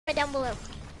down below.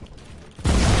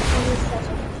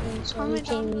 Comment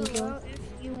down below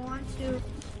if you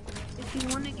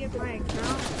want to get my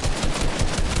account.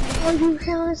 Oh, your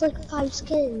account has like 5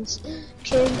 skins.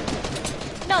 Okay.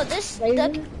 No, the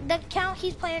account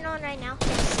he's playing on right now.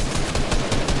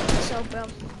 So, bro.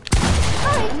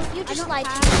 Alright, you just lied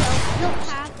to yourself. You don't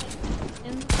have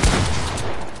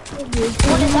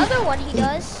Well, his other one he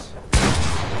does.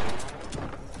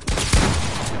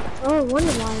 Oh,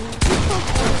 wonder why.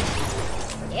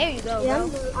 There you go, Yeah,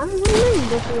 bro. I'm removing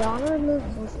both of y'all. I'm gonna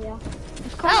remove both of y'all.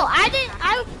 Oh, I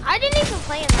didn't even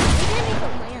play in that. We didn't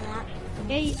even play in that.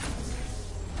 Hey,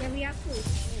 yeah, we have to.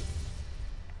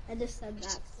 I just said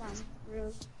that.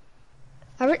 Rude.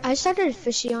 I started a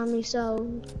fishy army, so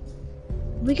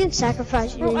we can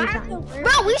sacrifice you anytime.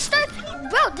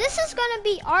 Bro, this is gonna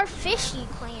be our fishy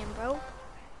clan, bro.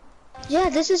 Yeah,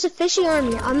 this is a fishy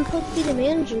army. I'm supposed to be the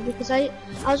manager because I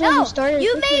was the one who started.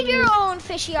 You made your own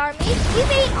fishy army. We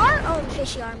made our own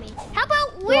fishy army. How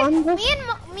about me and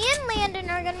Landon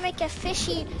are gonna make a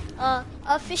fishy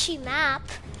map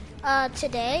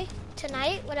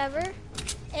tonight, whatever.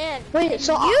 And wait, and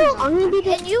so I'm gonna be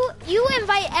the and you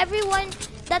invite everyone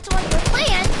that's on your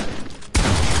clan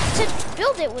to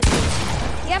build it with you.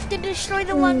 You have to destroy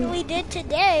the one we did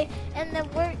today, and then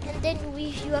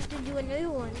you have to do a new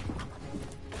one.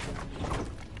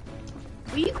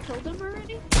 Will you kill them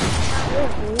already?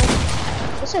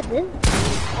 Yes, I did.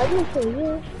 I didn't kill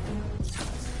you.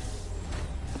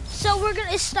 So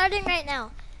it's starting right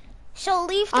now. So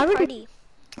leave the party.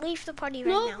 Leave the party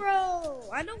right now. No, bro.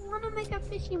 I don't want to make a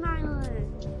fishing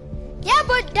island. Yeah,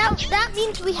 but that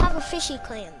means we have a fishy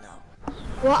clan, though.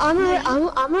 Well, I'm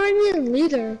already the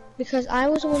leader because I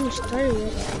was the one who started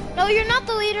it. No, you're not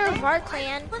the leader of our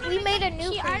clan. We made a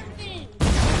new clan.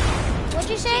 What'd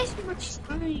you say?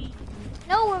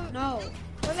 No,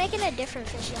 we're making a different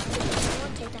fishy island. It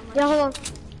won't take that much. Yeah, hold on.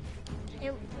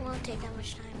 It won't take that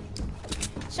much time.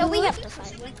 So we have to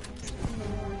fight.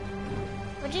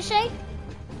 What'd you say?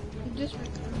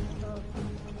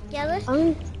 Yeah, let's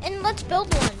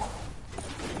build one.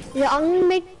 Yeah, I'm gonna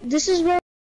make. This is where.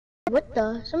 What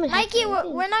the? Mikey,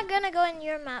 we're not gonna go in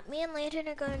your map. Me and Landon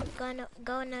are gonna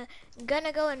go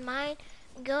in mine.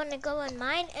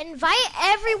 Invite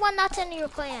everyone that's in your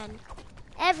clan.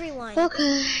 Everyone.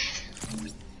 Okay.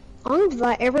 I'm gonna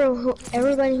invite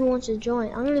everybody who wants to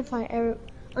join. I'm gonna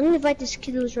invite this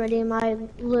kid who's already in my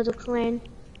little clan.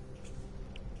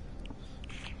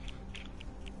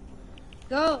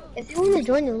 Go. If you want to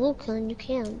join the little clan, you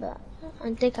can, but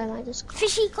I think I might just.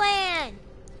 Fishy clan.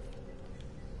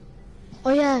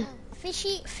 Oh yeah.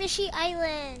 Fishy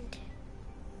island.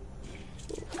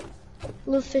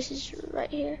 Little fish is right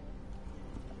here.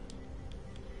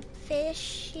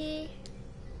 Fishy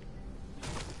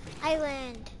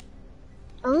island.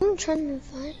 I'm trying to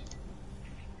find.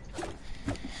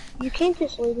 You can't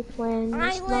just leave the clan.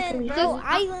 Island, bro.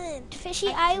 Island.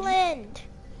 Fishy island.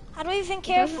 I don't even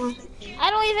care. Fishy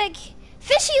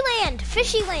land.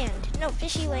 No,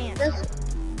 fishy land.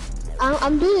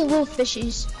 I'm doing little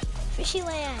fishies. Fishy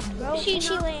land, bro.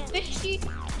 Fishy land. Fishy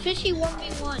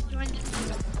 1v1. Join the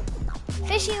team.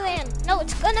 Fishy land. No,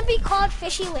 it's gonna be called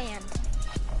Fishy Land.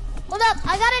 Hold up,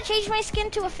 I gotta change my skin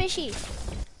to a fishy.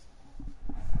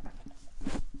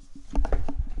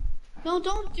 No,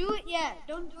 don't do it yet.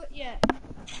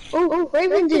 Oh,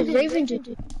 Raven did.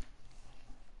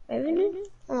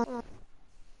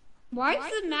 Why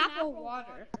is the map of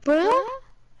water? Bro?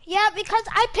 Yeah, because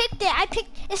I picked it.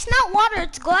 It's not water,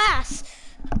 it's glass.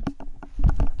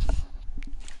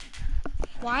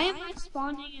 Why am I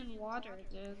spawning in water,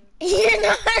 dude?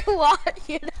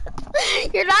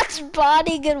 You're not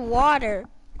spawning in water.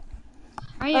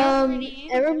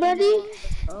 Everybody,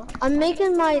 I'm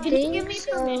making my Can thing. you give me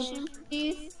permission,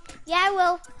 please? Yeah, I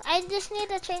will. I just need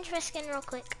to change my skin real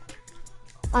quick.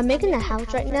 I'm making a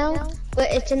house right now, but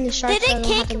it's in the shark. Did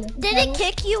it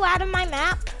kick you out of my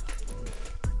map?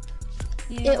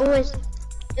 Yeah. It always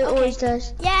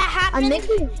does. Yeah, it happened.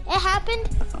 It happened.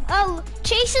 Oh,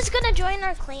 Chase is gonna join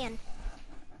our clan.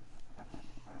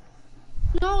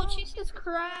 No, Chase is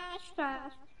crash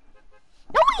fast.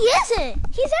 No, he isn't.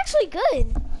 He's actually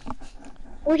good.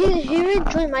 Well, he would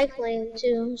join my clan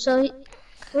too. So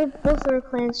we're both our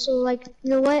clans. So like, you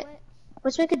know what?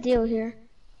 Let's make a deal here.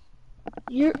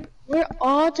 We're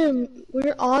all the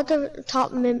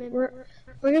top members.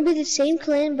 We're gonna be the same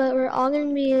clan, but we're all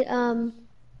gonna be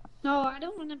No, I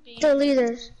don't want to be the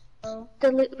leaders.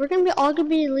 We're gonna all gonna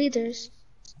be leaders.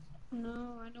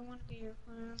 No, I don't want to be your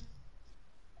clan.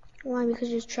 Why? Because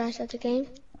you're trash at the game.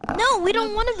 No, we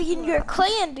don't want to be in your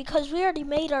clan because we already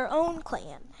made our own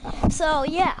clan. So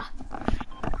yeah.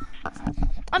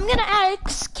 I'm gonna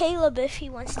ask Caleb if he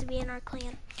wants to be in our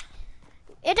clan.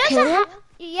 It doesn't. Caleb?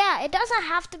 Yeah, it doesn't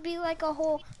have to be like a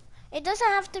whole. It doesn't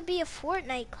have to be a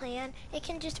Fortnite clan. It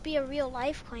can just be a real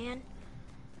life clan.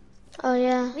 Oh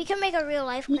yeah. We can make a real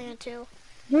life clan too.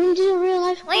 You wanna do a real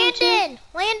life clan too?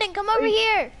 Landon, come over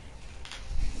here.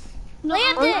 No,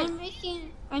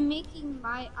 Landon! I'm making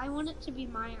my. I want it to be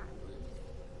my island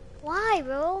Why,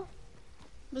 bro?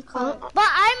 because. But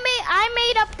I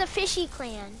made up the fishy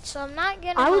clan, so I'm not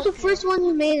gonna. I was the help you. first one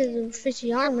who made the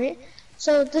fishy army.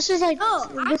 So this is like Oh,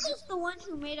 I'm this. just the one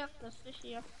who made up the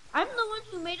fishy. I'm the one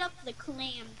who made up the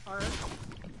clan part.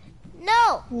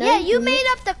 No. No, Yeah, you you didn't. made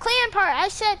up the clan part. I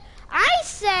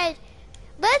said,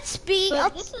 let's be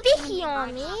But a this is gonna fishy be my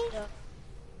army. map, though.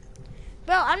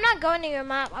 Bro, I'm not going to your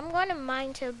map. I'm going to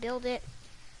mine to build it.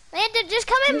 Landon, just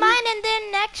come in mine, and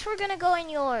then next we're gonna go in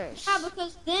yours. Yeah,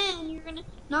 because then you're gonna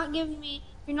not give me.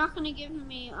 You're not gonna give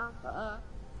me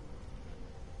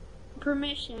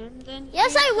permission. Then.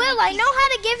 Yes, you're I gonna will. I keep- know how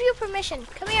to give you permission.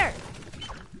 Come here.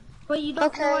 But you don't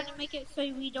Okay. know how to make it so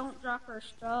we don't drop our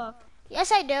stuff.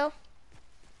 Yes, I do.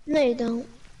 No, you don't.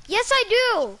 Yes, I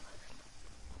do.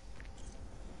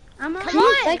 I'm Come Can you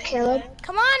on. invite Caleb?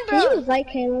 Come on, Can you bro. invite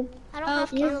Caleb? I don't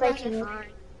have you to. invite okay, Caleb.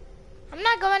 fine. I'm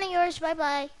not going to yours.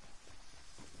 Bye-bye.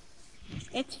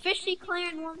 It's Fishy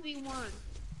Clan 1v1.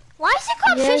 Why is it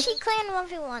called Yes. Fishy Clan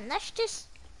 1v1? That's just,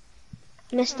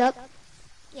 Messed up.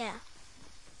 yeah.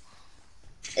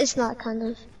 It's not kind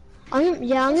of. I'm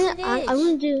Yes, it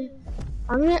gonna is.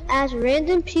 I'm gonna ask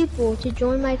random people to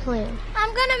join my clan.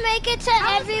 I'm gonna make it to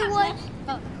How is that everyone. messed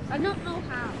up? I don't know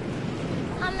how.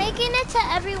 I'm making it to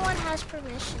everyone has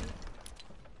permission.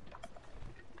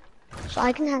 So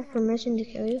I can have permission to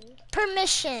kill you.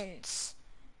 Permissions.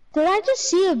 Did I just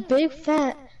see a big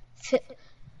fat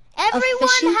Everyone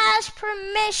fishy? has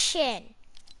permission.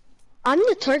 I'm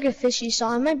the target fishy, so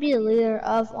I might be the leader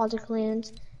of all the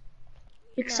clans.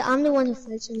 Because I'm the one who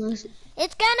fights the most.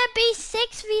 It's gonna be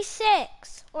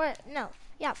 6v6. Or, no.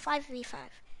 Yeah, 5v5.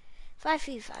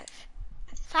 5v5.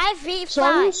 5v5.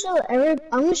 So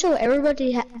I'm gonna show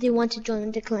everybody they want to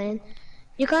join the clan.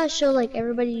 You gotta show like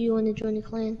everybody you want to join the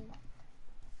clan.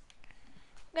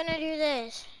 I'm gonna do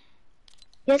this.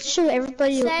 You have to show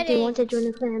everybody they want to join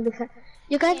the clan because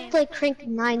you guys like crank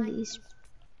 90s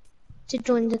to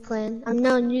join the clan. I'm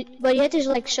knowing you, but you have to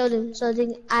like show them so they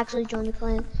can actually join the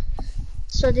clan.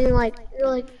 So they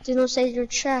they don't say you're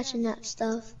trash and that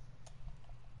stuff.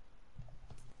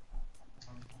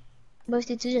 But if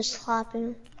they do, just slap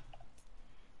him.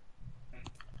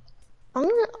 I'm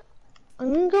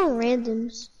gonna go on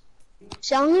randoms.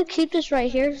 So I'm gonna keep this right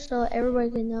here so everybody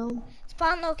can know.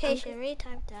 Spawn location.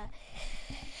 Retype that.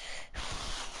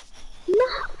 No.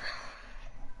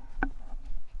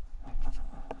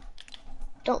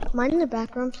 Don't mind in the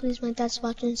background, please. My dad's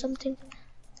watching something.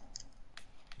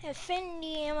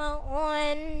 Infinity ammo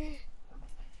on.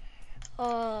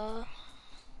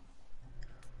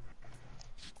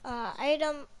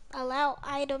 Item. Allow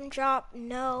item drop.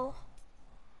 No.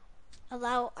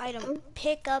 Allow item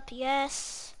pickup.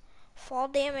 Yes. Fall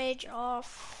damage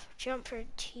off. Jump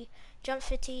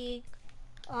fatigue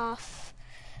off.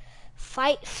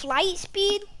 Flight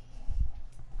speed.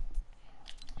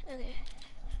 Okay.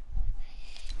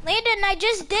 Landon, I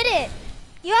just did it.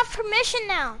 You have permission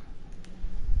now.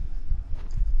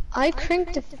 I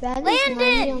cranked the baddest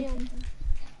Landon! 90 on.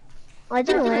 I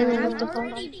didn't land I'm with the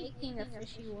phone. already making a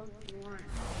Fishy 1v1.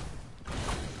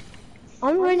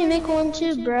 I'm ready to make one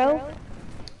too, bro.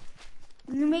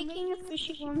 You're making a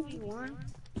Fishy 1v1?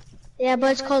 Yeah,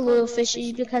 but it's called Little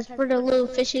Fishy because we're the Little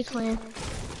Fishy clan.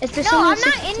 If there's No, I'm only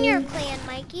not in your 16 clan,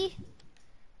 Mikey.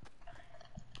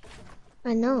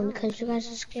 I know, because you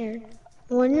guys are scared.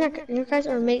 Well, you guys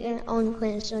are making your own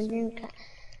clan, so you're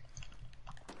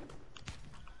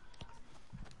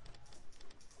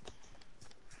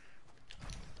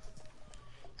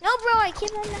No, bro, I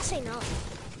keep on messing up.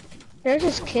 There's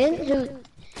this kid who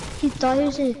he thought he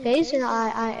was in face, and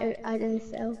I didn't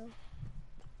fail.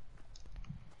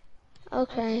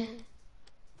 Okay.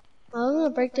 I'm gonna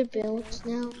break the builds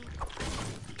now.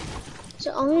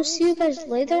 So I'm gonna see you guys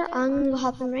later. I'm gonna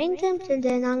hop in randoms, and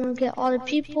then I'm gonna get all the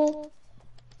people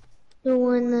who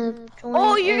wanna join.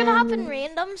 Oh, you're gonna hop in and-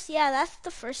 randoms? Yeah, that's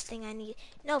the first thing I need.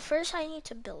 No, first I need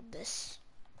to build this.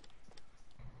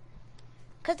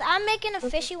 Cause I'm making a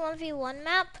fishy 1v1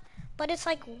 map, but it's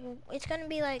like, it's gonna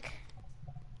be like,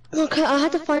 Okay, I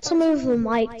have to find someone with a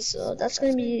mic, so that's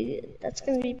gonna be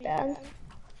bad.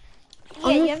 yeah,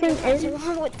 I'm you have to gonna find find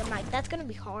someone with the mic. That's gonna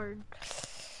be hard,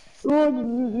 Well,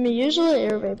 usually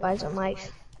everybody buys a mic.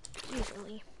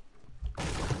 usually.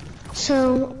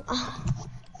 So,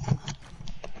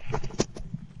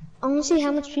 I want to see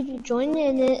how much people join,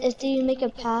 and then if they make a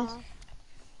pass,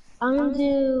 I'm gonna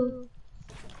do.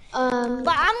 But I'm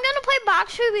gonna play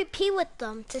box PvP with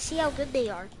them to see how good they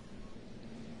are.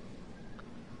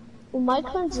 Well, my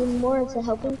clan's more into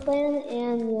helping clan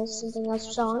and something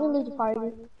else, so I'm gonna leave the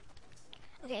party.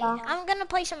 Okay, I'm gonna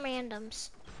play some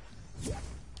randoms.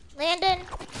 Landon,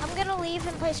 I'm gonna leave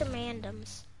and play some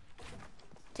randoms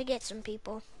to get some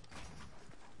people.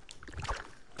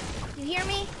 You hear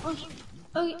me?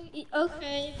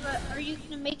 Okay, but are you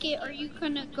gonna make it? Are you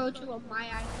gonna go to my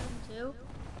island too?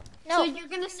 No. So you're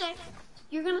gonna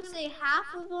say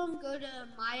half of them go to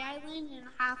my island and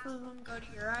half of them go to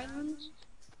your island?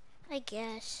 I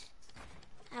guess.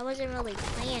 I wasn't really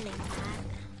planning that.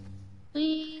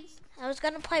 Please. I was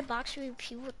gonna play box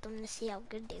PvP with them to see how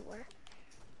good they were.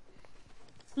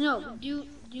 No,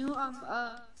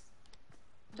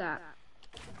 that.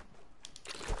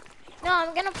 No,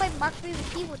 I'm gonna play box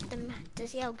PvP with them to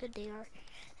see how good they are.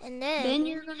 And then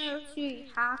you're gonna see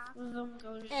half of them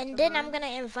go to and then I'm gonna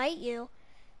invite you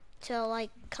to like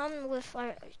come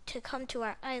to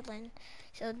our island.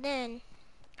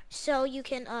 So you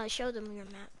can show them your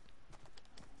map.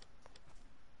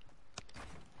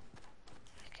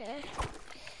 Okay.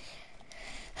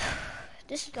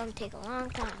 This is gonna take a long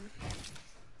time.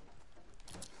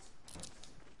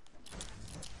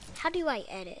 How do I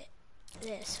edit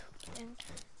this? And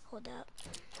hold up.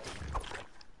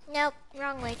 Nope,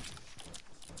 wrong way.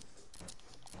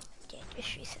 Okay,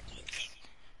 just reset this.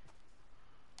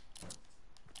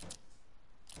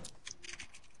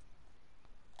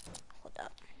 Hold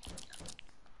up.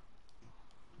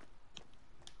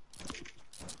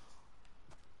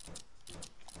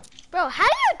 Bro, how do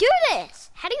you do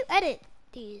this? How do you edit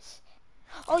these?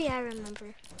 Oh yeah, I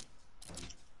remember.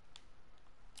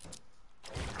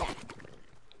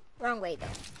 Wrong way though.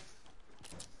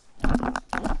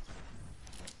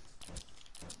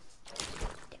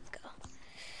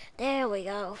 There we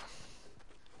go.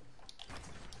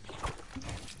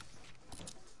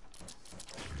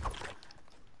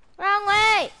 Wrong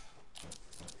way!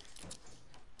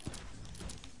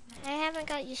 I haven't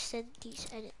got used to these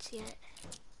edits yet.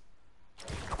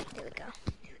 There we go.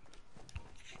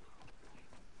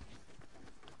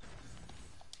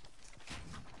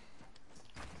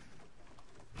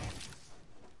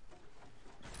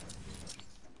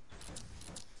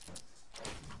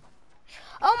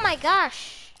 Oh my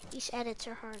gosh! These edits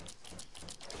are hard.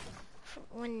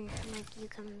 When like you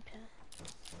come to...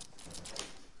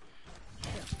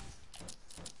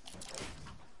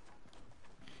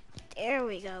 There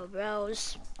we go,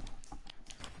 bros.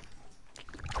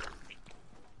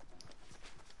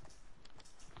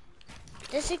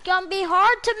 This is gonna be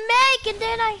hard to make, and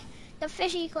then the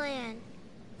fishy clan.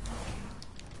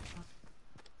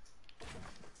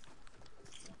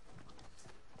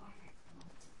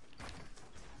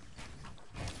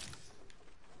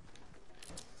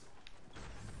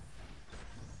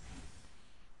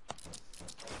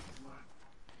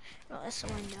 Oh, that's the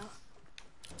window.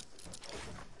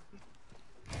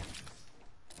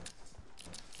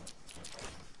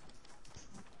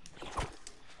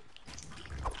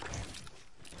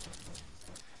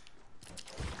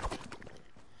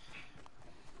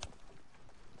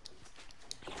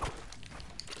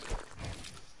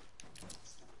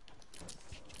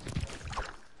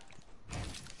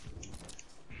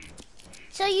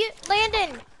 So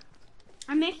Landon.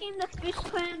 I'm making the Fish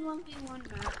Clan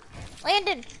 1v1 map.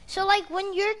 Landon, so like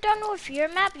when you're done with your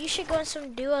map, you should go in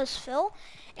some duos Phil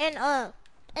and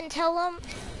tell them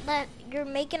that you're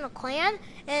making a clan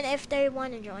and if they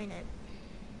want to join it.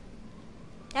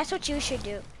 That's what you should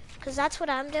do, cause that's what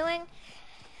I'm doing,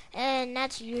 and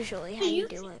that's usually how you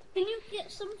do it. Can you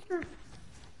get some for?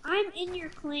 I'm in your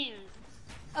clan.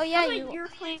 Oh yeah, I'm your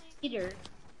clan leader.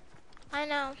 I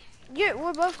know.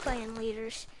 We're both clan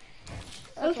leaders.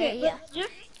 Okay, yeah.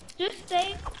 Just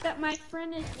say that my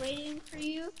friend is waiting for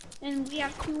you, and we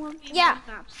have 2 1v1 Yeah.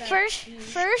 maps.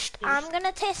 First, I'm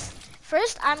gonna test.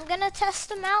 First, I'm gonna test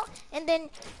them out, and then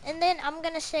I'm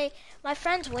gonna say my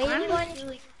friend's waiting on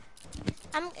you.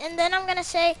 And then I'm gonna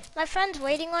say my friend's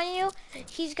waiting on you.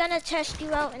 He's gonna test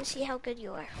you out and see how good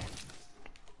you are.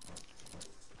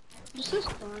 This is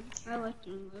fun. I like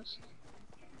doing this.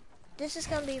 This is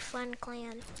gonna be a fun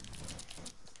clan.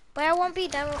 But I won't be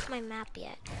done with my map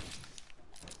yet.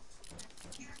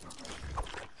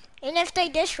 And if they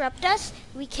disrupt us,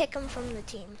 we kick them from the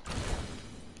team.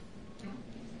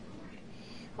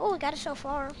 Oh, we got it so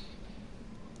far.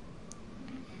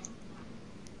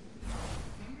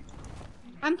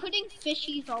 I'm putting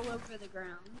fishies all over the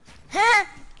ground.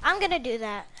 I'm gonna do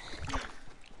that.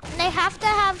 And they have to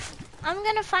have, I'm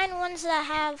gonna find ones that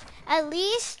have at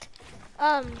least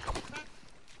Oh,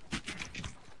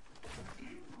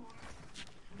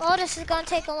 this is gonna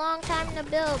take a long time to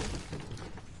build.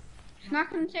 It's not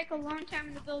gonna take a long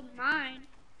time to build mine.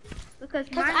 Because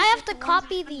Cause mine I is have just to the ones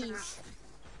copy I'm putting out. these.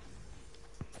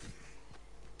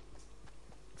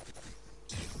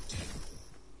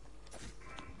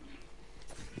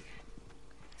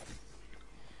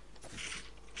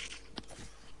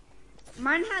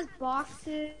 Mine has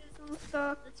boxes and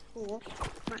stuff. It's cool.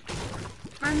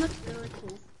 Mine looks really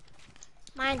cool.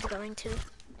 Mine's going to.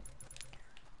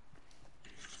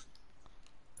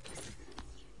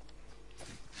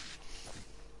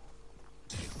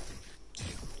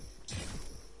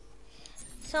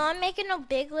 So I'm making a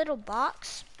big little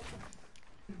box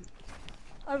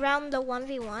around the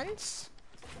 1v1s.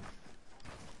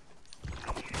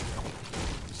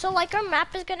 So like our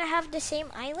map is gonna have the same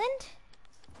island.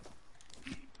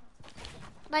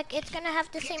 Like it's gonna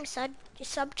have the same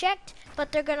subject,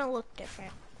 but they're gonna look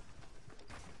different.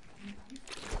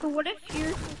 So what if yours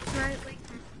is right like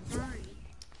mine?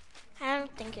 I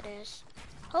don't think it is.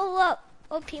 Hold up,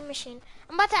 OP machine.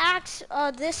 I'm about to ask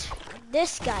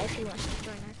this guy if he wants to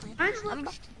join our clan. Mine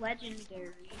looks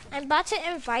legendary. I'm about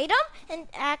to invite him and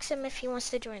ask him if he wants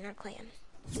to join our clan.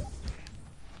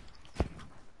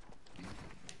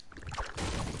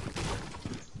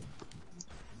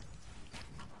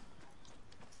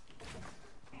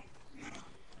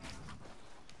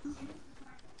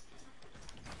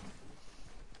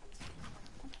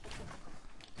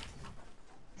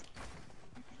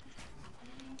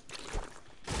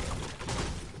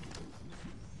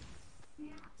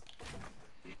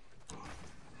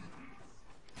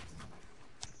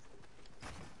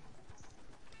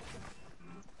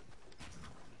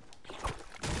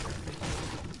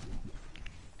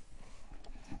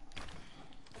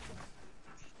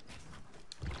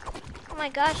 Oh my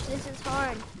gosh, this is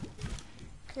hard.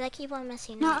 Cause I keep on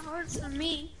messing up. Not hard for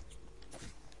me.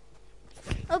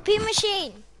 OP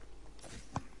machine!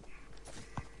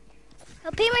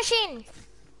 OP machine!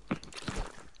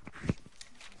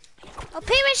 OP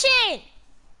machine!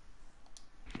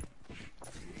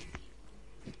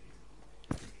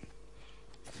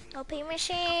 OP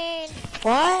machine!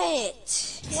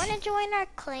 What? You wanna join our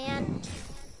clan?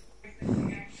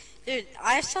 Dude,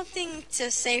 I have something to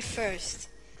say first.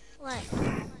 What?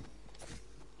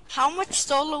 How much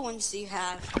solo wins do you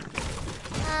have?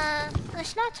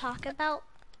 Let's not talk about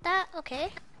that, okay?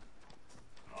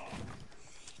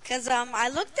 Cause I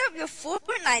looked up your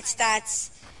Fortnite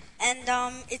stats, and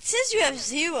it says you have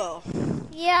 0.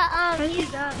 Yeah, Crazy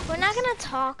that. we're not gonna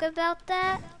talk about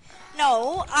that.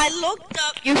 No, I looked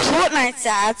up your Fortnite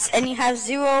stats, and you have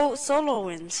 0 solo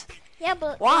wins. Yeah,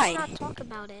 but Why? let's not talk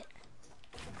about it.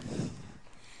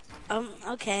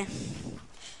 Okay.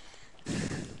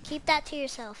 Keep that to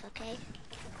yourself, okay?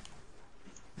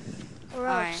 Or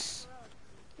Alright. else.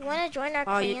 You wanna join our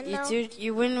Oh, clan though? dude,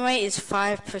 your win rate is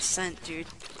 5%, dude.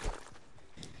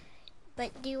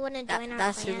 But do you wanna join our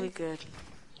That's clan? really good.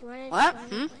 You wanna What? join our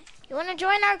clan? You wanna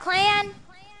join our clan?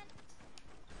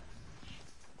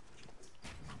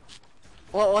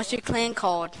 What's your clan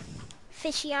called?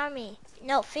 Fishy Army.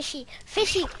 No, fishies. The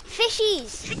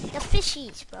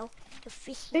fishies, bro. The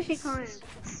fishies. Fishy clan.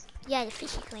 Yeah, the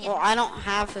fishy clan. Well, I don't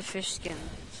have the fish skin,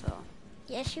 so.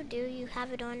 Yes, you do. You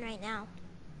have it on right now.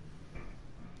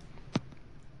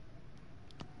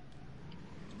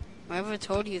 Whoever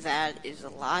told you that is a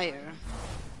liar.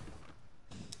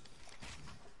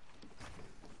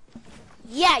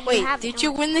 Yeah, you Wait, have it did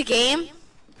you on. win the game?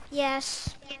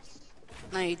 Yes.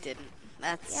 No, you didn't.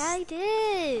 That's Yeah, I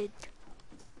did.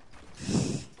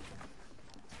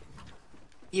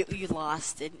 you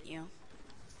lost, didn't you?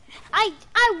 I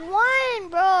won,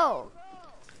 bro.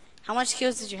 How much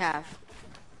kills did you have?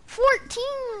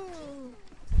 14.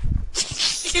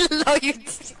 No, you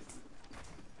didn't.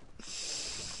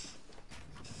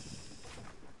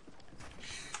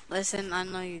 Listen, I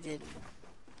know you didn't.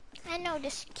 I know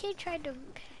this kid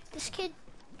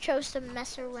chose to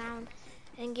mess around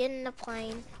and get in the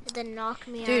plane and then knock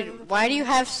me out. of the Dude, why do you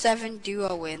plane. have 7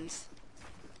 duo wins?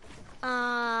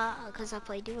 Cause I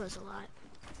play duos a lot.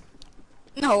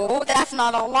 No, that's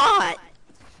not a lot.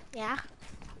 Yeah.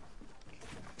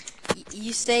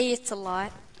 You say it's a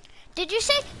lot. Did you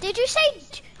say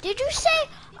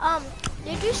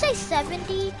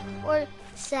 70 or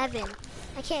 7?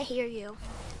 I can't hear you.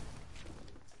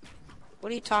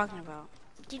 What are you talking about?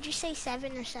 Did you say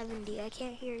 7 or 70? I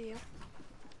can't hear you.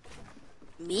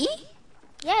 Me?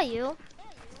 Yeah, you.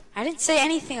 I didn't say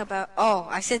anything about. Oh,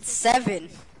 I said 7.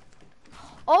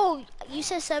 Oh, you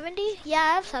said 70? Yeah,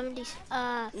 I have 70.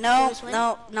 No, duos wins.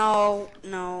 no.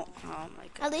 Oh my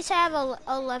god. At least I have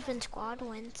 11 squad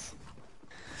wins.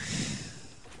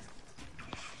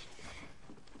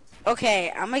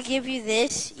 Okay, I'm gonna give you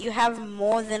this. You have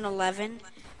more than 11,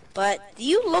 but do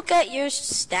you look at your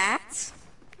stats?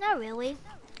 Not really,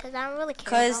 because I don't really care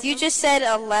Cause about you them. just said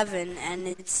 11, and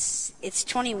it's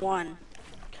 21.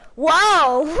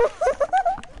 Whoa!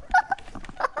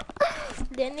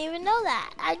 Didn't even know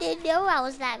that. I didn't know I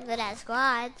was that good at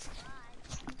squads.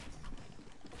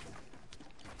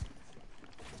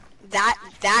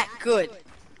 That good.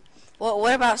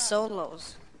 What about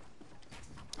solos?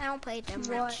 I don't play them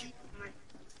What? much.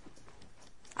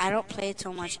 I don't play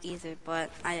too much either, but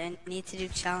I need to do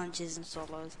challenges and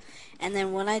solos. And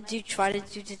then when I do try to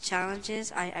do the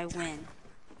challenges, I win.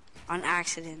 On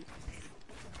accident.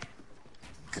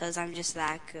 Cause I'm just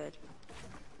that good.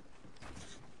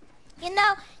 You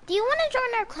know, do you want to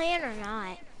join our clan or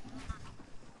not?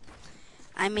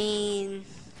 I mean,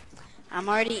 I'm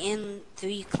already in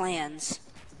 3 clans.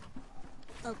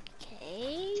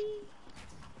 Okay.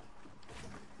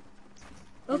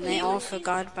 And they all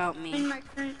forgot about In me. my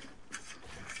current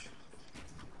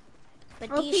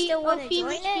But do you still want to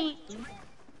join it? machine.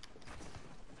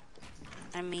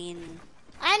 I mean,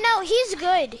 I know, he's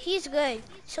good. He's good.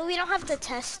 So we don't have to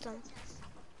test him.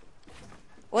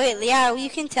 wait, yeah, you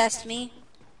can test me.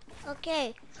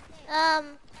 Okay.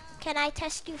 Can I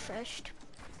test you first?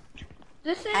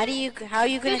 This is How are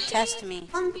you gonna test me?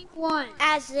 1v1.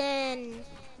 As in,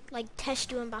 like,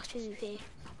 test you in box PvP.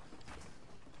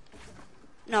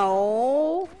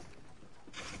 No.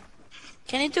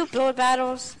 Can you do build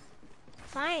battles?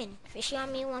 Fine. Fishy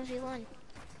on me 1v1.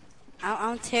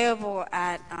 I'm terrible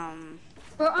at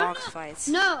Bro, I'm box not- fights.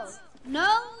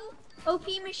 No, OP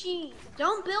machine.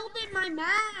 Don't build in my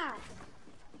map.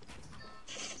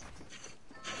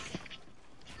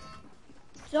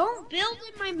 Don't build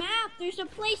in my map. There's a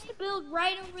place to build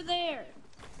right over there.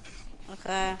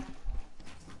 Okay.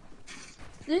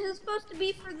 This is supposed to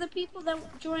be for the people that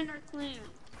join our clan.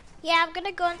 Yeah, I'm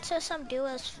gonna go into some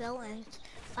duos fill and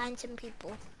find some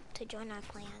people to join our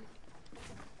clan.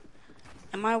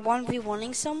 Am I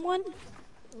 1v1ing someone?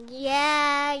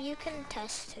 Yeah, you can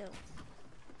test too.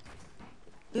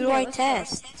 Who do I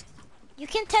test? You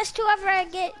can test whoever I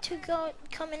get to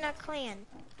come in our clan.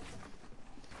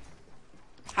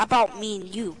 How about me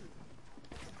and you?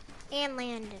 And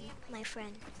Landon, my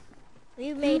friend.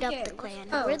 We made Okay, up the let's clan.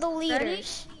 go. We're the Ready?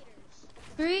 leaders.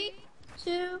 3,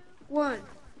 2, 1.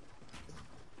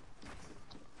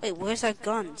 Wait, where's our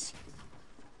guns?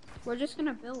 We're just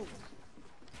gonna build.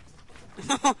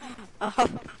 Oh,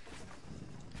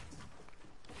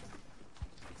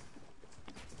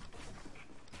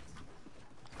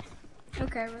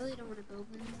 Okay, I really don't want to build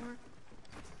anymore.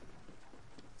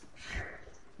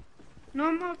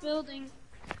 No more building.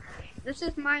 This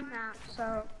is my map,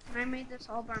 so I made this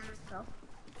all by myself.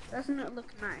 Doesn't it look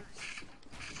nice?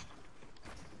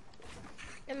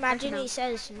 Imagine No. he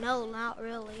says, no, not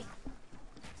really.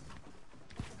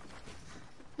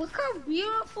 Look how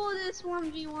beautiful this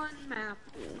 1v1 map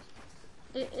is.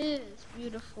 It is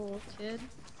beautiful, kid.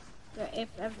 If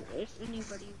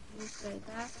anybody will say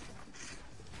that.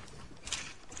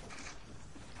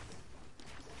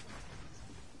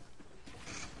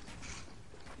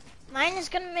 Mine is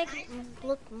gonna make it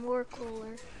look more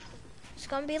cooler. It's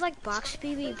gonna be like box Do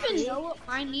you even PvP. know what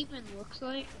mine even looks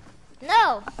like?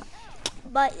 No,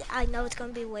 but I know it's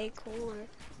gonna be way cooler.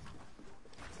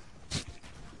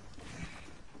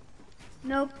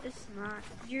 Nope, it's not.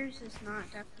 Yours is not,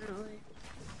 definitely.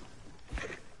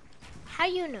 How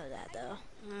you know that though?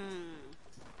 hmm.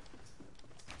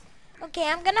 Okay,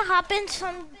 I'm gonna hop in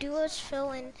some duos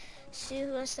fill and see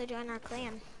who wants to join our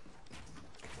clan.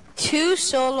 2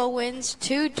 solo wins,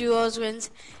 2 duos wins,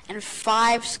 and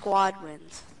 5 squad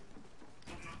wins.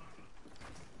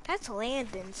 That's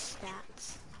Landon's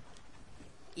stats.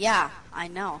 Yeah, I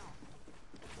know.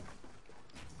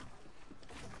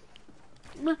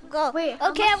 Go. Wait, how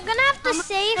Okay, much- I'm gonna have to how much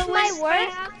save solo my wins do I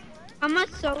work. have? How much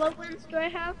solo wins do I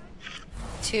have?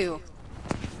 2.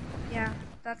 Yeah,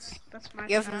 that's my.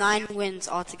 You have stat. 9 wins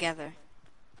altogether.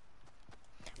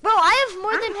 Bro, I have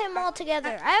more than him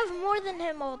altogether. I have more than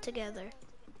him altogether.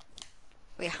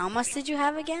 Wait, how much did you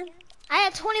have again? I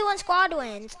had 21 squad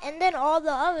wins, and then all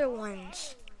the other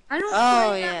ones. I don't. Oh,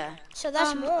 play that, yeah. So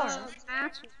that's more.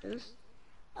 matches.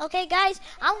 Okay, guys,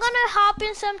 I'm gonna hop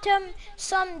in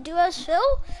some duos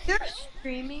fill. You're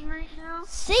streaming right now,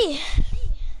 See.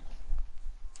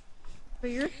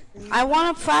 but you're streaming. I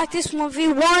want to practice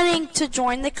 1v1ing to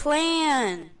join the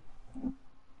clan.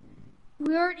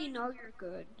 We already know you're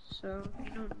good, so you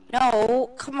don't need.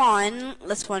 No, come on.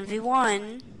 Let's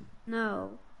 1v1.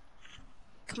 No,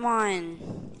 Come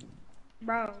on.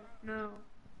 bro, no.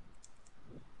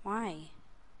 Why?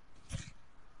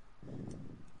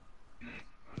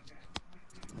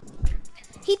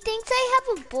 He thinks I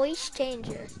have a voice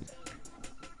changer.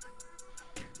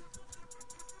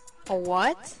 A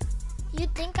what? You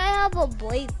think I have a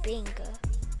boy bing?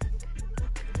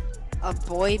 A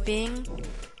boy bing?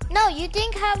 No, you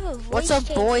think I have a voice What's a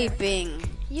changer. boy bing?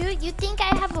 You think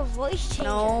I have a voice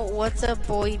changer. No, what's a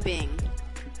boy bing?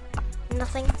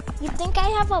 Nothing. You think I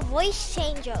have a voice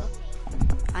changer.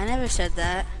 I never said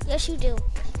that. Yes, you do.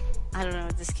 I don't know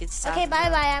what this kid's talking Okay, bye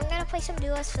about. bye. I'm gonna play some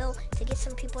duos Phil to get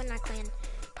some people in our clan.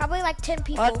 Probably like 10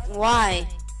 people. What? Why?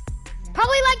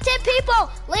 Probably like 10 people.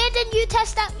 Landon, you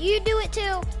test out. You do it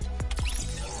too.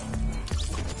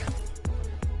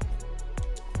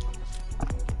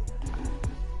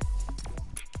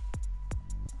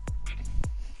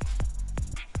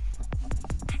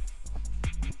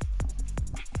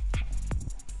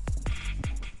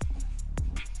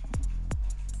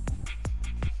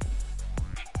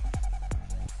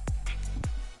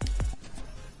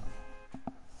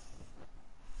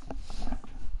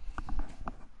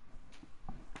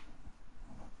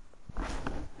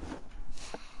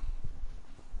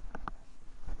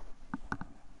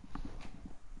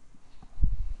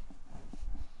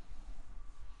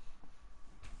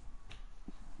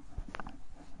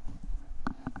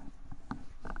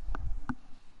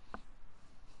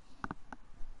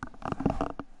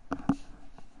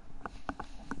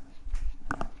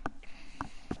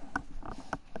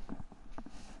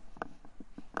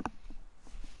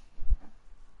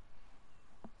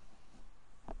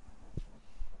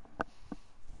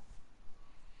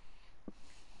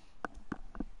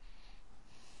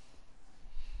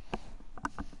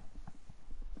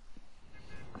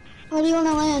 Where do you want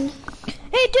to land?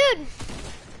 Hey, dude.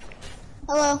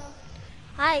 Hello.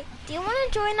 Hi. Do you want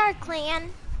to join our clan?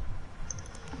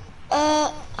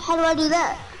 How do I do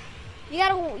that?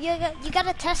 You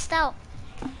gotta test out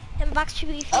in box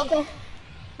PvP. Okay.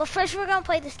 But first, we're gonna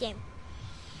play this game.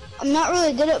 I'm not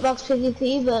really good at box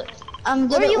PvP, but I'm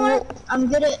good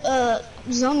at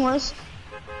Zone Wars.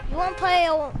 You wanna play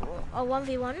a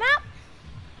 1v1 map?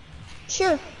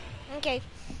 Sure. Okay.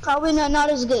 Probably not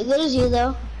as good as you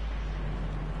though.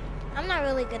 I'm not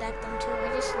really good at them too.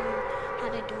 I just learned how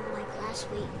to do them like last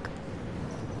week.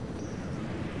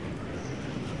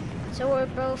 So we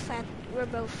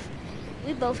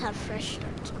both have fresh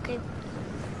starts, okay?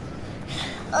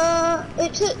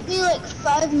 It took me like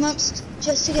 5 months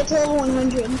just to get to level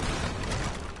 100.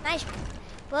 Nice.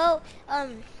 Well,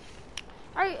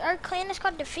 our clan is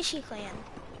called the Fishy Clan.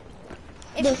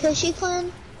 The Fishy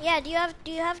Clan? Yeah, do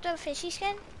you have the Fishy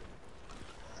skin?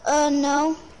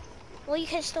 No. Well, you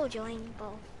can still join,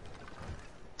 Bo.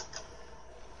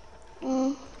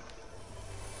 Mm.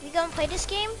 We gonna play this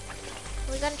game?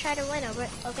 We're gonna try to win over it,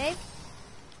 okay?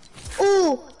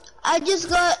 Ooh, I just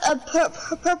got a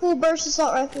purple burst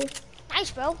assault rifle.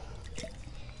 Nice, bro.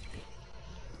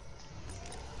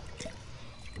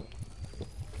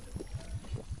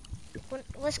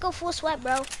 Let's go full sweat,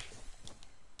 bro.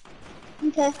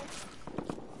 Okay.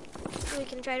 So we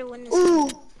can try to win this Ooh,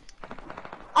 game.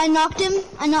 I knocked him.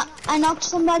 I knocked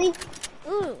somebody.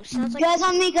 Ooh, sounds like Guys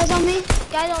on me. guys on me.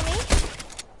 He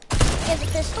has a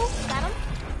pistol. Got him.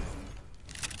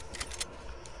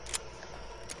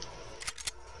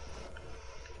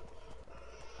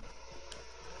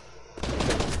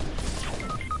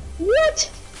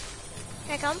 What?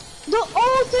 Here I come.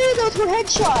 All 3 of those were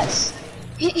headshots.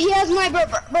 He has my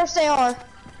burst AR.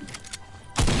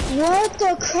 What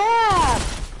the crap?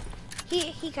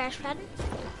 He crash padded.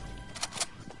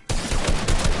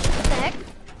 What the heck?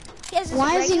 He has his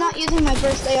Why is he regular- not using my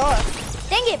burst AR?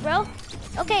 Dang it, bro.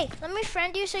 Okay, let me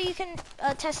friend you so you can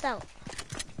test out.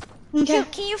 Okay.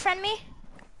 Can you friend me?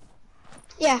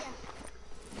 Yeah.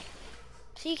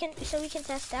 So we can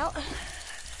test out.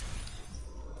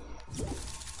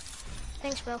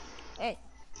 Thanks, bro. Alright.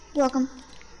 You're welcome.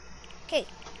 Okay.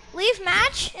 Leave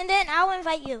match and then I'll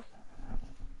invite you.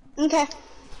 Okay.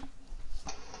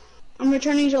 I'm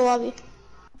returning to the lobby.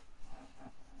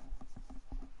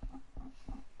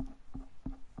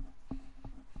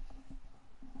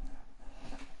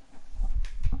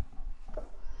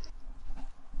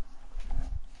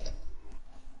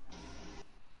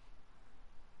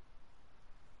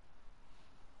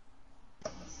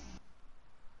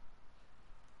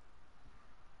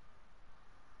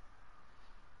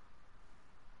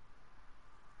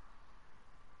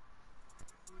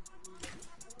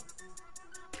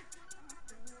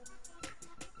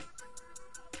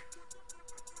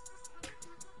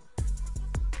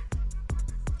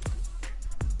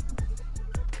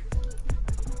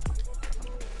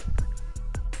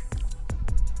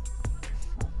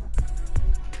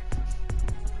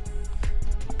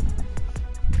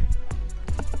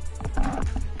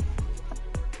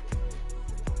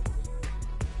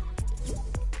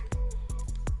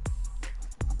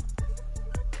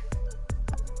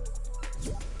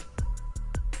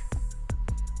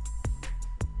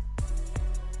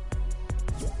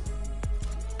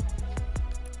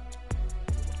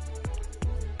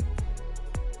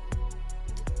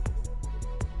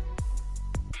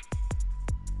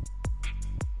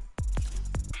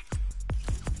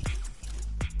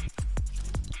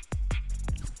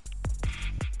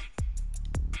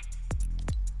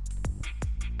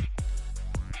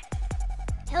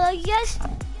 you guys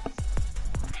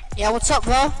Yeah, what's up,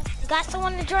 bro? got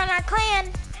someone to join our clan?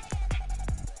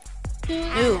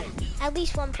 Who? At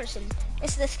least one person.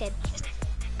 It's this kid.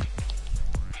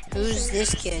 Who's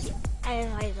this kid? I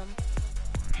invited him.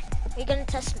 We're gonna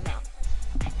test him out.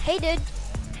 Hey, dude.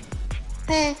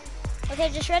 Hey. Okay,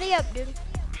 just ready up, dude.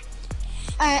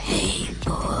 Alright. Hey,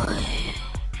 boy.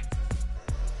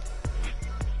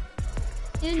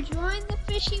 Enjoying the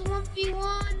fishy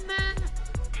 1v1, man.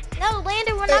 No,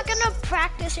 Landon, we're not gonna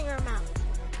practice in your map.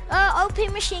 OP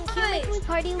machine, can you make me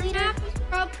party Your leader? map is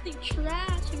probably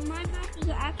trash, and my map is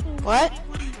the actual What?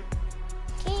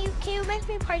 1v1. Can you make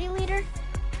me party leader?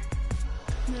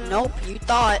 Nope, you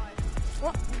thought.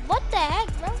 What the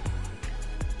heck, bro?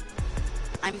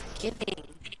 I'm kidding.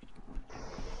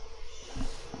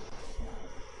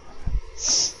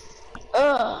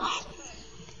 Ugh.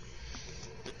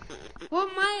 Well,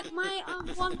 my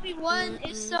 1v1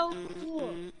 is so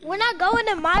cool. We're not going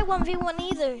to my 1v1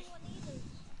 either.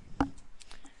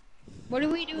 What are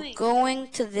we doing? Going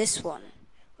to this one.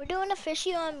 We're doing a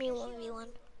fishy on me 1v1.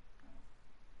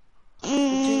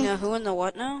 Doing a who and the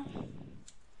what now?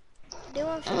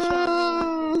 Doing fishy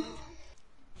on me.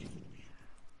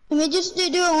 Can we just do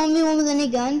a 1v1 with any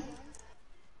gun?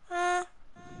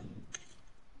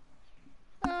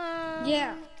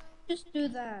 Yeah, just do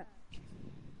that.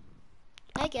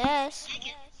 I guess.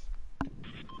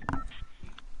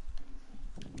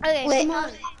 Okay, Wait, come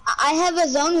on. I have a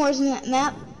Zone Wars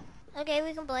map. Okay,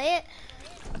 we can play it.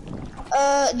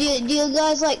 Do you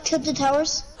guys like clip the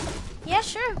towers? Yeah,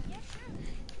 sure.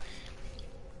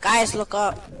 Guys, look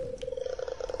up.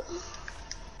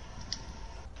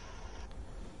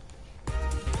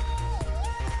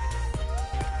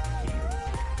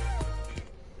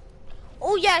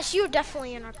 Oh yes, you're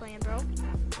definitely in our clan, bro.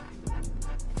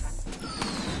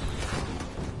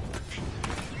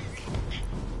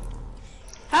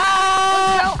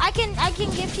 Ah! Bro, I can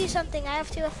give you something. I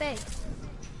have 2FA.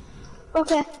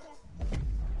 Okay.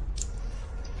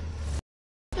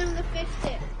 Do the fish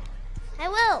tip. I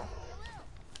will.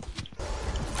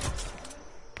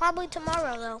 Probably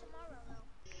tomorrow though.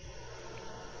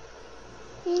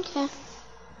 Okay.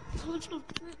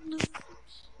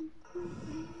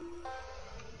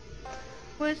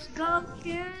 Let's go,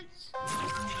 kids.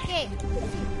 Okay.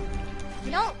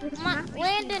 No,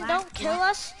 Landon, don't kill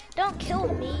us. Don't kill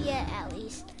me yet, at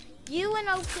least. You and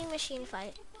OP machine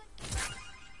fight.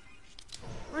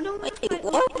 I don't want to Wait, fight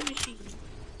what? with the machine.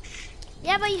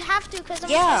 Yeah, but you have to because I'm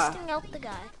Yeah. testing out the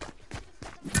guy.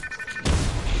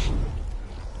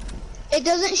 It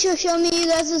doesn't show me you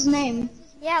guys' name.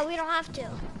 Yeah, we don't have to. We're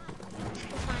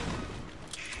fine.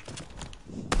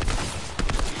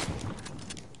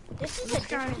 This is a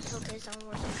different Tokyo Zone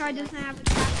Wars. This guy doesn't have a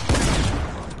trap.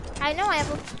 I know I have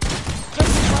a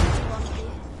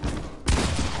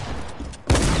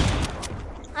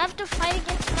I have to fight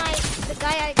against the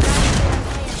guy I got,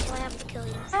 so I have to kill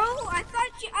you. Oh, I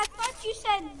thought you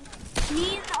said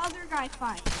me and the other guy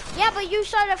fight. Yeah, but you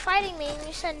started fighting me and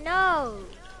you said no.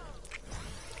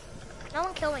 No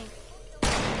one kill me.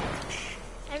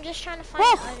 I'm just trying to find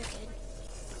the other kid.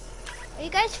 Are you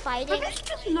guys fighting? But it's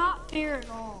just not fair at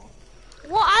all.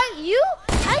 Well,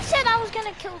 I said I was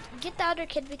gonna get the other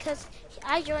kid because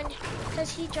he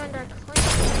joined our clan.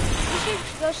 You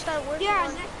should go start working Yeah, on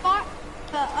and I fought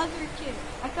the other kid.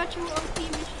 I thought you were OP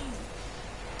machine.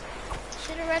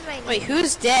 Should have read my name. Wait,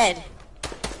 who's dead?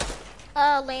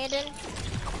 Landon.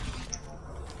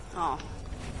 Oh.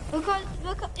 Because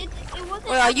it wasn't.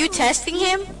 Wait, are you actually- testing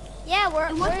him? Yeah, It where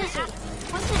is wasn't,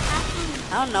 he? wasn't actually.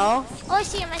 I don't know. Oh, I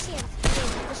see him. Okay,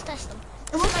 let's test him.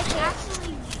 It wasn't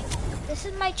actually. This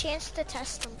is my chance to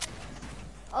test him.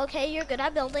 Okay, you're good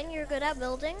at building. You're good at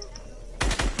building.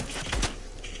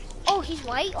 Oh, he's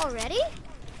white already?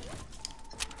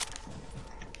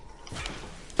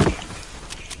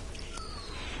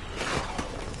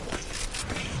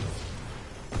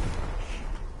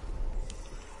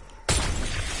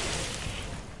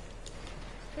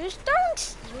 Who's throwing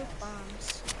steel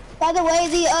bombs? By the way,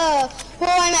 well,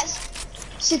 I'm at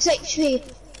 6 HP.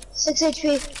 6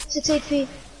 HP. 6 HP.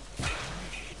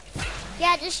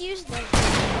 Yeah, just use them.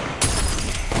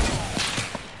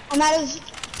 I'm out of.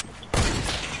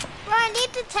 Bro, I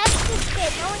need to test this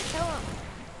kid. No one kill him.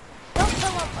 Don't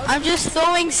kill him. Okay. I'm just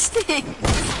throwing sticks.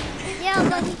 Yeah,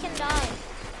 but he can die.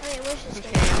 Wait, where's this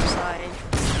Okay, kid? I'm sorry.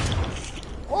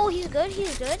 Oh, he's good.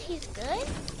 He's good. He's good.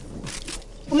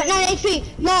 I'm at 9 HP.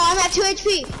 No, I'm at 2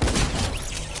 HP.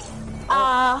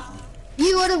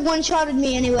 You would have one-shotted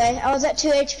me anyway. I was at 2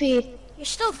 HP. You're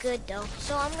still good though,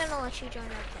 so I'm gonna let you join our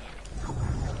clan.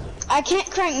 I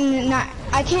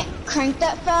can't crank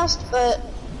that fast, but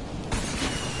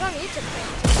You don't need to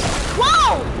crank.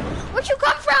 Whoa! Where'd you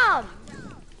come from?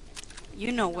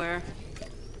 You know where.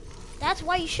 That's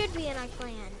why you should be in our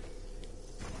clan.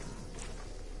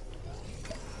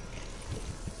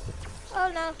 Oh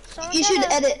no, someone You got should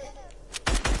a- edit.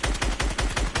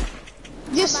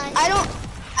 Just, Bye-bye. I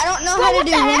don't know Bro, how to what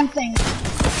do the heck? one thing.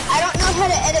 I don't know how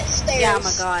to edit stairs. Yeah, oh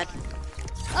my god.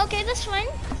 Okay, that's fine.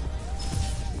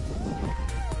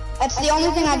 That's the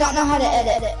only thing I don't know how to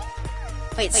edit.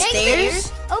 Wait, Make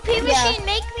stairs? OP machine,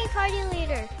 make me party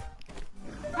leader.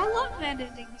 I love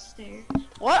editing stairs.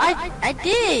 What? I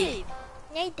did.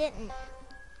 No, you didn't.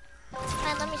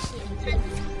 Alright, let me see.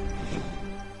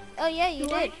 Oh yeah, you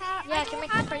did. Yeah, I can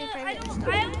make a pretty private.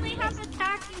 I only have a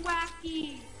tacky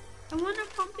wacky. I want a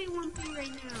pumpy wumpy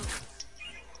right now.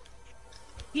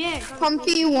 Yeah.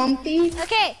 Humpy Wumpy.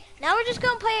 Okay, now we're just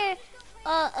gonna play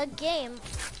a game,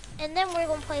 and then we're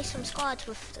gonna play some squads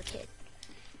with the kid.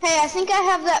 Hey, I think I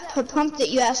have that pump that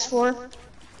you asked for.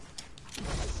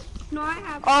 No, I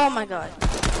have. Oh my god.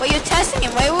 Wait, you're testing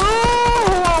him. Wait, whoa,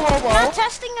 whoa, whoa, whoa. Not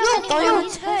testing him Oh, you anymore. were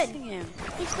He's good. testing him.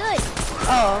 He's good.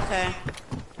 Oh, okay.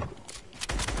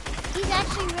 He's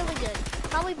actually really good.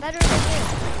 Probably better than you.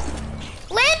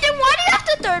 Landon, why do you have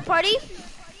to third party?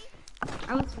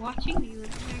 I was watching you and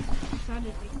I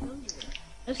decided to kill you.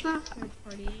 It's not third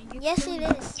party. Yes, it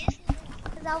is.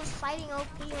 Because I was fighting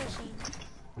OP machine.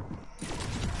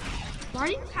 Why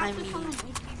do you have I to mean- call him OP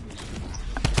machine?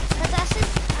 Because that's his,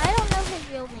 I don't know his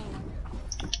real name.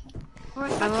 Or I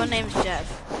My thought real name's Jeff.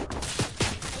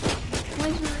 was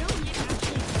your real name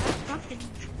actually Jeff fucking.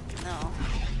 No.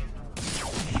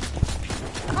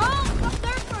 Oh, the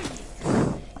third party.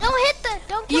 Don't hit the,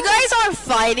 don't kill You guys aren't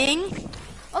fighting. him.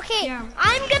 Okay, Yeah.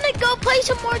 I'm gonna go play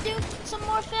some more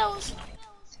fills.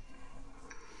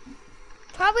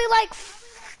 Probably like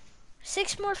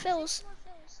 6 more fills.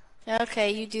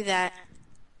 Okay, you do that.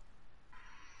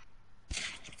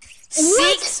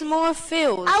 What? 6 more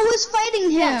fills. I was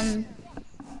fighting him.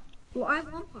 Well, I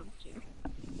one pumped you.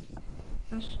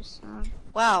 That's just sad.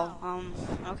 Wow,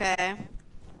 okay.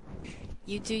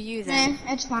 You do you then.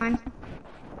 It's fine.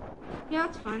 Yeah,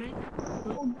 it's fine.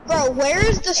 Bro, where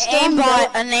is the storm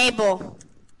Aimbot, going? enable.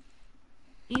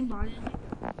 Aimbot it.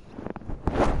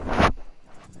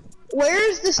 Where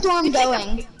is the storm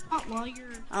going? Oh, while you're.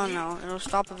 Oh no, it'll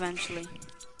stop eventually.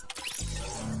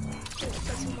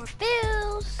 Put some more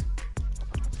fills.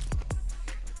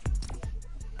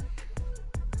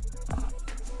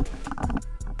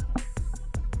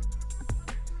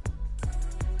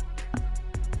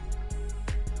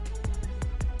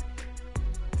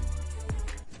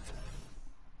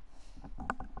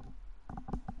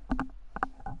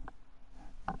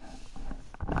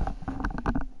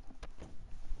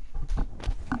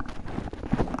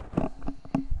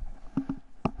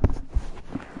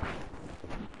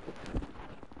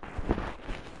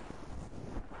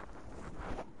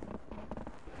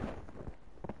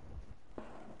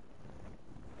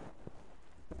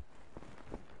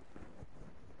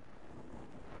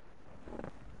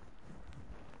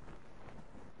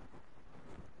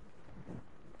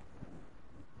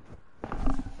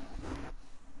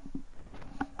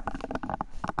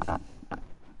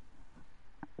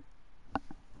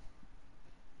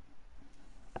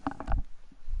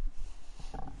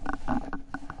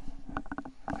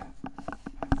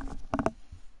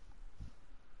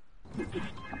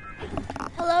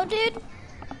 Hello, dude?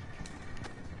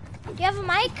 Do you have a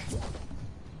mic?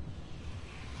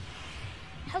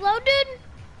 Hello, dude?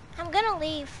 I'm gonna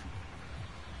leave.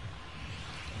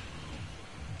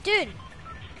 Dude.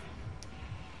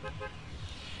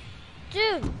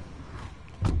 Dude.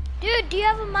 Dude, do you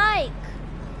have a mic?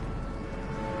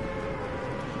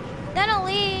 I'm gonna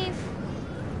leave.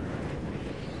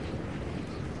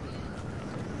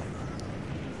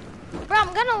 Bro,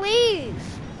 I'm gonna leave.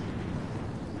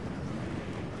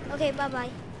 Okay, bye-bye.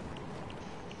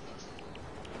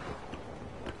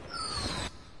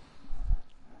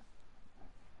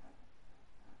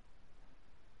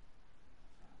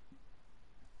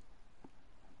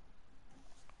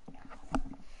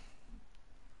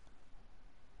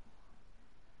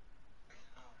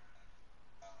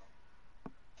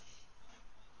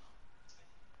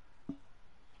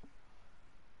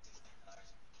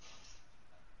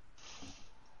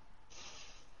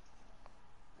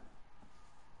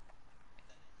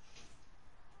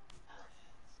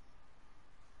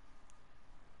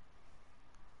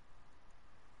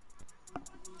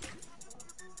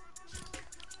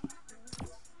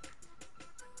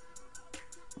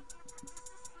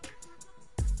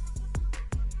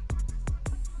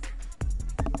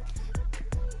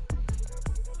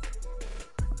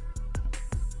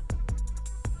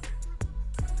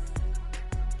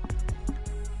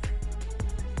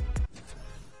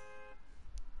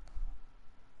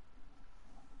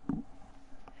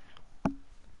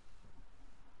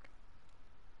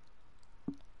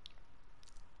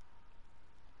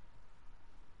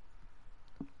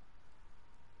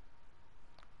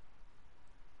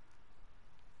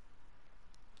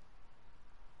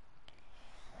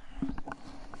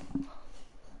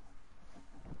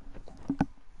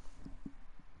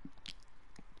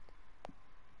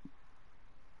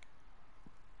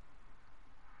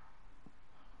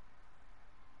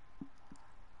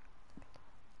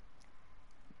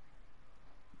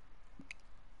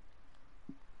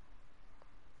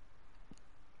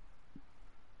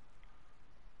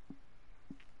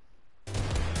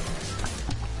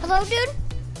 Hello, dude?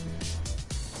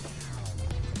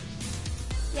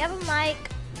 You have a mic?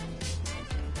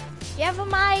 You have a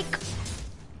mic?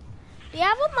 Do you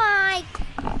have a mic?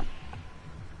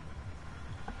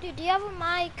 Dude, do you have a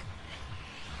mic?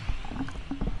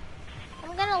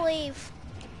 I'm gonna leave.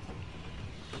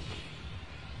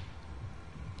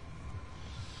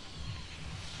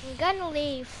 I'm gonna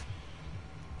leave.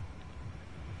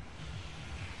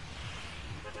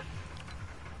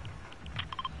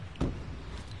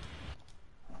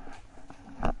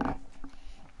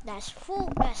 That's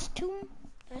full. That's two.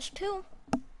 That's two.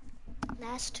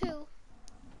 That's two.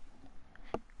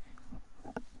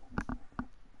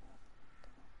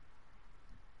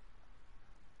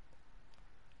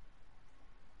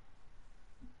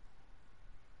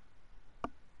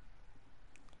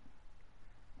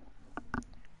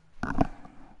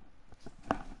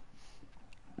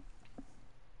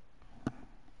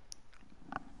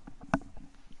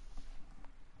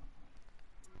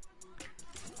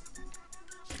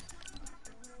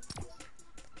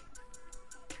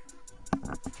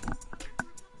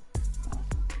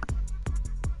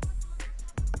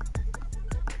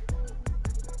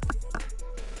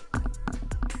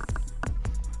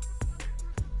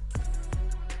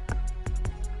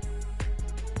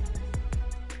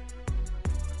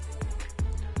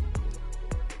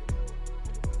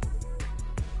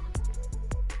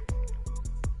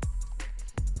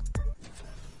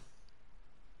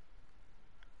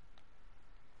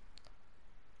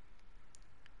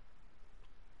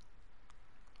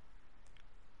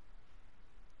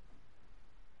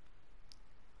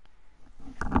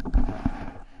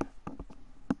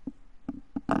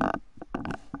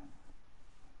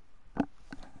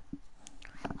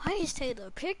 I just take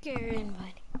the picture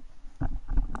invite.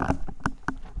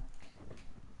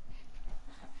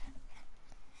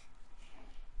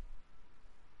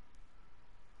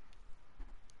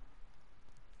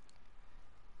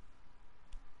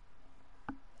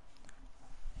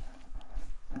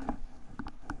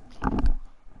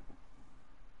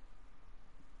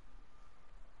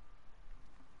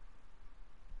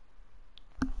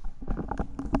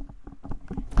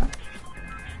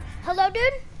 Hello, dude?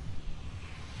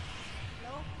 No?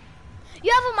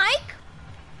 You have a mic?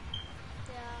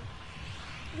 Yeah.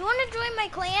 You wanna join my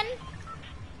clan? Yeah,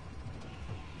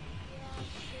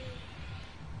 sure.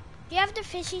 Do you have the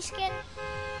fishy skin? No, I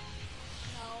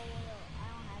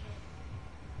don't have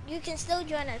it. You can still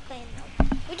join our clan though.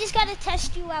 We just gotta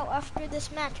test you out after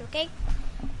this match, okay?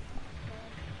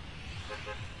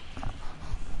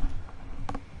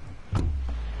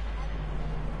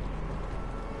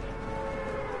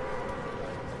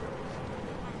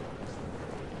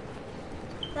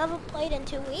 You haven't played in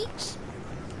 2 weeks?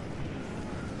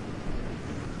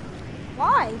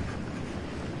 Why?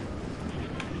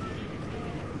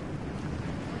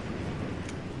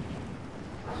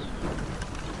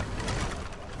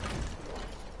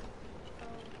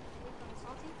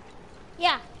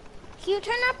 Yeah. Can you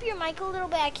turn up your mic a little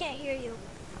bit? I can't hear you.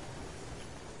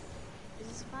 Is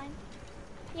this fine?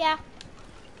 Yeah. Is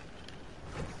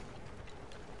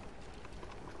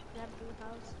that blue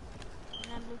house? Is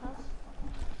that blue house?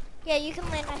 Yeah, you can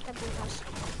land at the blue house.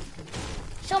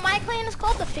 So my clan is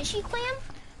called the Fishy Clan?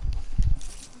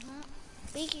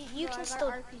 You Bro, can I got still...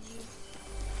 RPG.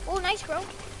 Oh, nice, bro.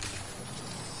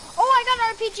 Oh, I got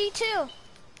RPG too.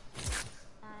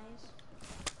 Nice.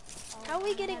 How are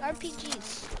we getting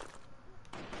RPGs?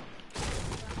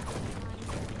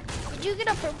 Did you get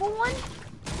a purple one?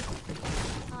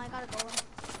 Oh, I got a gold one.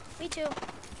 Me too.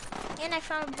 And I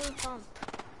found a blue pump.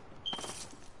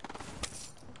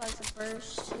 Like the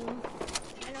first two.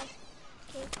 I know.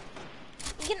 Okay.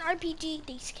 You can RPG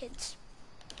these kids.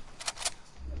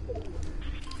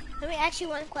 Let me ask you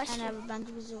one question. And I have a bunch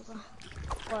of bazooka.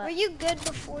 Were What? you good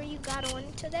before you got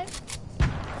on today?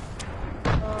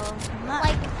 Not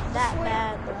Like, that before-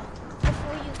 bad, but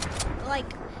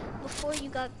Before you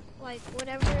got, like,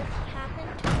 whatever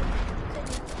happened? Could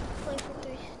you play for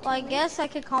 3 well, I weeks? guess I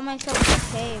could call myself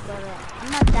okay, but I'm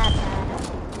not that bad.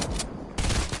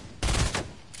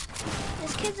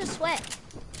 This kid's a sweat.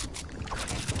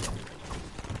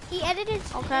 He edited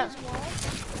Okay. his wall.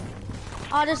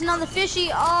 Oh, there's another fishy.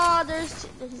 Oh, there's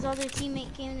his other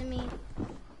teammate came to me.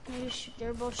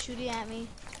 They're both shooting at me.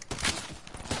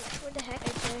 Where the heck?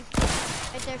 Right there.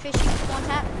 Right there, fishy. One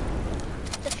tap.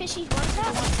 The fishy's one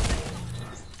tap?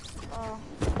 Oh.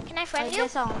 Can I friend I you?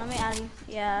 guess I'll let me add you.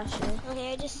 Yeah, sure.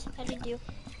 Okay, I just added you.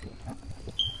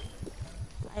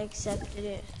 I accepted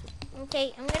it.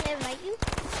 Okay, I'm gonna invite you.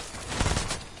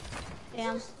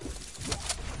 Damn.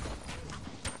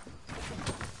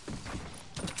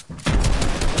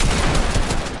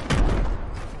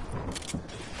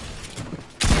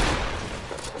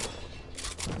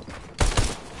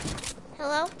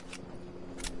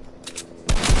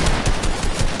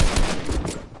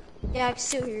 Yeah, I can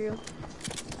still hear you.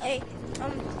 Hey,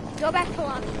 go back to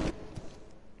lobby.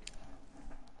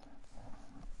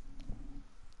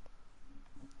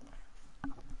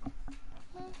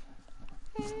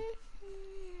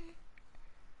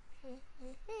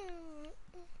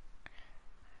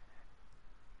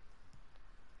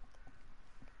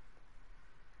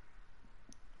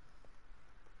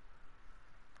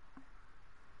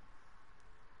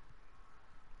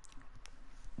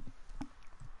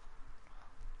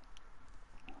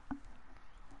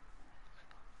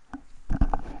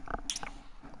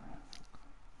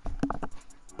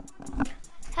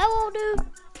 Hello, dude.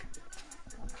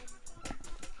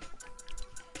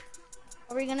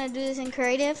 Are we gonna do this in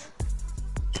creative?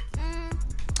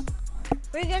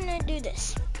 We're gonna do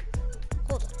this.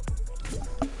 Hold on.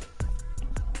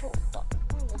 Hold on.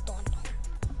 Hold on.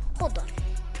 Hold on.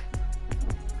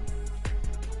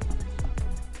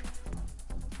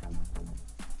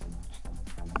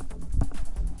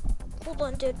 Hold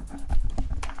on, dude.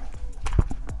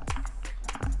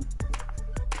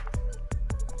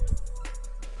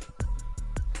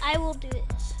 I will do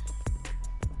this.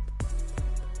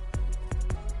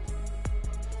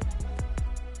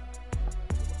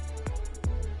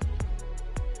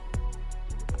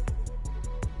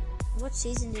 What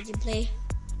season did you play?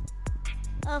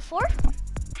 4?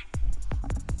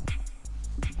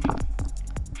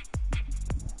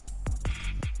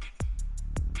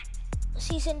 What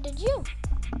season did you?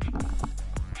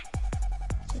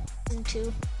 Season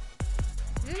 2.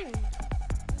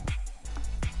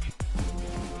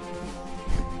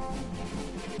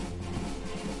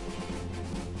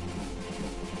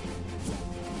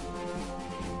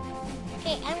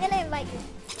 Hey, I'm gonna invite you.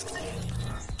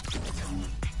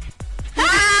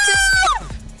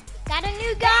 Got a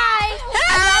new guy.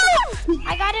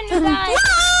 I got a new guy.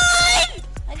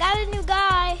 I got a new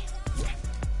guy.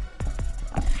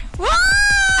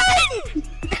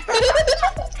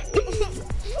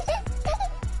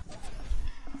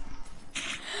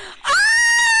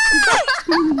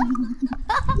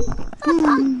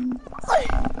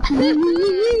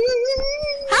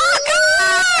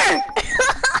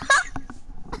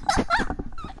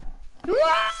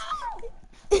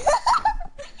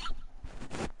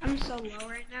 I'm so low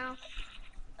right now.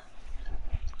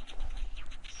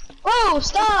 Oh,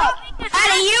 stop!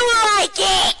 How do you like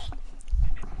it?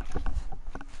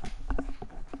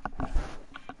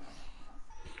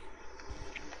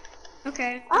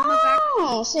 Okay, I'm back.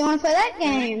 Oh, so you want to play that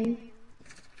game?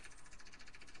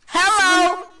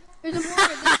 Hello. There's a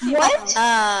more. What?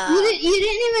 You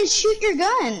didn't even shoot your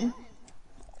gun.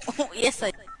 Oh, yes,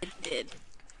 I did.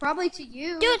 Probably to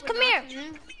you. Dude, but come not here.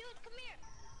 to me.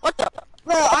 What the?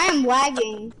 Bro, I am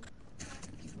lagging.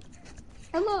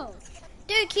 Hello.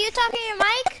 Dude, can you talk in your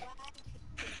mic?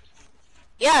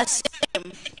 Yeah,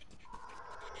 same.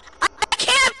 I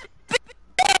can't.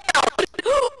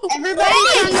 Everybody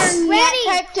turn their Ready,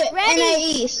 net type to ready. NA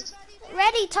East.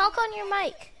 Ready, talk on your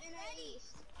mic.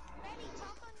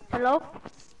 Hello?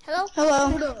 Hello?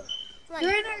 Hello. You're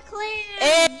in our clan.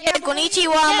 Eh,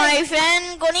 konnichiwa, my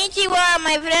friend. Konnichiwa,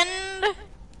 my friend.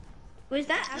 Was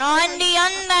that?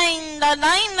 99, the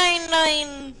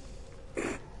 999.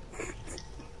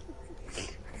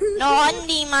 No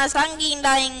andi masangin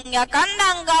daing ya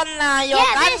kandang kana yo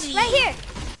Yeah, this, kanji. right here.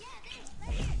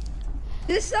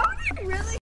 This sounded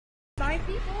really my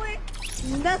people.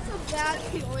 That's a bad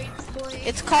choice, boy.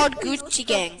 It's called Gucci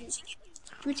Gang.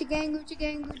 Gucci gang, Gucci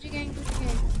gang, Gucci gang, Gucci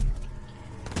gang.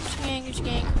 Gucci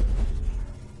Gang.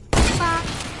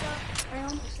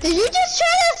 Did you just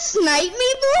try to snipe me,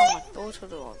 boy? Oh my, go to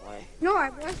the wrong way. No, I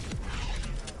was.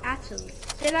 Actually.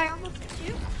 Did I almost hit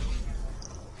you?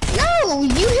 No,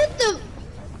 you hit the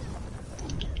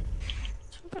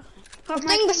Got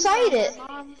thing beside it.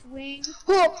 mom's wing.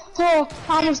 Oh,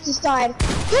 I almost just died.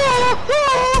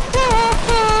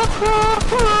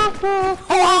 Oh,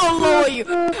 I'll lower you.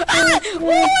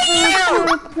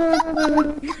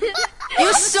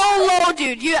 You're so low,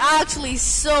 dude. You're actually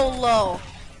so low.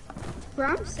 Bro,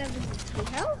 I'm 72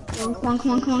 health. Come on,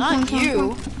 come on, come on, Not come on,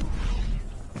 you.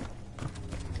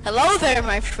 Hello there,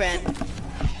 my friend.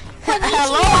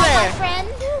 Hello My there. friend.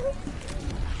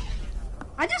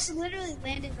 I just literally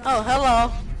landed on Oh,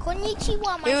 hello.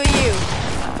 Konnichiwa, Who my are you?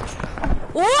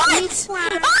 What?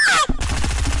 Ah!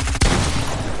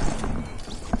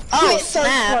 Oh,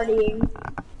 snap.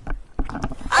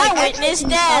 I witnessed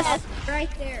death. right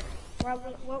there.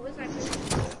 What was I doing?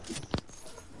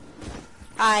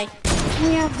 Hi.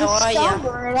 We have the How are ya?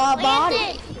 stubber in our body.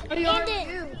 Landon. What are Landon.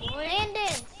 you, boy?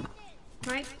 Landon.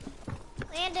 Mike,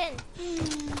 Landon.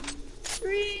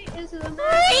 3 is a Landon.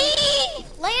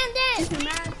 magic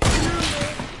number.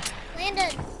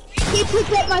 Landon.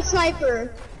 picked up my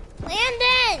sniper.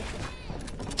 Landon!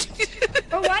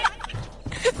 Or what?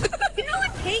 You know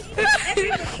what? Hey,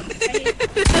 everybody.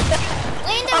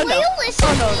 Landon, will you listen?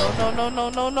 Oh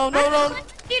no.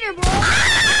 Peter, bro.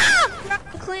 Drop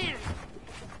the clan.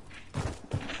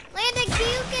 Landon, can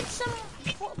you get some,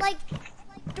 like,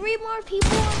 3 more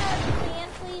people in our clan,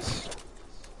 please?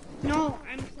 No,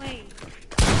 I'm playing.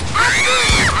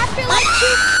 After like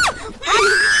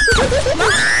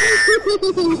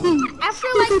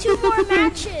 2 more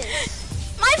matches.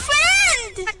 My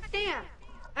friend! Damn.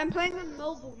 I'm playing on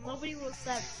mobile. Nobody will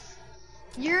accept.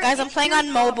 Guys, I'm playing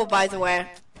on mobile, by the way.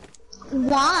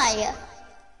 Why?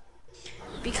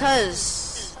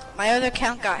 Because my other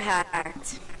account got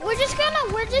hacked. We're just gonna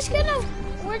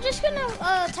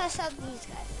test out these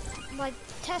guys. Like,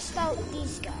 test out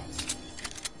these guys.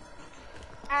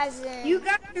 As in, You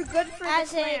guys are good for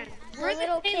as the in, clan. the We're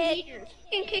little the clan kid. leaders.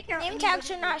 You can kick out Name anybody tags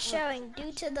are you not want. showing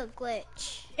due to the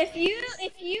glitch. If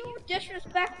you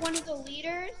disrespect one of the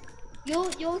leaders,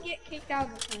 you'll get kicked out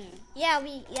of the clan. Yeah.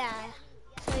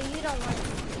 So you don't want to.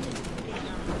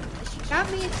 That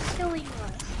means killing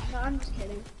us. No, I'm just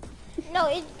kidding. No,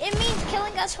 it means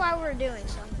killing us while we're doing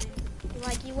something.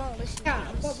 Like, you won't listen Yeah, to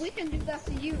us. but we can do that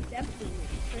to you, definitely.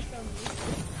 For some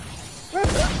reason. Bro,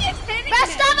 who keeps hitting Bro, me?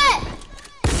 stop it!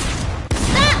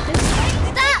 Stop!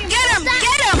 Stop! Get him! Stop!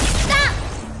 Get him! Stop!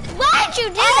 Why'd you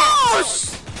do Oh!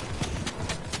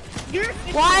 that?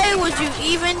 Why would you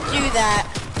even do that?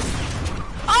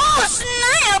 Oh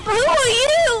snap! Who are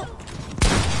you?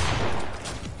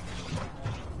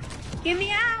 Get me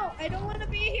out! I don't want to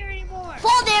be here anymore.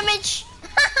 Full damage!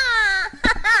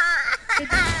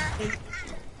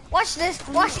 Watch this,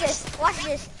 watch this, watch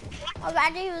this.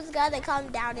 Imagine he was gonna come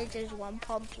down and just one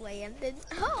pump landed.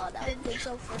 Oh, that would be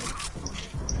so funny.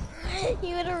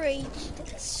 He would have raged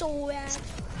so bad.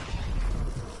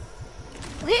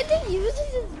 Landon uses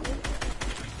his...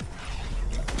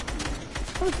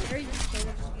 How dare you say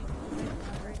that to me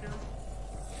right now?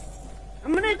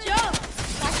 I'm gonna jump!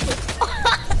 Watch this.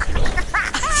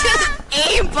 Just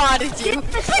aimbotted you.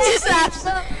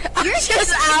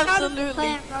 Just absolutely.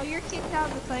 Clan, bro, you're kicked out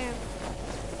of the clan.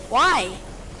 Why?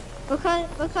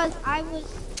 Because I was.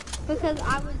 Bro,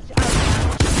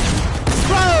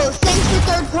 thanks for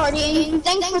third partying.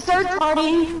 Thanks for third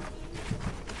partying.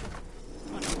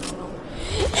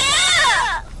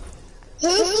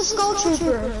 Who's the skull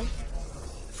trooper?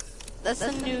 That's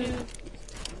a new.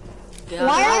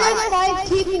 Why are there 5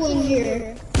 people in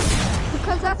here?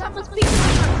 Because that's how much people in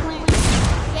our clan.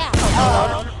 Yeah.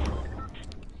 Oh.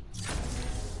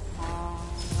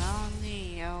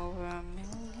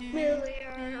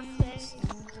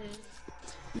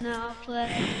 No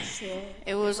places.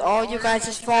 It was all you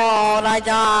guys' fault. I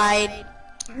died.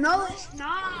 No, it's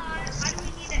not. Why do we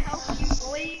need to help you,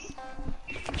 boy?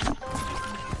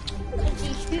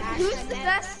 Who's the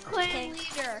best clan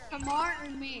leader? Kamar or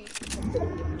me?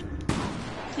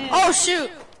 Oh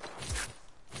shoot!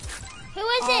 Who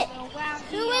is it? Oh, wow,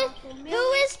 Who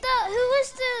is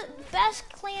the best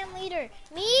clan leader?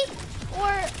 Me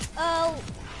or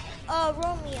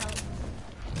Romeo?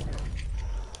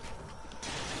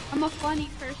 I'm a funny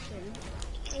person.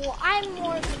 Well, I'm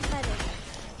more competitive.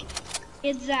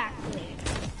 Exactly.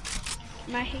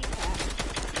 And I hate that.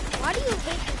 Why do you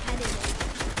hate competitive?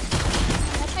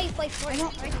 That's how you play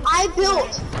Fortnite. I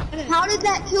built. How did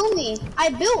that kill me? I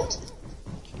built.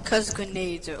 Cause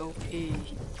grenades are OP.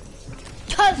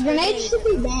 Grenades should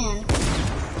be banned.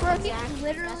 Bro, Exactly, he's that's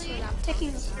literally what I'm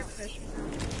taking the surface.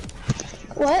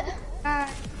 What?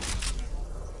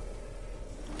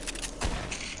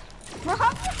 Bro,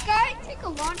 how does this guy take a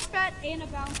launch pad and a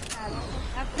bounce pad?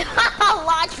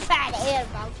 Launch pad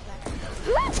and bounce pad.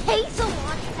 Who takes a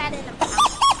launch pad and a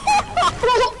bounce pad?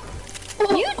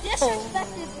 You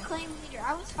disrespected the claim leader.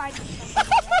 I was fighting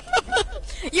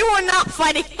somebody. You were not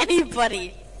fighting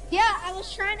anybody. Yeah, I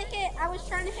was trying to hit. No! I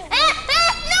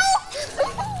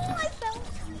fell.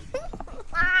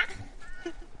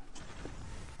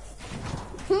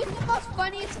 Who's the most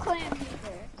funniest clan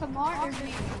leader? Kamar or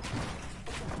me?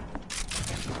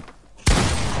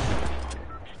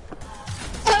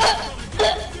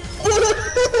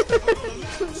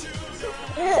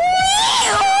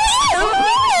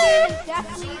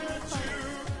 Definitely the clan.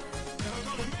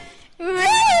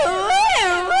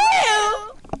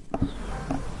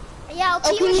 Yeah, I'll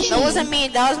team with you. That wasn't me.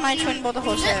 That was my twin brother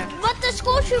Jose. But the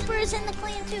school trooper is in the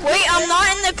clan too. Wait, I'm not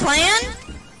in the clan?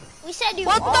 We said you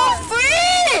What are. the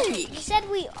freak? You said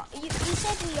we are. You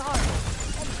said we are.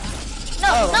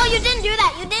 No, no, you didn't do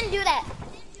that. You didn't do that.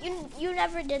 You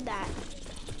never did that.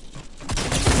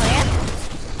 Clan?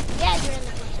 Yeah, you're in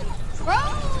the clan. Bro,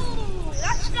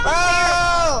 that's not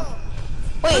Bro!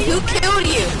 Wait, who killed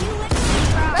you?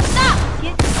 Let's stop.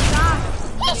 Get shot.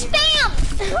 He spammed.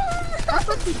 That's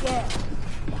what you get.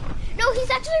 No, he's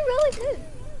actually really good.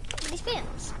 He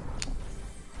spams.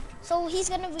 So he's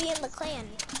gonna be in the clan.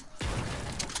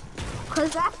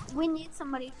 Cause we need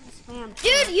somebody who spams.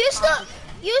 Dude, use the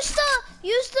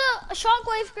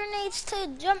shockwave grenades to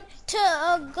jump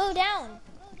to go down.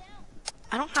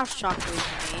 I don't have shockwave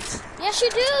grenades. Yes, you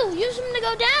do. Use them to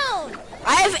go down.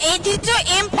 I have these are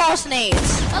impulse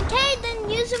nades. Okay, then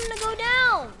use them to go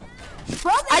down.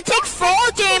 I take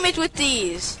fall damage with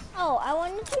these. Oh, I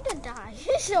wanted you to die.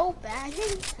 It's so bad.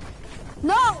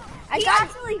 No, he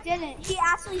actually didn't. He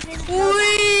actually didn't. know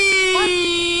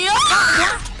Wee-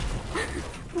 that.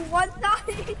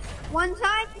 One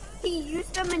time he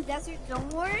used them in Desert Zone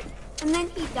Wars, and then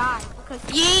he died because.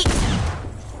 Yeet.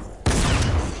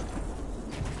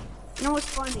 You know what's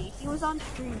funny? He was on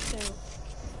stream too.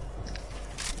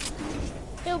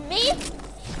 Who, me?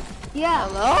 Yeah.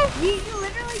 Hello? You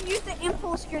literally used the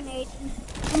impulse grenade and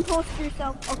impulse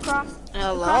yourself across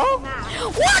Hello? the map.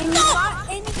 What And the?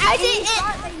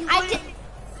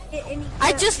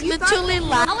 I just literally I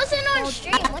laughed. wasn't on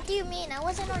stream. What do you mean? I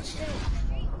wasn't on stream.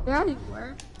 Yeah, you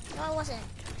were. No, I wasn't.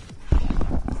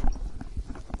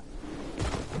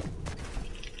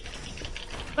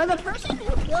 But the person who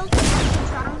killed the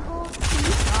triangle, can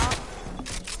you stop?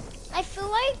 I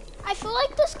feel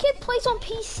like this kid plays on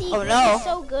PC. Oh, This no. is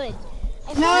so good.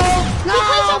 I feel No, like no, he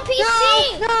plays on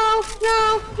PC. no,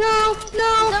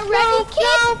 The Ready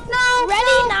kid?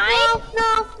 Ready 9?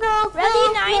 no, Ready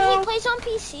 9, he plays on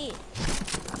PC.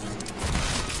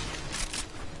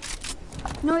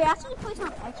 No, he actually plays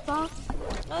on Xbox.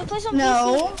 No, he plays on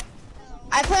No, PC.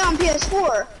 I play on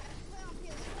PS4.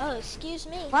 Oh, excuse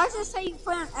me. Why does it say you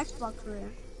play on Xbox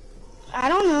career? I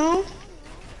don't know.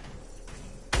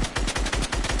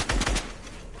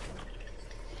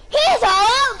 He's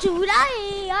all to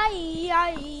die.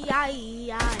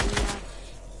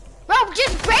 Bro,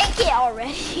 just break it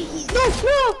already.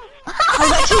 No. I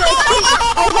got 2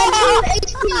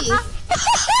 HP.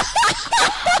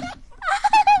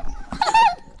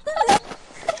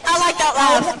 I like that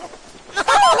laugh.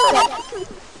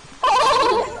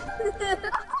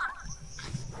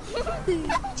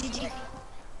 GG,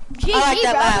 I like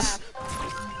that bro. laugh.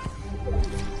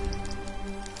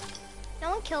 No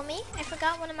one kill me. I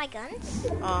forgot one of my guns.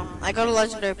 I got a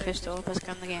legendary pistol. Let's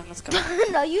go in the game. Let's go.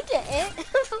 No, you didn't.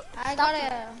 I got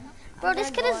it. Bro, this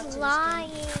kid is lying.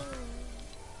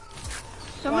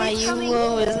 Why you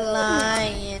always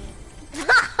lying?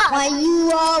 Why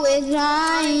you always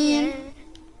lying?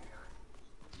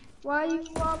 Why you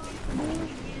always bullying?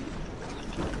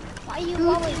 Why you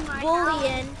always in my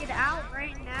bullying? house? Get out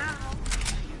right now.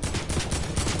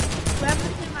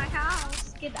 Whoever's in my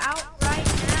house, get out right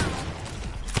now.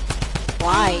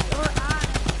 Why? Or I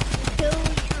will kill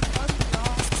your bugs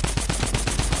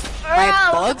off. My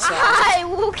bugs off? I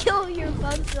will kill your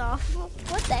bugs off.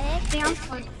 What the heck? Damn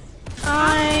funny.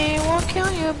 I will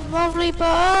kill your lovely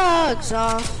bugs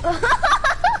off.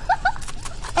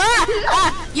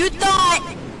 You thought.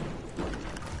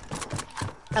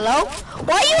 Hello?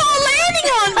 Why are you all landing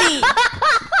on me?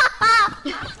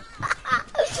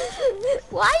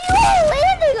 Why are you all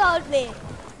landing on me?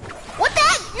 What the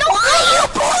heck? No, Why are you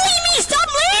bullying me? Stop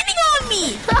landing on me!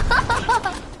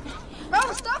 Bro,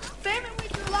 stop spamming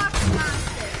with your lock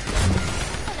master.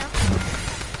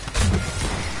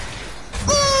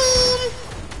 Boom.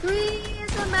 3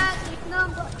 is the magic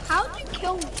number. How'd you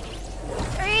kill me?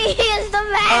 3 is the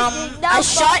magic number. I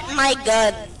shot my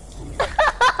gun.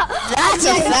 That's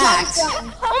a fact.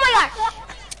 Oh my gosh.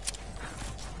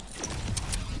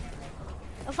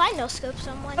 If I no scope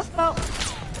someone. Let's go.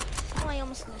 Oh, I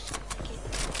almost no scope.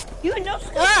 You know.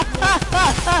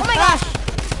 Oh my gosh.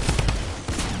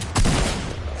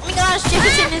 Oh my gosh,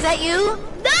 Jefferson, is that you?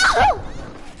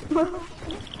 No!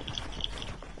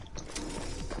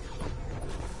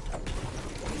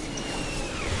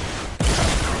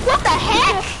 What the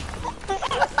heck?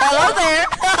 Hello there.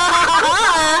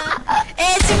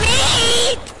 It's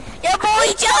me, your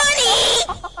boy Johnny.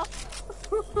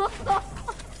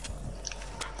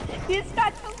 He's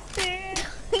got so scared.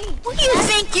 Where do you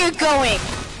think you're going?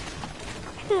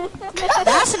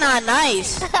 That's not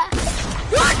nice.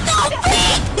 What the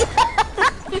freak?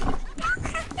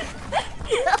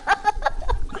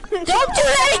 Don't do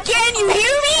that again, you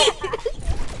hear me?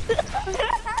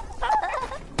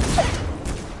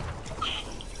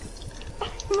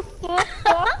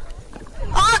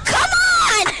 Oh, come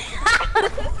on!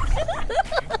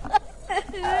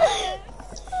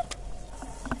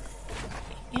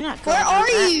 You're not going Where on are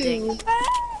that you? thing.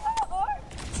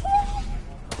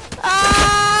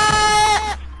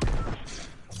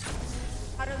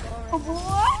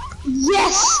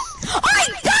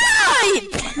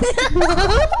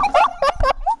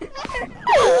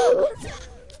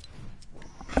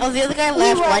 the other guy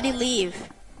left. Why'd he leave?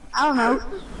 I don't know.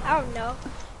 I don't know.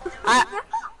 I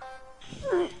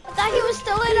thought he was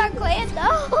still in our clan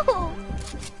though.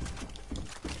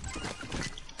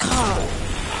 God.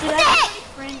 What the heck?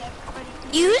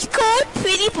 Use code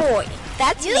pretty boy.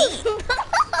 That's me.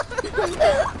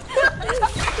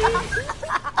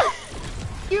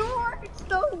 You are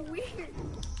so weird.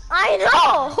 I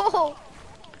know.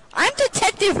 I'm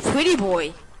Detective Pretty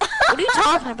Boy. What are you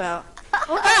talking about?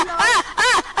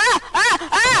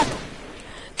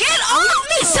 Get off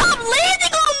me! Stop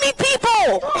landing on me, people!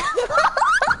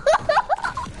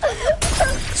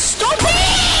 Stop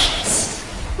it!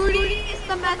 Please,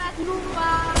 the magic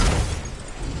lumba.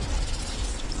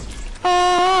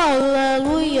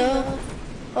 Hallelujah.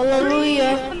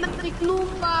 Hallelujah. The magic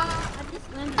lumba. I just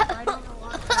landed. I don't know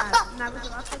why that. And I was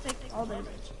about to take all damage.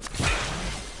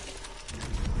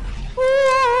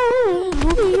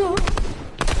 Hallelujah.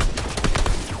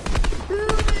 Who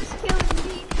is killing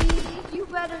me? You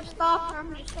better stop or I'm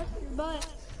gonna shut your butt.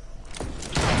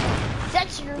 Shut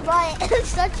your butt.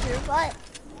 Shut your butt.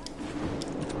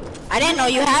 I didn't know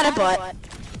you had a butt.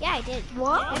 Yeah, I did.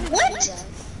 What? Everybody does.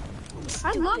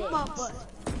 I love my butt.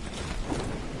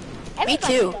 Me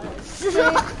Everybody too. does.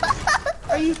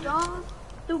 Are you dumb?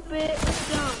 Stupid.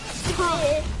 Dumb.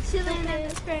 Chilling at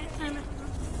this great time.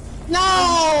 No!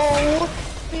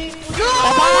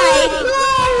 Bye-bye.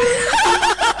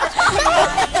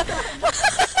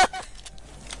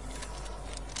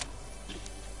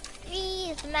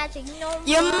 Please, magic, no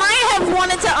You more. might have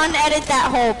wanted to unedit that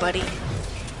hole, buddy.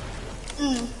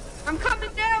 I'm coming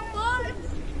down, boys.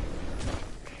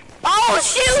 Oh,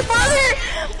 shoot, brother!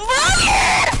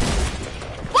 Brother!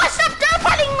 What's up, dirt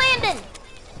putting Landon?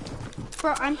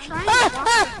 Bro, I'm trying to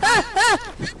walk.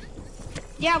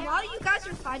 Yeah, while you guys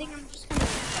are fighting, I'm just gonna.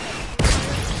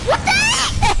 What the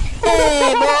heck?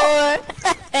 Hey, boy!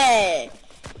 Hey!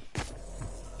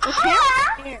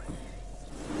 Here.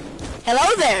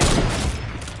 Hello there!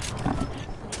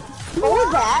 What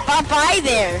was that? Bye-bye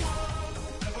there!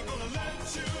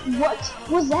 What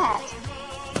was that?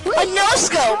 A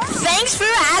no-scope! Thanks for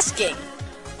asking!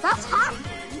 That's hot.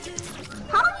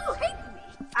 How do you hate me?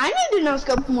 I need to no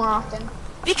scope more often.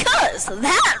 Because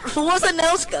that was a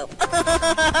no-scope.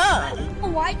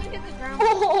 Why'd you hit the ground?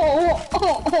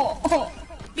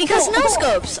 Because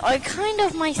no-scopes are kind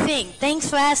of my thing. Thanks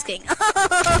for asking.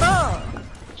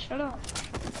 Shut up.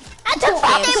 I took Okay,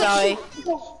 I'm fucking sorry.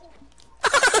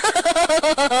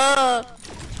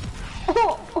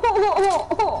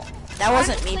 That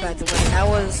wasn't me, by the way.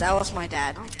 That was my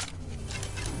dad.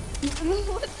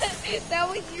 That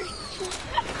was your.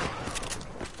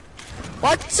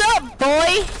 What's up,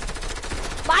 boy?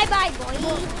 Bye bye, boy.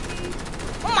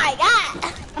 Oh my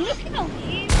god. I'm just gonna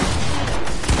leave.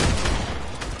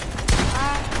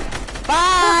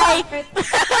 Bye.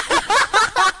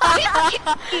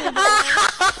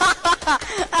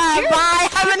 Bye.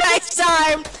 Have a nice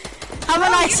time. Have a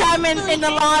nice time in the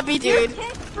lobby, dude.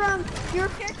 You're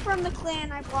picked from the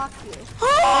clan. I blocked you.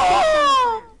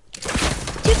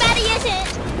 Too bad he isn't.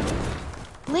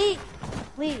 Leave.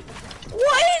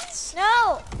 What?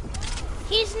 No.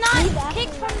 He's not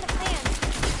kicked from the clan.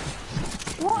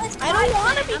 I don't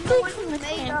want to be kicked from the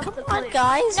clan. Come on,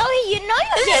 guys. No, you know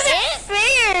you This didn't. isn't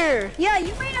fair. Yeah,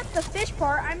 you made up the fish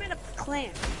part. I made up the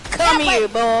clan. Come Yeah, here,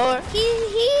 boy. He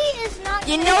is not.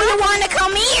 You know you want to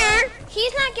come here.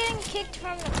 He's not getting kicked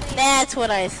from the clan. That's what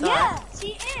I thought. Yeah,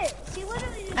 she is. She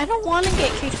literally. I don't want to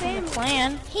get kicked from the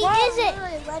clan. He I'm isn't.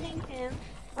 literally letting him.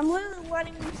 I'm literally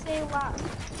letting him say a lot.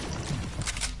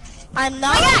 I'm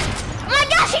not. Oh my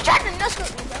gosh, he tried to nuzzle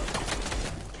me, bro.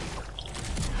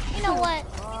 You know what?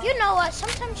 You know what?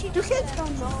 Sometimes she just. Kids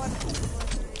don't know what.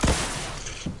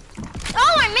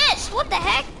 Oh, I missed. What the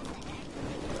heck?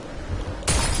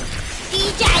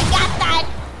 DJ got that.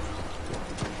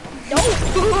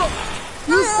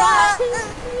 You suck.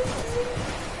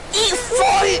 Eat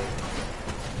fart.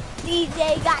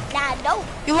 DJ got that dope.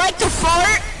 You like to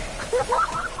fart?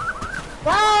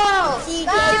 Whoa! DJ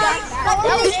got that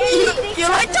dope. You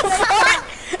like to fart?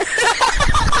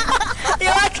 You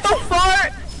like to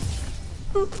fart?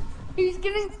 He's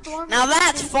getting stormed. Now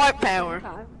that's fart power.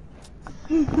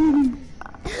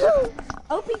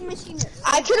 OP machinist.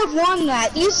 I could have won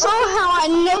that. You saw how I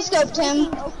no scoped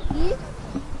him.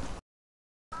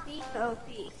 OP.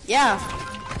 Yeah.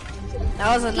 That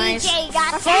was a nice DJ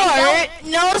got that fart.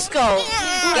 No scope.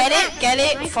 Get it? Get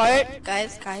it? Fart.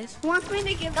 Guys. He wants me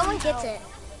to give No him one gets help. it.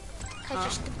 Cause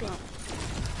you're stupid.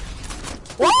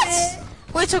 What?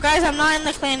 Wait, so guys, I'm not in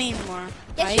the clan anymore.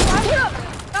 Yes, Right? you are.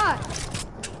 God.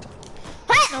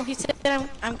 No, he said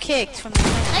I'm kicked from the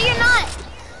clan. No, you're not.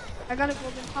 I got a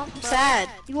golden pump. I'm sad.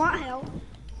 You want help?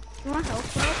 You want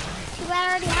help, bro? I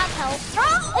already have help. Oh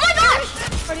my gosh!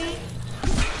 Buddy.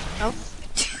 Oh.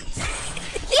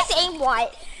 He's aimbot.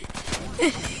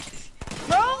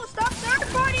 Bro, stop third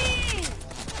party!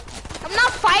 I'm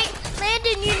not fighting.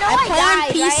 Landon, you know I I play on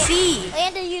died, PC. right?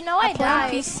 Landon, you know I Play on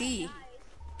died. PC.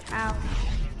 Ow.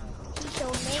 He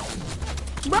killed me.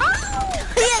 Bro!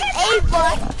 He is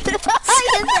aimbot.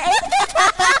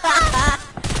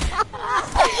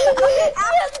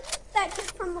 That kid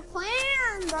from the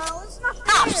clan, bro. It's not fair.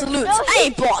 Absolute No,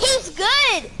 aimbot. he's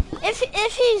good. If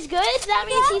he's good, that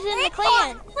means he's in the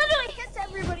clan. Literally hits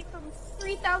everybody from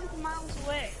 3,000 miles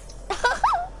away.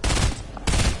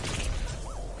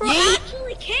 Bro, Yeet.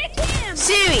 actually kick him.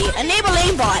 Siri, enable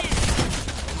aimbot.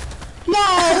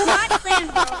 No. Not clan,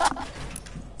 bro.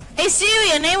 Hey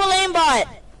Siri, enable aimbot.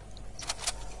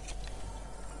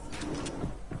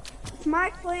 It's my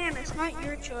clan. It's not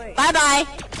your choice. Bye bye.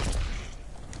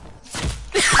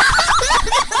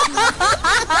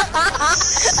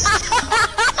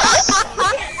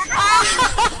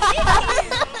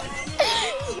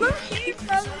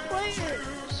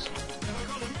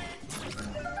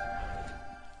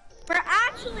 We're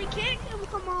actually kick him,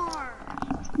 come on.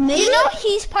 Me? You know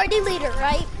he's party leader,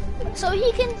 right? So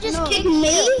he can just kick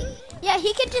me? you. Yeah,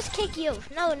 he can just kick you.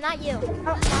 No, not you.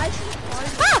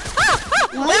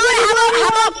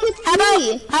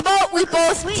 How about we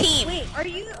both team? Wait, are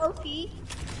you OP?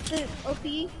 The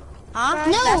OP? Huh?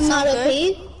 No, That I'm not sounds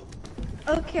good.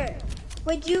 OP. Okay.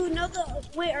 Wait, do you know the...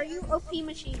 Wait, are you OP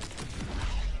machine?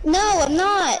 No, I'm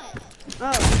not.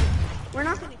 Oh. We're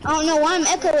not gonna... I don't know why I'm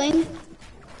echoing.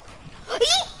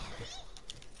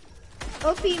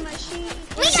 OP machine.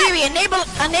 Siri, enable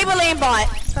aimbot.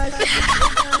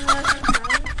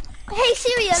 Hey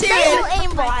Siri, Siri. enable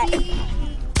aimbot.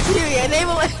 Siri,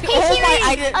 enable. Hey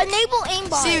Siri, enable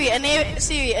aimbot. Siri,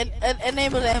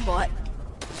 enable aimbot.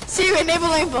 Siri, enable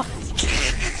aimbot.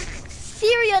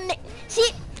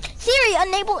 Siri,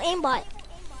 enable aimbot.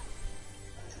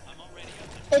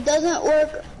 It doesn't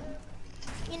work.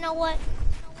 You know what?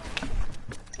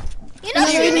 You know,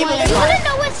 Siri, Siri, you enable want aimbot. to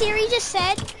know what Siri just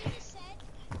said?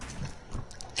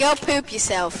 Go poop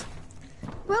yourself.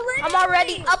 Well, I'm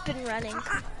already up and running.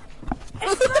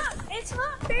 It's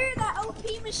not fair that OP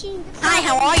machine... Hi,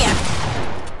 how are ya?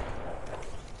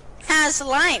 How's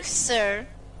life, sir?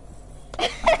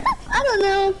 I don't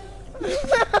know.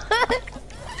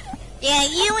 Yeah,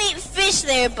 you eat fish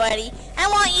there, buddy. I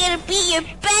want you to be your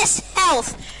best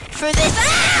health for this.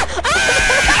 Ah!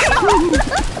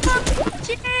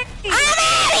 I'm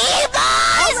at you,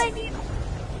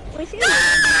 boys! Wait, see No!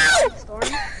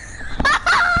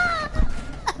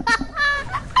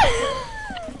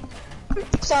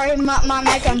 Sorry, my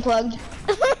mic unplugged.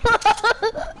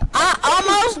 I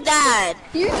almost died.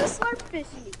 You just slurp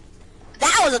fishy.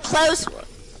 That was a close one.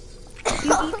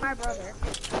 You eat my brother.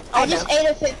 I just ate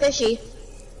a fit fishy.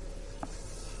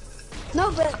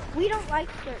 No, but we don't like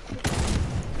slurp fishy.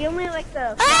 We only like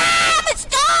the... Ah, it's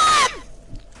gone!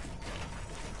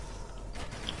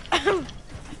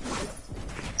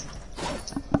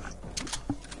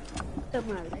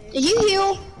 Did you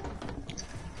heal?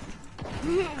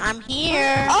 I'm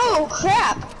here. Oh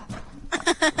crap!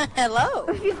 Hello.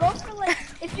 If you go for like...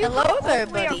 If you Hello go all there,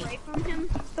 the way buddy. away from him,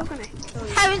 he's still gonna kill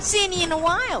you. Haven't seen you in a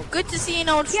while. Good to see an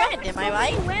old friend, am I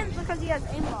right? He wins because he has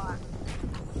aimbot.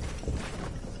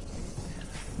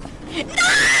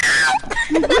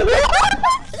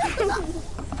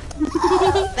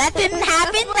 That didn't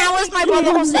happen. That was my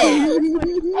brother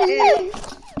Jose.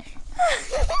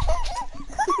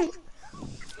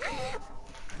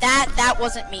 That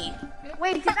wasn't me.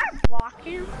 Wait, did I block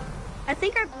him? I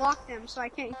think I blocked him, so I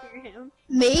can't hear him.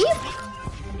 Me?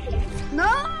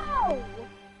 No!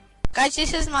 Guys,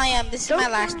 this is my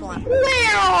last one.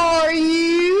 Where are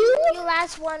you? You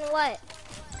last one what?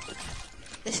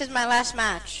 This is my last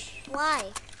match. Why?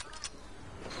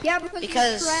 Yeah, because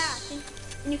Because- you're trash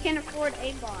and you can't afford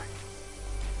aimbot.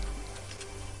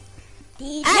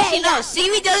 Actually, no.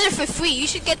 Siri does it for free. You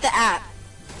should get the app.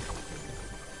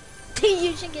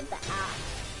 You should get the app.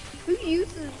 Who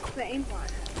uses the aimbot?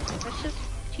 That's just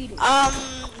cheating.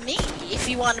 Me, if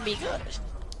you want to be good.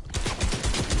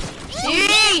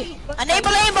 Siri,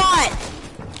 enable aimbot.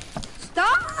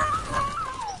 Stop!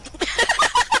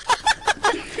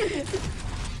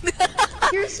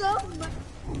 You're so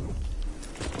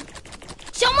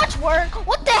So much work.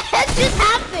 What the heck just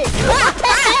happened? What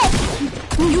the heck?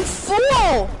 You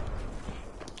fool!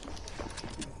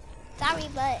 Sorry,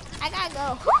 but I gotta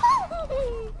go.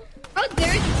 How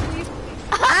dare you?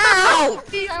 Ow!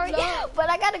 Sorry, but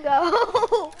I gotta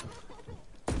go.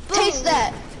 Taste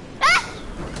that. Ah!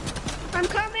 I'm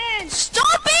coming!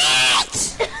 Stop it!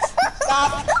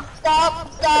 Stop.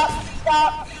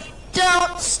 Stop.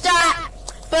 Don't stop.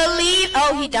 Believe.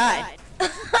 Oh, he died.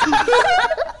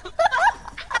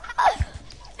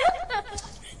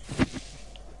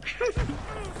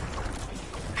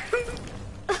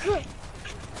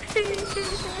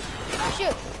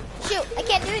 Shoot, I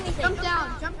can't do anything. Jump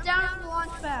down on the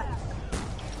launch pad.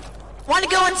 Want to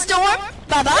go in storm?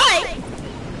 Bye-bye.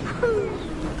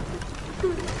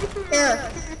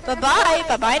 Here. Bye-bye.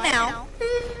 Bye-bye now.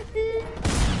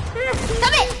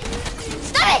 Stop it!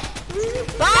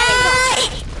 Bye!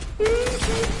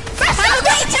 Have a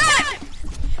great time!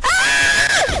 Ah!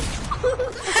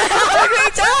 Have a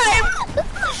great time!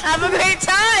 Have a great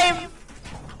time!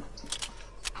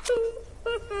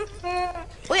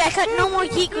 Wait, I got no more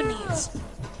heat grenades.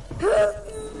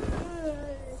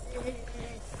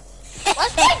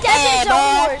 Let's play Desert Zone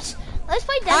boy. Wars. Let's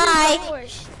play Desert Hi. Zone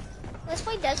Wars. Let's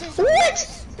play Desert Zone What?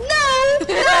 Wars. No!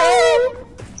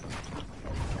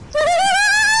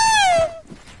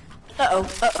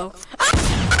 Uh-oh.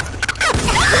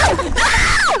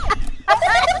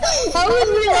 I was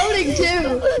reloading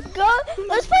too. Go.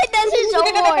 Let's play Desert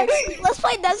Zone Wars. Let's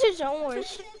play Desert Zone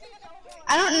Wars.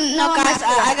 I don't know. No, guys,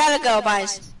 I gotta go,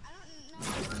 guys.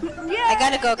 I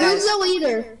gotta go, Who's guys. the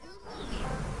leader?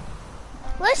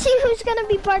 Let's see who's gonna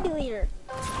be party leader.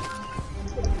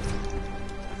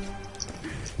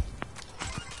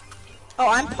 Oh,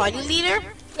 I'm party leader?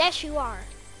 Yes, you are.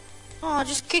 Oh, I'll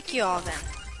just kick you all then.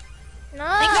 No.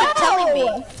 Thanks for telling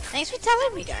me. Thanks for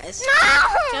telling me, guys.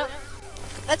 No.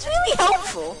 That's really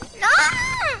helpful. No.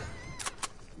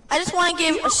 I just want to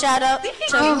give a shout out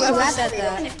to whoever said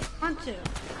that. Want to?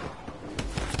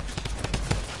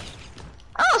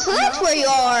 Oh, so that's where you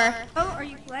are. Oh, are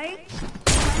you playing?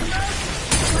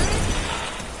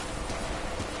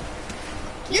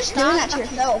 You're just doing that to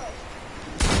yourself.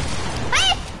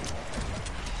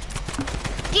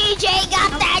 DJ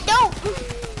got that dope.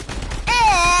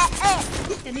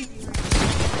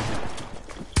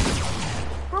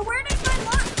 Bro, where did my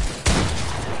launch?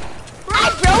 I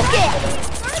broke it.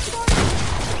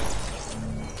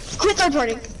 Quit third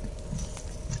party.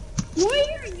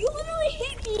 Warrior, you literally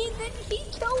hit me and then he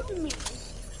killed me.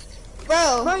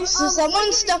 Bro, so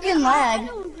someone's stuck in I lag.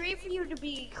 don't agree for you to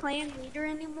be clan leader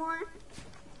anymore.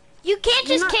 You can't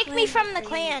You're just not kick me clan from the leader.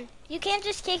 clan. You can't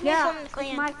just kick me Yeah, from the it's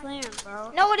clan. my clan,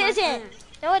 bro. No, it It's my isn't. clan.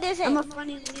 No, it I'm isn't. a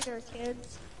funny leader,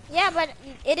 kids. Yeah, but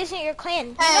it isn't your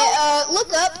clan. Hey,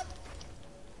 look up.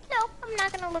 No, I'm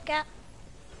not gonna look at.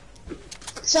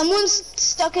 Someone's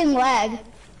stuck in lag.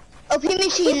 OP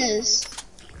machine is.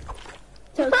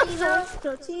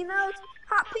 Totino's,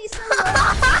 hot piece of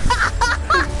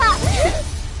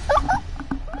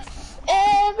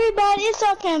Everybody's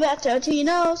talking about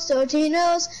Totino's,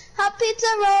 hot pizza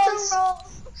rolls.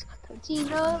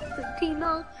 Totino.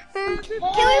 Can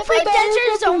we play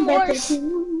Desert Zone Wars?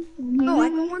 No, I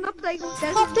don't want to play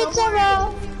Desert Hot pizza Zone.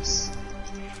 rolls.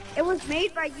 It was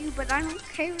made by you, but I don't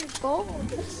care with gold.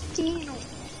 Totino.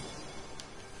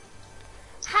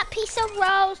 Hot piece of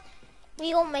rolls.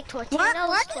 We gonna make What? tortillas.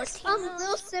 Why is Tortillas.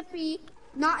 Lil Sippy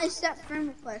not accept friend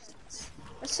requests?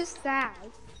 That's just sad.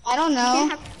 I don't know.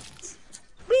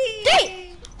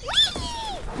 Hey!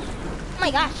 Oh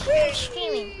my gosh, I'm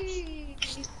streaming.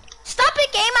 Stop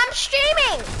it, game, I'm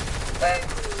streaming!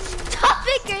 Stop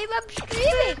it, game, I'm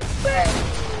streaming!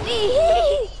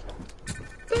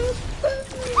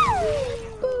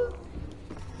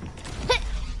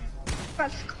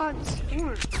 That's called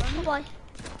storm. Oh boy.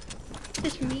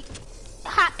 Just me.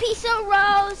 Hot piece of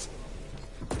rolls.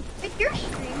 If you're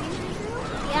streaming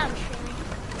right now? Yeah, I'm streaming.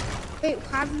 Wait,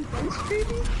 have you been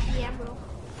streaming? Yeah, bro.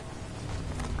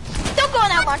 Don't go in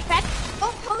that launch pad.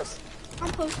 Don't post.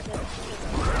 Don't post it.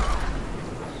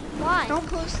 Why? Don't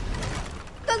post.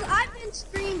 Because I've been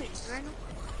streaming.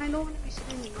 I don't want to be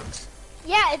streaming.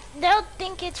 Yeah, they'll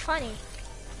think it's funny.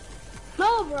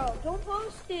 No, bro. Don't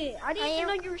post it. I didn't I even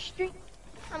am- know you were streaming.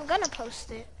 I'm gonna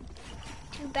post it.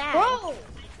 Too bad. Bro.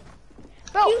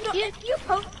 Bro, You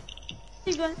post.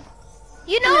 Even.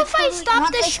 you know if I stop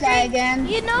Not the this guy stream, again.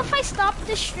 you know if I stop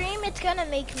the stream, it's gonna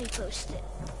make me post it.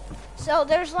 So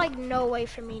there's like no way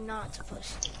for me not to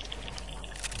post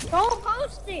it. Don't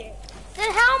post it. Then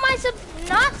how am I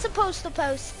not supposed to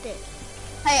post it?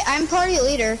 Hey, I'm party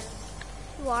leader.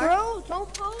 You are? Bro,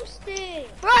 don't post it.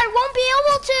 Bro, I won't be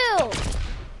able to.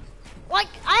 Like,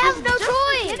 I have no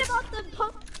choice. Forget about the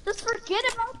just forget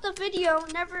about the video.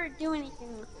 Never do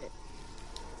anything with it.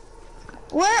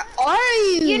 Where are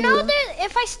you? You know that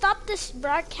if I stop this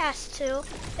broadcast too,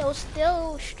 it'll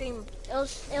still stream.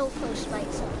 It'll post by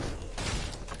itself.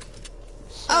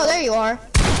 Oh, there you are.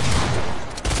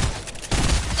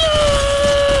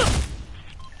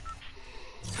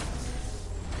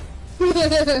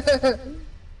 I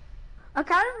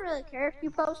kind of really care if you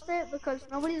post it because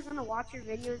nobody's gonna watch your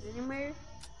videos anyway.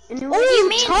 Oh, do you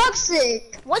mean?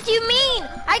 toxic. What do you mean?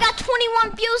 I got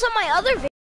 21 views on my other video.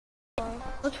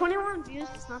 Well, 21 views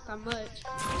is not that much.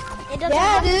 It doesn't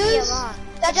Yeah, have to be a dude. lot.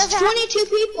 That's 22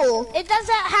 people. It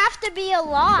doesn't have to be a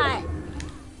lot.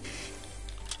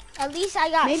 At least I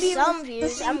got Maybe some the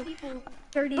views. same people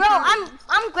 30 Bro, times.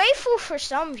 I'm grateful for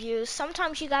some views.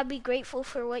 Sometimes you gotta be grateful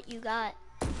for what you got.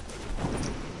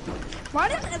 Why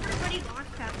does everybody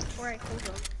launch pad before I kill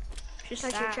them? Just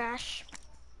Like that. you're trash.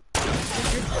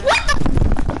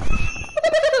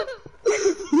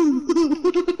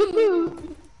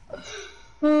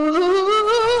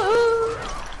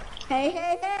 Hey,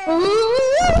 hey, hey!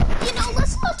 You know,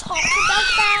 let's not talk about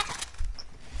that.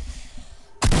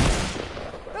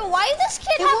 Bro, why does this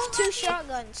kid have 2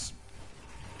 shotguns?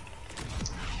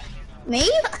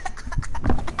 Me?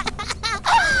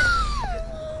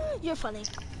 You're funny.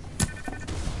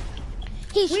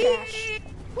 He's trash.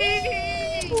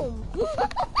 Boom.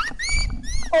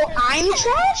 Oh, I'm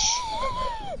trash?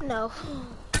 No.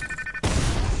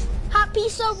 Hot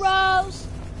piece of rose.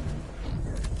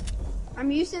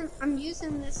 I'm using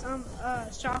this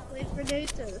shockwave grenade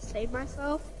to save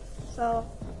myself. So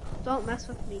don't mess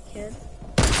with me, kid.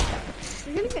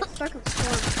 You're gonna get stuck in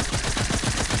storm.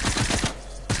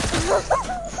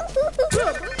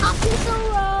 Hot piece of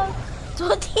rose.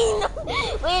 Tortino.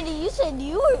 Randy, you said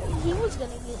he was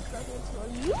gonna get stuck in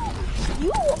storm.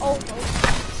 You almost.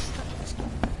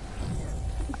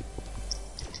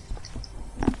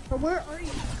 But where are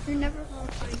you? You're never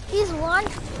gonna find me. He's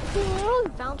literally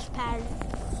bounce pad.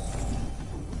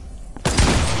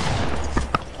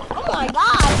 Oh my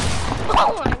god!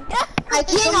 Oh my god! I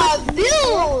cannot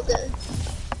build.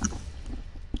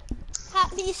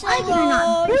 Happy so I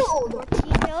cannot build.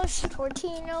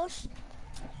 Tortinos.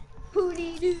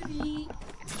 Pooty doody.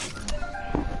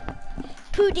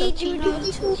 Pooty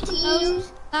doody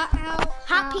Tortinos. Hot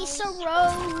Happy piece of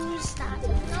rose.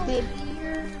 Baby,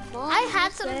 your mom I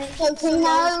had some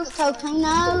Totinos.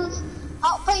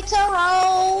 Hot pizza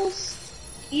rolls.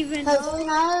 even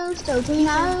Totinos.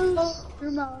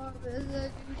 your mom is a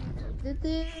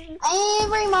doody.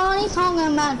 Every morning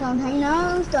talking about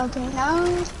Totinos.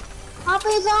 Hot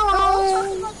pizza I'm talking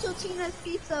rolls. about Totina's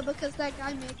Pizza because that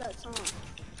guy made that song.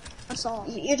 A song.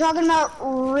 You're talking about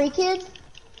Rickid?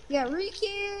 Yeah,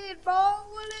 Rekid, bro.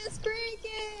 What is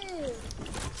Rekid?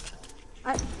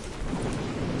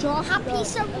 Josh Hot Dove.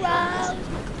 piece of rose.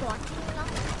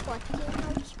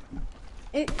 Tortinos.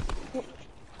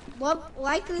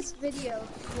 Like this video,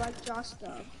 like Josh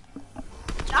Dove.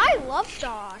 I love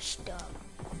Josh Dove.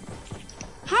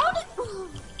 How did?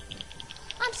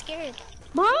 I'm scared.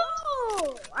 Bro,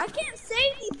 I can't say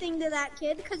anything to that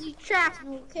kid because he's trash and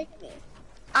will kick me.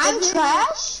 I'm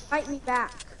trash? Fight me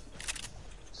back.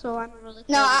 So I'm really.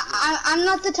 No, I'm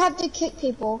not the type to kick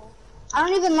people. I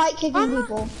don't even like kicking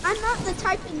people. I'm not the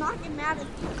type to knock him out and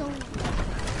keep going.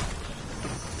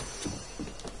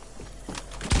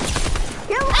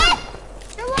 Kill him!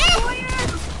 Kill him,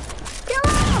 warriors! Kill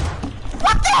him!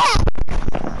 What the heck?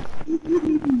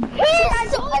 I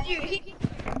told you. He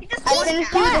just I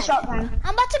finished with the shotgun.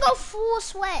 I'm about to go full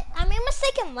sweat. I made a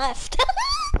mistake and left.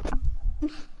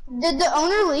 Did the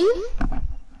owner leave?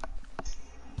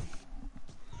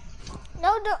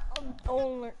 No, the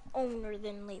owner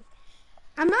didn't leave.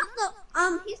 I'm not the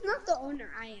he's not the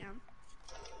owner, I am.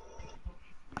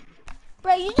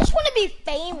 Bro, you just want to be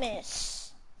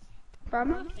famous. Bro, I'm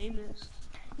not famous.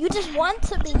 You just want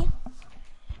to be.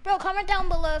 Bro, comment down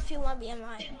below if you want to be in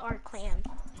our clan.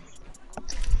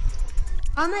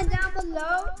 Comment down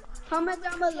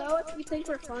below if you think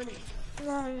we're funny.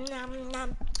 Nom, nom,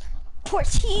 nom.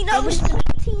 Tortinos.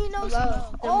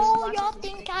 Oh, y'all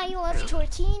think I love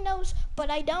Tortinos, but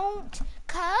I don't,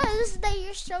 cause they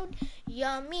are so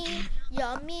yummy.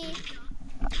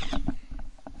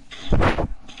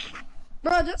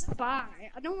 Bro, just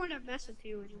bye. I don't want to mess with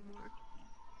you anymore.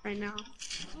 Right now.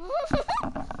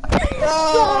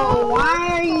 Bro, why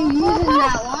are you using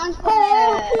that launch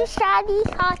pad? Shady,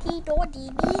 cocky,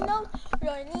 Tortinos.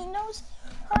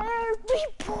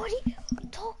 Everybody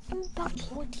talking about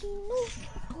Tortinos.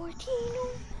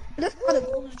 Let's put a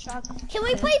golden shot. Can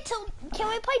we play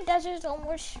Desert Zone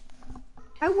Wars?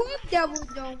 I love Devil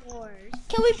Dome Wars.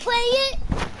 Can we play it?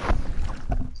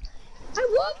 I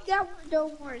love Devil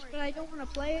Dome Wars, but I don't want to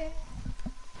play it.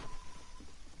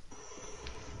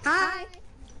 Hi.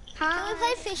 Can we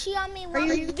play Fishy on Me Are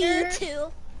you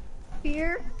 1v2?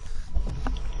 Here?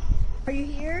 Are you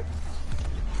here?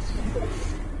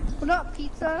 What up,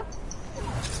 pizza?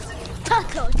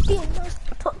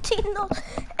 Tortinos,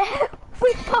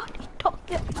 everybody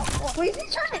talking about? Wait, is he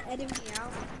trying to edit me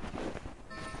out?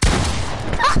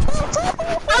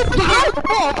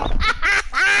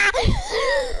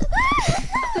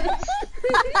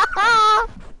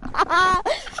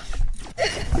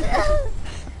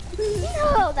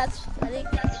 No, that's funny.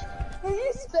 Are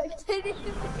you spectating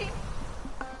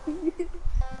me?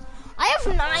 I have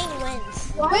 9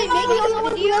 wins. Wait, make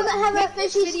this video. doesn't have a Make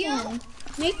this fishy video. skin.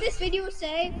 Make this video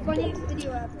say funniest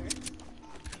video ever.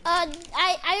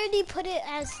 I already put it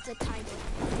as the title.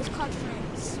 It's called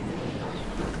Friends.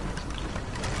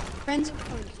 Friends are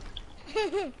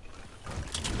funny.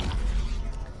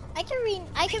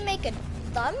 I can make a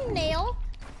thumbnail.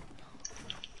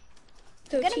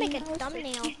 I'm gonna make a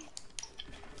thumbnail.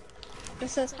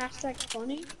 This says hashtag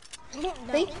funny. No.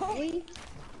 Thankfully.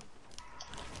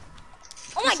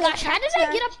 Oh my It says gosh, how did I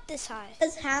hashtag- get up this high?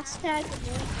 This hashtag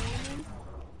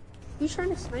Who's trying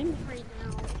to snipe me right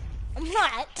now? I'm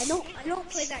not. I don't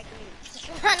play that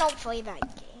game. I don't play that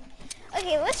game.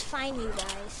 Okay, let's find you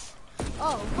guys.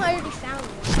 Oh, I already found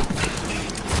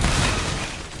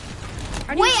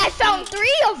one. Wait, I found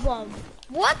 3 of them.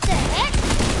 What the heck?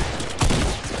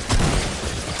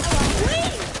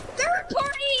 Wait! Third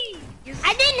party!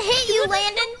 I didn't hit you,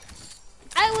 Landon.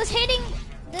 I was hitting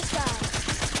this guy.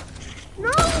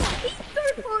 No! He's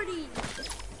third party!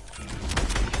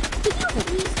 Can you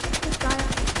please get this guy out?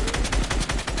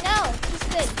 No, he's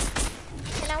good.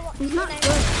 He's not can I-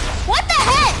 good. What the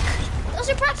heck? Those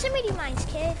are proximity mines,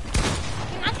 kid.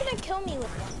 You're not gonna kill me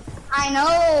with them. I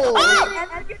know. Oh!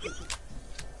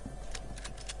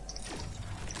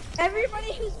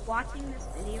 Everybody who's watching this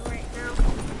video right now,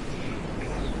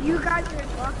 you guys are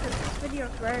in luck because this video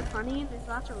is very funny. There's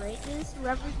lots of races.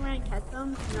 Whoever's wearing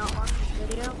headphones, do not watch this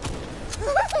video.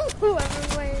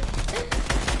 Whoever wears.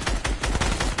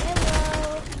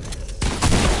 Hello.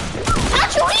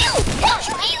 How'd you heal? How'd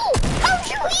you heal? How'd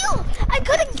you heal? I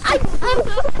couldn't.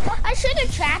 I should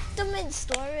have tracked them in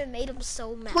Storm and made them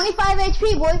so mad. 25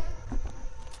 HP, boy.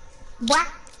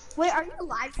 Whack. Wait, are you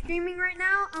live streaming right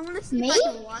now? I want to see Me? if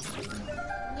I can watch it.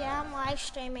 Yeah, I'm live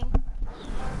streaming.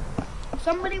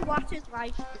 Somebody watches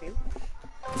live stream.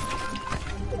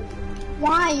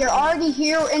 Why? You're already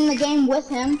here in the game with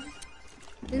him.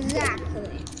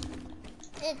 Exactly.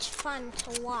 It's fun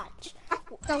to watch.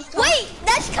 So, Wait,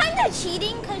 that's kind of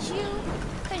cheating because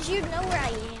you know where I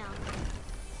am.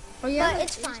 oh, yeah, But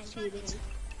it's that is fine. cheating.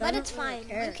 But I it's don't really fine.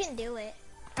 care. You can do it.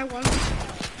 I want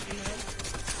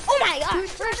Oh my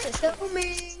gosh, where's this? to kill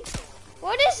me.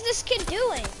 What is this kid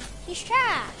doing? He's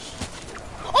trash.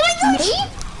 Oh my gosh! Me?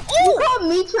 Oh! You called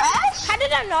me trash? How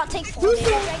did I not take fall damage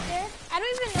right there? I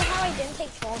don't even know how I didn't take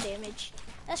fall damage.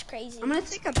 That's crazy. I'm gonna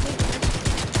take a big risk.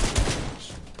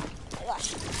 Oh my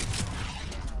gosh.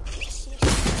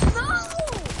 No!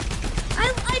 I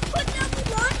put down the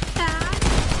launch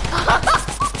pad.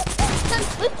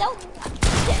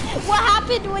 What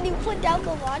happened when you put down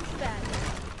the launch pad?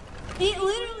 It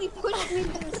literally pushed me to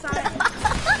the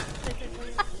side.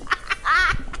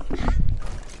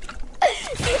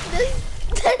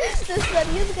 this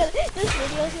video's gonna be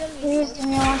Please so give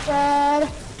me one thread.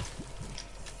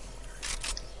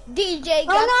 DJ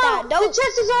got Oh no! that. The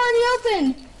chest is already open.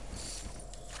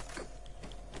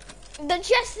 The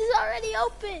chest is already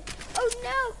open. Oh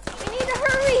no, we need to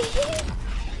hurry.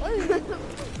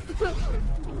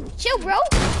 Chill, bro.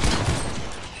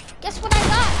 Guess what I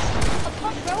got? A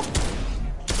pump, bro.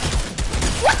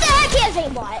 What the heck? He has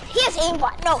aimbot. He has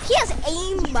aimbot. No, he has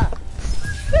aimbot.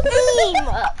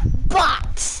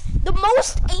 Aimbot. The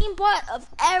most aimbot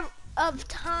of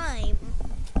time.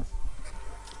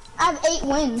 I have 8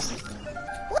 wins.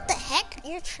 What the heck?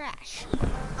 You're trash.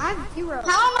 I have 0.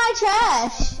 How am I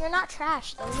trash? You're not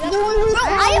trash though. You're the one who's Bro,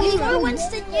 I have trash. more wins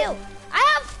than you. I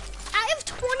have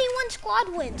 21 squad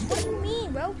wins. What do you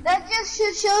mean, bro? That just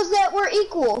shows that we're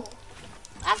equal.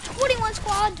 I have 21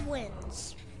 squad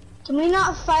wins. Can we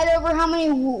not fight over how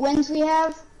many wins we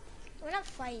have? We're not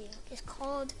fighting. It's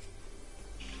called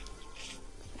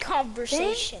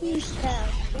conversation.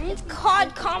 It's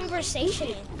called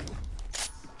conversation.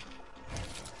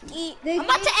 I'm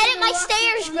about to edit my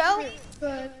stairs, bro.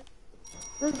 Good.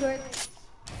 We're good.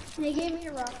 They gave me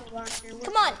a rocket launcher.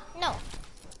 Come on, no.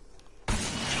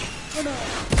 Hold on.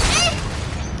 Hey,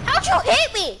 how'd you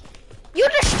hit me? You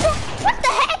destroyed. What the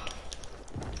heck?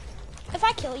 If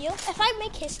I kill you, if I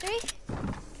make history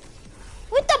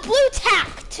with the blue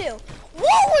tack too.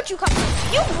 Whoa, where'd you come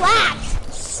from? You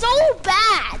lagged so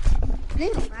bad. I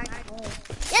didn't lag at all.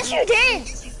 Yes, you did.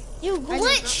 You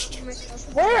glitched.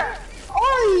 Where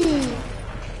are you?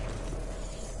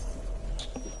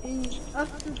 And up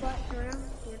to butt around the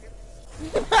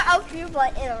corner. Up your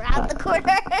butt and around the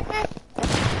corner.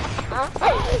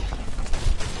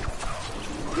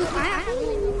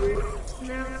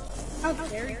 How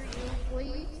dare you,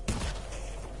 please?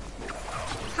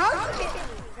 How dare you?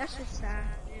 That's just sad,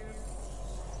 man.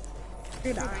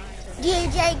 You're dying.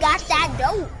 DJ got that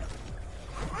dope.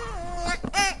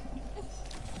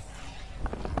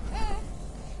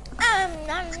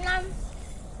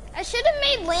 I should have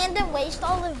made Landon waste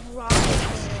all his rocket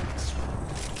bullets.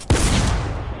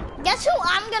 Guess who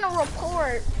I'm gonna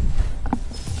report?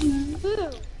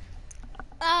 Who?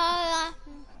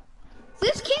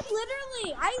 This kid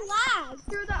literally, I lagged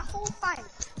through that whole fight.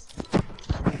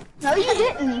 No, you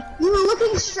didn't. You were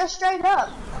looking straight up.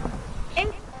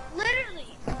 And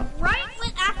literally, right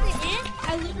when after it,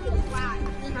 I literally lagged.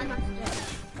 And I'm not dead.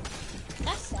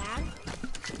 That's sad.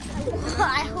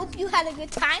 I hope you had a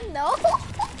good time though.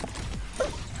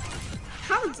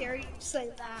 How dare you say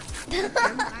that?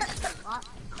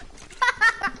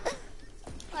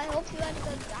 I hope you had a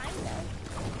good time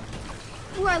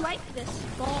though. Ooh, I like this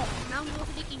ball. Now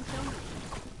nobody can kill me.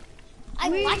 I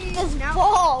like this Now-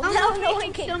 ball. now Now no nobody one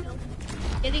can can. kill me.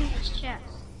 Getting his chest.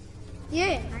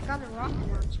 Yeah, I got a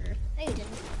rocket launcher. No, you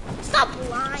didn't. Stop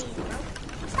lying, bro.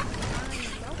 Stop lying,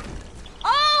 bro.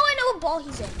 Oh, I know what ball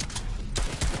he's in.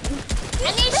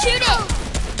 I need to shoot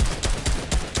it.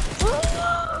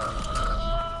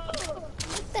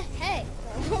 What the heck,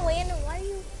 bro? Landon, why are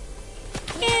you?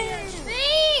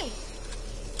 Stream.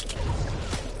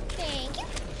 Thank you.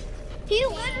 He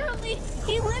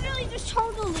literally just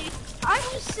totally. I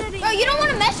was sitting. Bro, you don't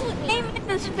want to mess with me. Came in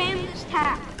and spammed this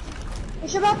tap. You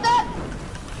sure about that?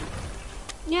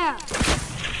 Yeah.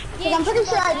 Because I'm pretty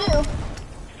sure I do.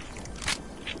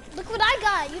 Look what I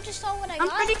got. You just saw what I I'm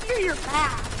got. pretty sure you're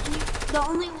bad. And the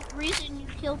only reason you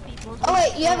kill people is Oh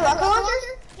wait, you have a rocket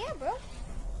launcher? Yeah, bro.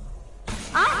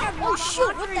 I have Oh rocket shoot,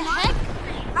 what launcher the and heck?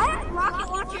 I had rocket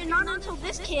launcher not until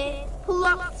this kid pulled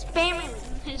up spamming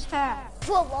his tab.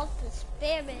 Pull off the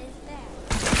spam in his back.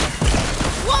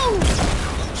 Whoa!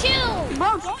 Chill!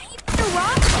 Bro, don't use your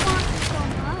rocket launcher so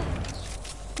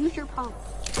much. Use your pump.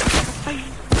 That's how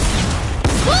you-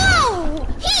 Whoa!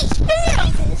 He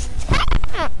spammed his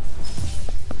tap!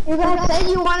 You guys said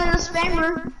you wanted a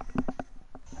spammer.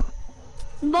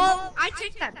 Well, I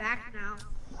take that back now.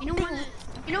 You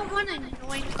don't want to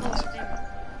annoy full spammer.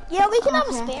 Yeah, we can have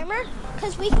a spammer,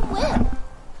 because we can win.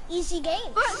 Easy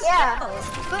game. But Yeah.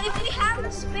 But if we have a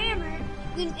spammer,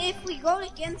 then if we go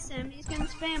against him, he's gonna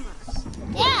spam us.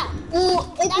 Yeah.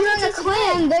 Well, if you're in a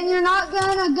clan, then you're not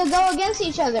gonna go against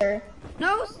each other.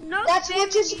 No. That's what you're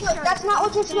spamming each supposed. other. That's not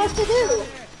what you're supposed to do.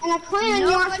 In a clan, you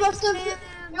aren't supposed to. You're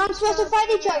not supposed to fight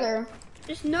each other.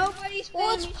 Just nobody spam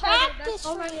Well, it's each other. practice That's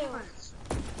all for I you. want.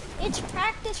 It's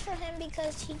practice for him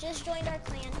because he just joined our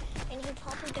clan and he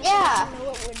probably doesn't Yeah. even know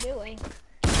what we're doing.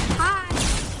 Hi.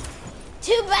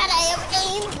 Too bad I have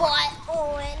aimbot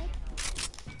on.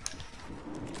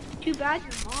 Too bad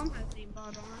your mom has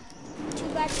aimbot on. Too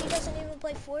bad she doesn't even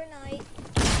play Fortnite.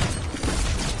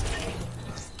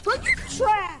 Look at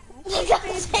trash. I got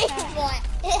aimbot.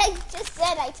 I just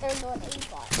said I turned on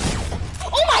aimbot.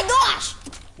 Oh my gosh!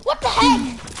 What the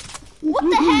heck? What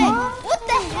the heck? What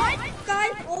the Why heck? do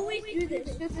guys always do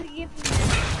this just to get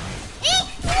me?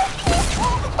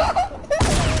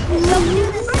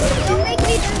 Don't make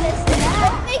me do this.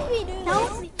 Don't make me do Help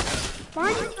this. me.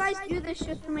 Why do you guys do this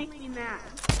just to make me mad?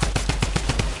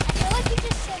 I feel like you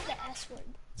just said the S word.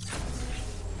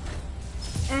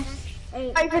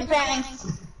 Are you preparing?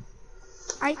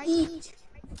 I eat.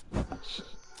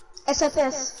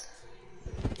 SFS.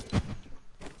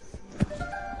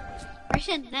 I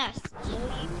said nest.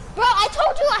 Bro, I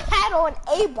told you I had on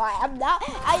aimbot. I'm not.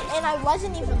 I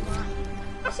wasn't even lying.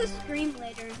 Let's just stream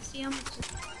later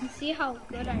and see how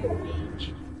good I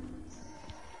rage.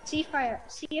 See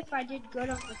if I did good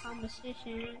on the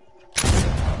competition.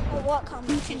 Or what You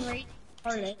competition? can rate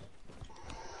harder.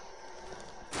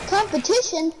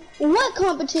 Competition? What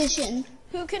competition?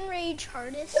 Who can rage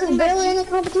hardest? There's barely any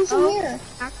competition here.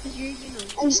 Because you're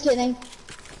I'm just kidding.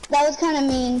 That was kind of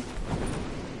mean.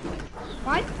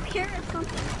 Why do you care if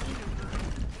something's mean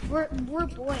or not? We're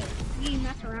boys. We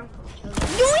mess around with each other.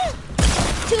 Yoink!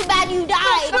 Too bad you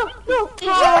died. No. What the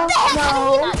heck?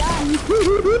 How did you not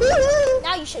die?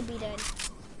 Now you should be dead.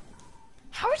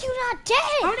 How are you not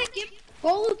How dead? did I get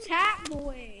gold tap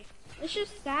boy? It's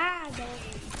just sad though.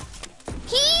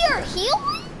 Here,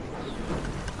 healing?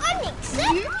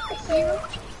 Unacceptable.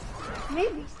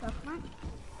 Maybe stuff might.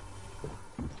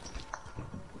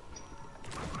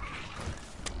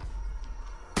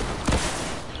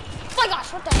 Oh my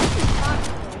gosh, what the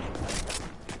heck?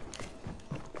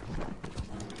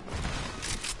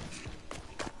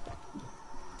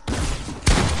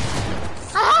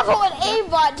 I have an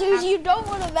aimbot, dude. You don't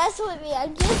want to mess with me. I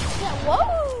just said,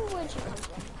 whoa, where'd you come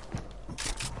from?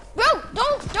 Bro,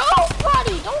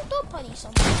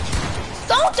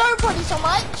 so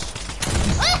much.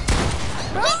 What?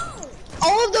 Bro?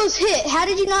 All of those hit. How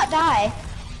did you not die?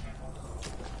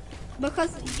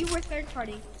 Because you were third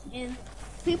party, and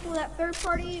people that third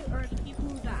party are the people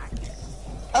who died.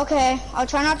 Okay, I'll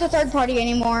try not to third party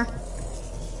anymore.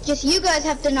 Just you guys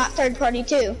have to not third party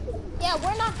too. Yeah,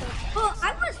 we're not good. Oh,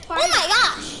 I was Oh fighting. my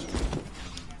gosh!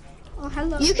 Oh,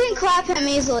 hello. You can clap him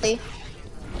easily.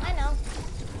 I know.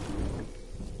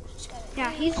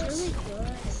 Yeah, he's really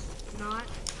good. Not.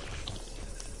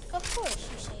 Of course,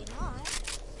 you say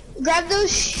not. Grab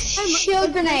those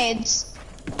shield grenades.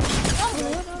 I'm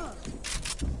good. What up?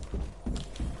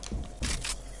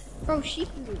 Bro,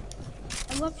 Shifu.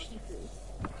 I love Shifu.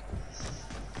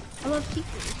 I love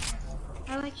Shifu.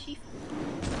 I like Shifu.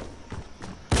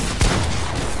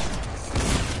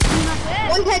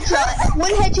 One headshot.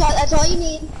 One headshot. That's all you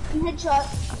need. One headshot.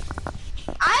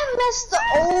 I miss the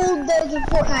old days of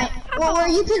Fortnite, where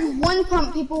you could one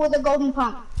pump people with a golden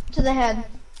pump to the head.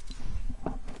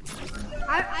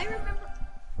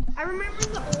 I remember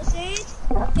the old days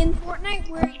in Fortnite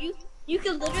where you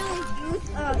could literally use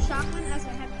a shotgun as a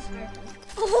heavy sniper.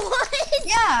 What?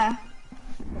 Yeah.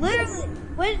 Literally,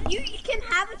 when you can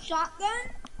have a shotgun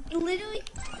and literally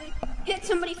hit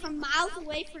somebody from miles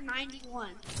away for 91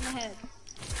 in the head.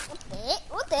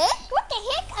 What the heck?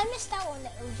 I missed that one, the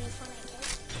OG Fortnite kid.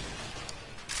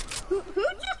 Who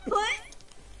just put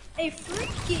a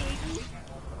freaking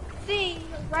thing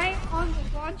right on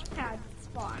the launch pad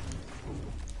spot?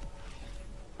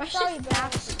 That's Sorry, just bro.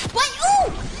 bad. Wait,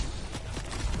 ooh!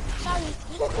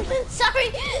 Sorry.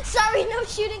 Sorry, no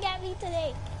shooting at me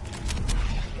today.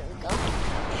 Here we go.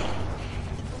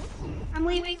 I'm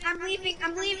leaving.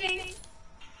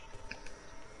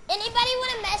 Anybody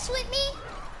wanna mess with me?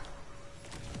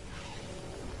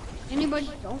 Anybody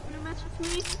don't want to mess with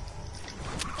me?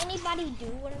 Anybody do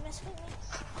wanna mess with me?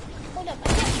 Hold up, I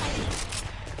can't find it.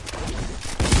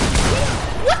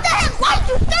 What the heck? Why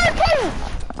you third party?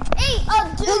 Hey,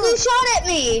 dude. Then you shot at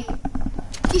me.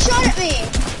 You shot at me.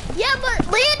 Yeah, but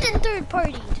Landon third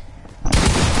partied.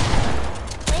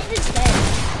 Landon's dead.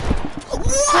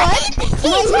 What?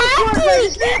 He's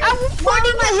hacking! I'm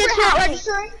reporting him for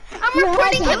hacking. I'm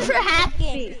reporting him for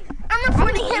hacking. I'm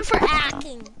reporting him for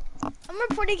hacking. I'm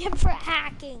reporting him for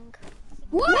hacking.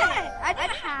 What? I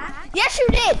didn't hack. Yes, you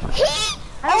did. He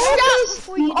stopped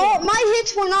before you Oh, did. my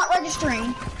hits were not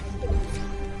registering.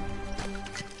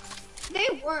 They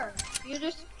were. You're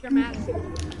just dramatic.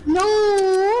 No.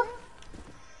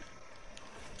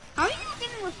 How are you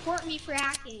gonna report me for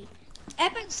hacking?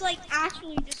 Epic's like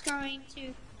actually just going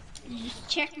to just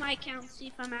check my account, see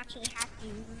if I'm actually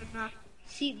hacking. And I'm not.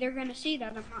 They're gonna see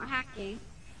that I'm not hacking.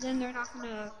 Then they're not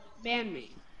gonna ban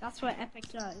me. That's what Epic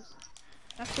does.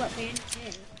 That's what banning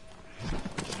is.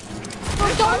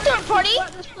 Don't third party.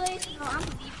 What this place? No, I'm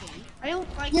leaving. I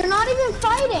don't like. You're not even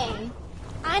fighting.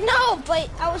 I know, but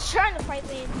I was trying to fight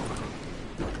Landon.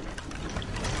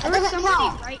 There was doesn't somebody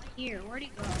count. right here. Where'd he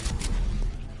go?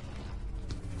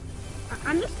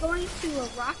 I'm just going to a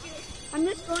rocket. I'm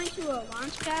just going to a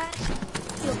launch pad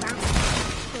to a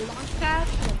bouncer. To a launch pad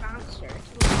to a bouncer. To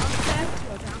a launch pad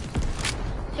to a bouncer.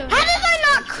 So How did I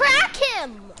not crack him?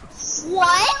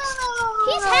 What?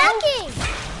 He's hacking.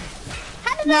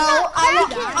 How did I No, not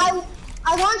crack him? I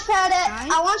launch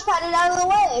pad it out of the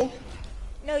way.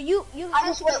 No, you. I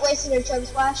just wasted a chug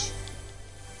splash.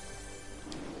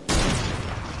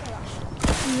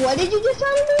 What did you just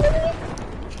tell me?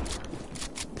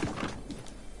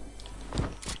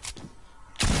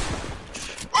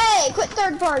 Hey, quit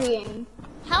third partying.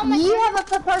 How much? You have a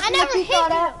person I that never you hit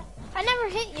thought you. at. I never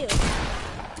hit you.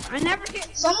 I never hit.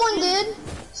 Someone did.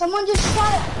 Someone just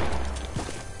shot it.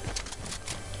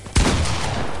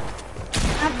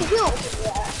 I have to heal.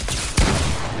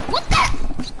 What the?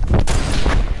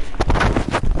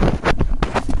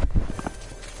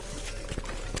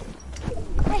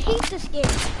 I hate this game.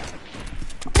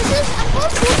 I'm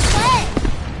supposed to play.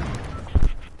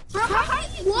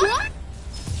 What?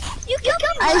 You killed me.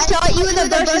 I shot you in the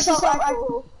burst assault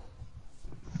rifle.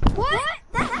 What?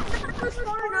 That was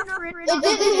far enough for it. It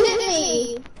didn't hit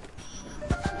me.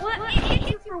 What? It hit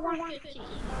you for 150.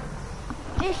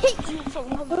 It hit you for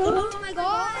one. Oh my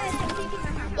god.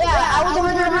 Yeah, I was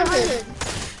under 100.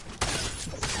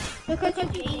 Because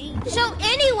you ate. So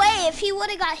anyway, if he would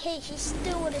have got hit, he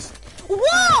still would have.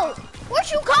 Whoa! Where'd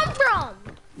you come from?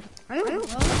 I don't know.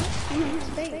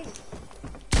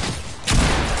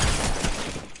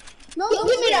 No,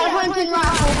 give me that hunting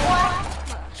rifle, boy.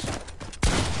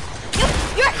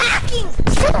 You're hacking!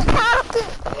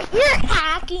 You're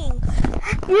hacking!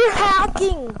 You're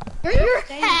hacking!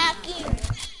 You're hacking!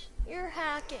 You're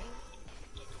hacking!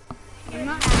 I'm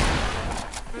not.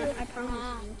 I promise.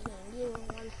 Hacking. you in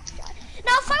one shot.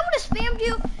 Now, if I would have spammed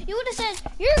you, you would have said,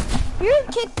 you're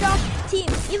kicked off the team,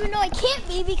 even though I can't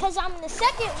be because I'm the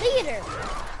second leader.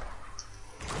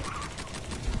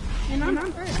 And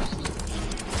I'm first.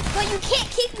 But you can't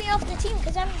kick me off the team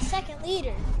because I'm the second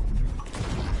leader.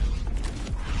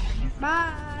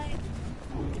 Bye.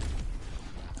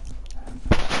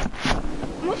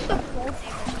 What's the full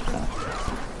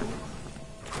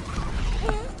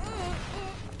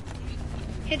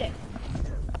Hit it.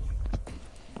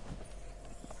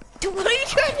 Dude, what are you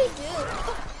trying to do?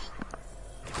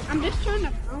 I'm just trying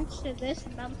to bounce to this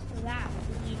and bounce to that.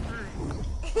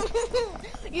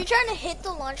 You're trying to hit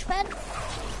the launch pad?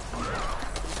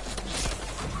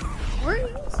 Where are you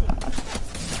using?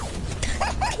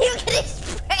 You're getting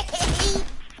sprayed.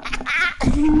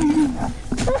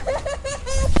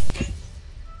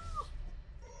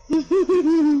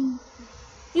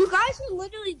 You guys are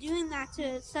literally doing that to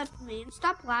accept me, and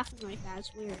stop laughing like that.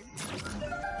 It's weird.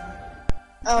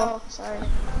 Oh, sorry.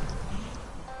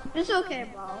 It's okay,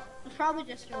 bro. It's probably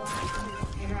just your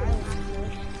laugh.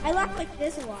 I laugh like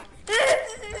this a lot.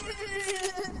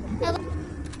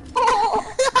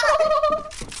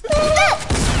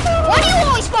 Why do you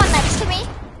always spawn next to me?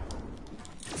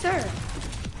 Sir.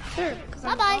 Sir.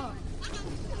 Bye-bye.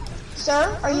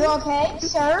 Sir, are you okay?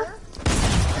 Sir?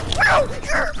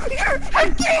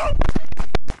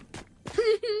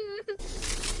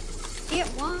 Get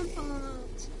one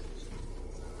punch.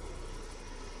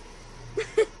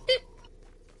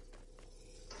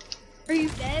 Are you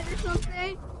dead or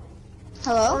something?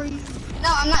 Hello? Or are you... No,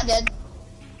 I'm not dead.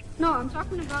 No, I'm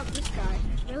talking about this guy.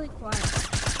 He's really quiet.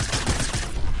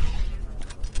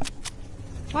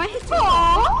 Why hit me?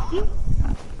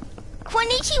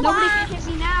 Konnichiwa. Nobody can hit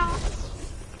me now.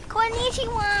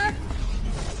 Konnichiwa.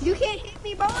 You can't hit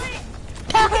me, boy.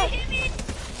 You can't hit me.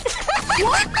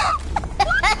 What?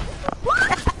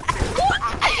 What?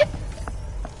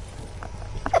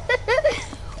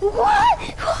 What?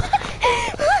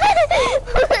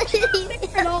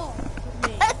 At all.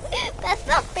 That's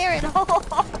not fair at all.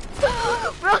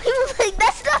 Bro, he was like,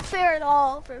 that's not fair at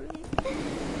all for me.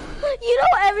 You know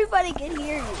everybody can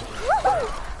hear you.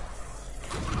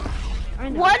 I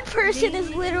know. One person is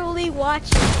literally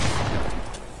watching.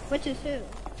 Which is who?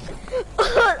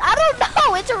 I don't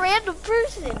know. It's a random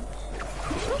person.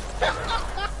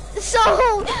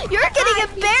 So you're getting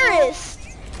embarrassed.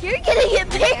 You're getting I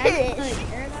don't really embarrassed.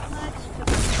 care that much.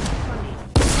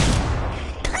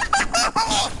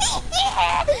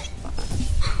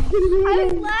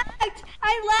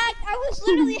 I lagged. I was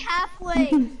literally halfway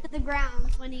to the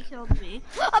ground when he killed me.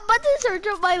 I'm about to search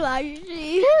up my live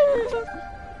stream.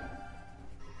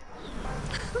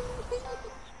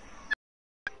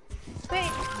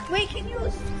 Wait, can you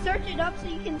search it up so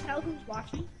you can tell who's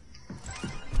watching?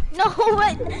 No,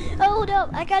 what? Hold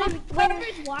up. I gotta.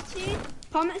 Whoever's watching,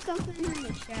 comment something in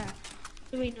the chat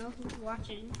so we know who's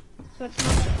watching. So it's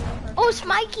not like one person. Oh, it's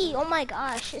Mikey. Oh my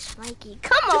gosh, it's Mikey.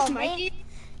 Come It's on, Mikey. man.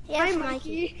 Yeah, Hi, it's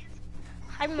Mikey.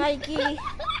 Hi, Mikey.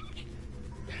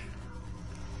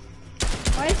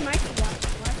 Why is Mikey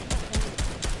watching? Why is he not playing?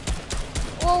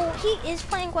 Well, he is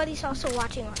playing, but he's also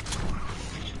watching us.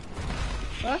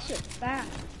 Well, that's just bad.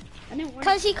 I didn't want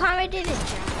Because he commented in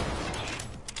chat.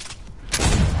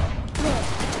 Look,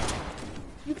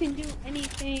 you can do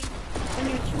anything when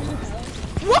you're true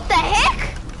health. What the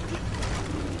heck?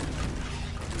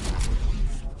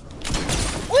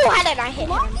 Oh, how did I hit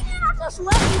Why him? did you not just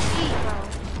let me see, bro?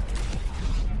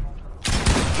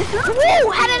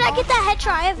 Whoa, how did I get that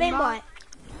headshot? I have aimbot.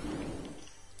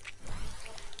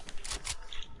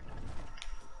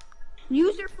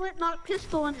 Use your flint, not a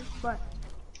pistol in his butt.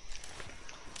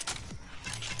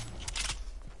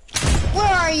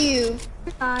 Where are you?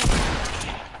 Goodbye.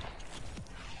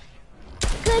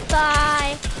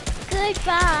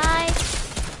 Goodbye.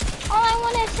 All I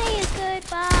want to say is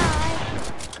goodbye.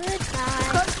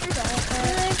 Goodbye. Goodbye.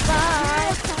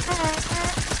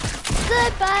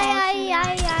 Goodbye.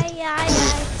 Ay.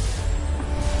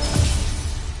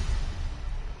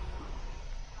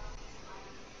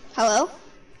 Hello?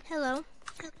 Hello.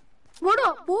 What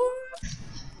up, boy?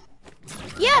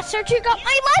 Yeah, Searcher got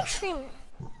my live stream.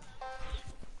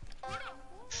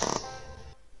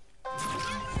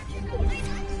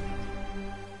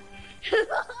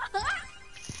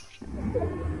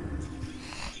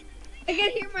 I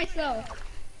can hear myself.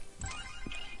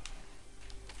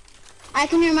 I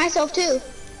can hear myself too.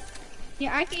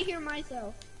 Yeah, I can hear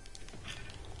myself.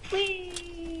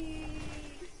 Please.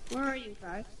 Where are you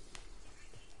guys?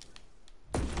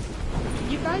 Did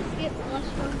you guys get lost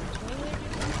from the toilet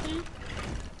or something?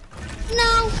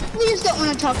 No, we just don't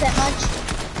want to talk that much.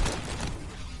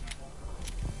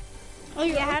 Oh,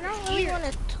 you're Yeah, I don't really want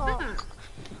to talk.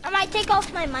 I might take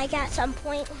off my mic at some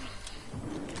point.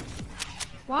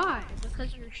 Why?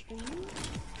 Because you're streaming?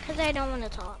 Because I don't want to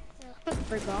talk.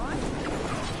 Forgot?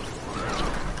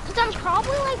 Because I'm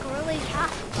probably like really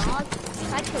half dog.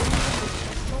 I could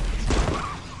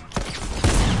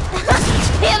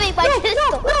spamming my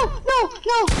pistol. No!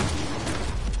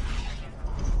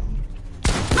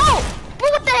 Oh!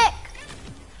 What the heck?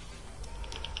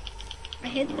 I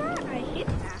hit that? I hit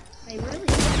that. I really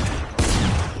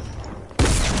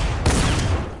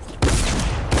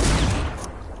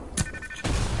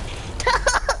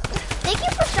Thank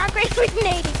you for shock rate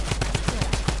grenading.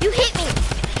 You hit me.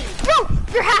 Bro,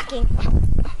 you're hacking.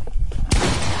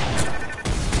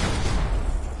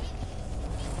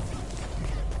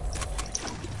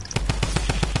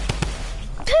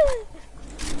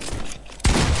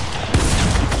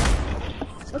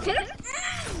 Okay.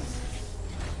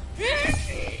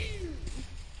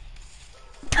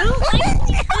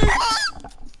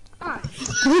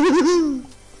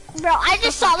 Bro, I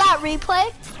just saw that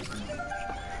replay.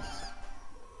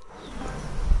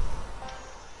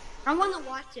 I want to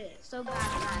watch it so bad.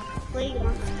 Playing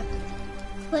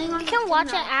on You can watch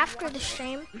it after the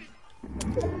stream.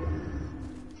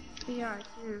 Yeah, I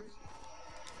can.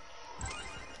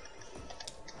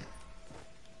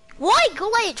 Why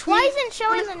glitch? Why isn't it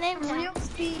showing the name tag? Real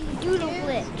speed. Due to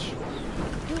glitch.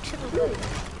 Due to the glitch.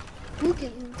 Who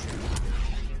can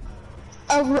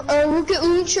A Ruka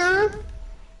Uncher?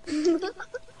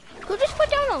 Who just put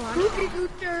down a line?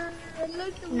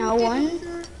 No one.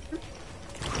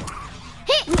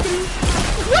 Hey!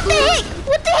 What the heck?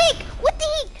 What the heck? What the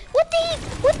heck? What the heck?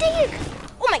 What the heck?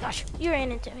 Oh my gosh, you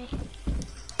ran into me.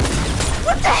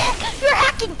 What the heck? You're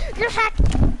hacking! You're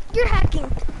hacking! You're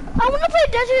hacking! I want to play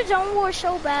Desert Zone War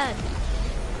so bad.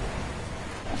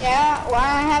 Yeah, well,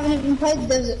 I haven't even played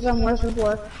Desert Zone Wars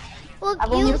before. Well,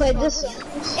 I've only played this one.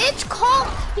 It's called.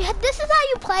 Yeah, this is how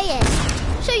you play it.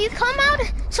 So you come out.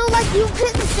 So like your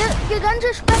guns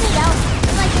are spreading out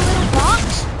in like a little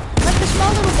box, like a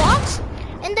small little box,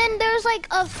 and then there's like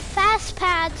a fast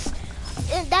pads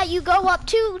that you go up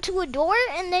to a door,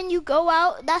 and then you go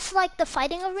out. That's like the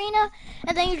fighting arena,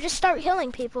 and then you just start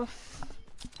healing people.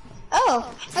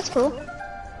 Oh, that's cool.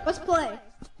 Let's play.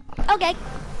 Okay.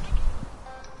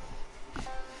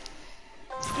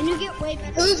 And you get way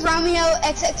better. Who's Romeo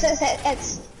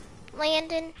XXXX?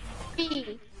 Landon.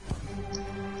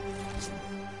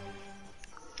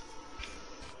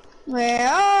 Where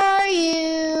are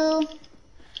you?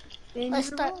 Let's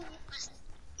start.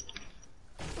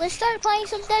 Let's start playing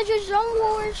some Desert Zone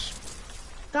Wars.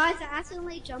 Guys, I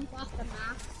accidentally jumped off the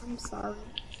map. I'm sorry.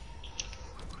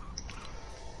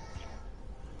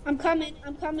 I'm coming.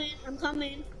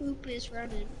 Hoop is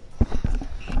running.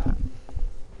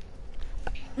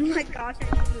 Oh my gosh, I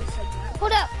should have said that.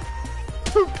 Hold up.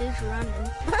 Poop is running.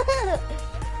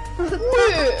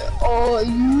 Where are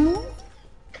you?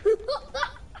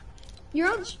 You're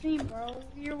on stream, bro.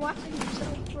 You're watching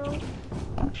yourself, bro.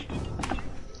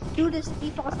 Do this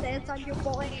default stance on your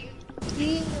boy.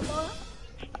 Yeah, bro.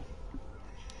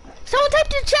 Someone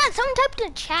typed in chat. Someone typed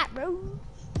in chat, bro.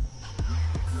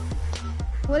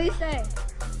 What do you say?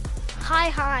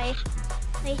 Hi.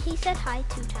 Wait, he said hi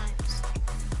 2 times.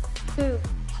 Who?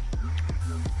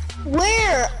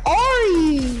 Where are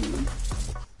you?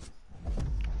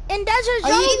 In Desert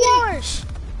Are Zone you Wars.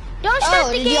 Don't start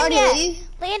the did you game already yet. leave?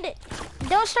 Land it.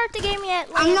 Don't start the game yet.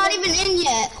 I'm Land not it. even in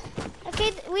yet.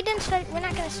 Okay, we didn't start. We're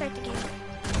not gonna start the game.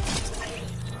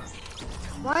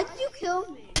 Why did you kill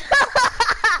me?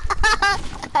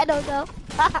 I don't know.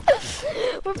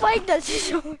 We're playing Desert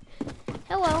Zone.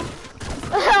 Hello.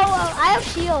 Hello. I have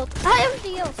shield.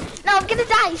 No, I'm gonna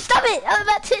die. Stop it. I'm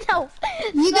about to know.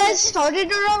 You guys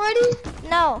started it already?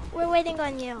 No, we're waiting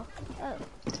on you. Oh.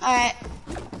 Alright.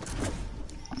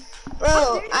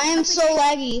 Bro, I am so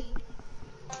laggy.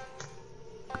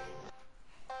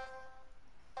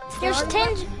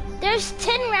 There's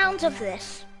 10 rounds of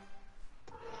this.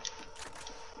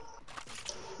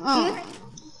 Oh.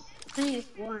 I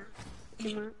just one.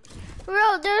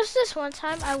 Bro, there's this one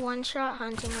time I one-shot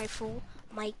hunting rifle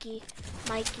Mikey.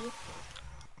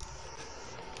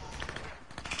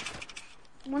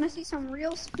 Wanna see some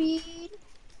real speed?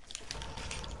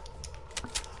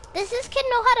 Does this kid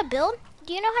know how to build?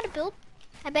 Do you know how to build?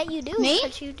 I bet you do. Me?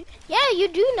 'Cause you do. Yeah, you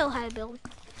do know how to build.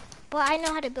 But I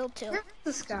know how to build too. Where's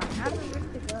this guy? How do we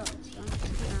go?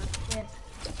 Yeah.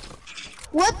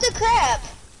 What the crap?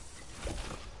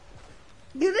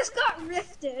 Dude, this got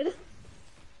rifted.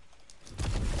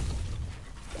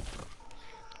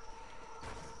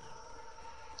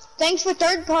 Thanks for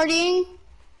third partying.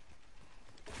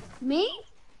 Me?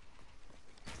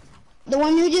 The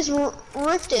one who just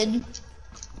rifted.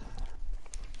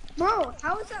 Bro,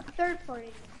 how is that third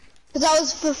party? Because I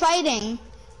was for fighting.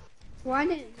 Well, I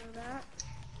didn't know that.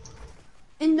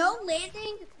 And no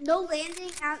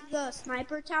landing at the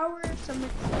sniper tower. Someone.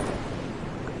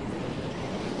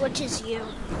 Which is you.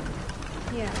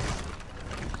 Yeah.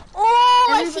 Oh,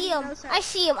 I Everybody see him. knows that. I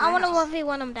see him. I want to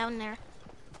 1v1 him down there.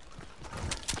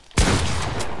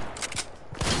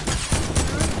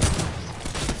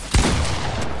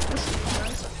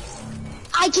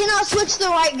 I cannot switch the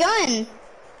right gun.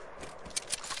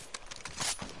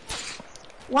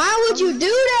 Why would you do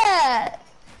that?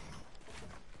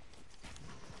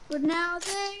 But now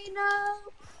they know.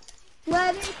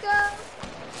 Let it go.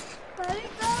 Let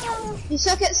it go. You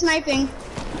suck at sniping.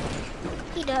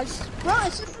 He does. Bro,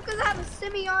 it's just because I have a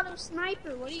semi-auto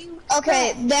sniper. What do you?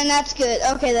 Okay, then that's good.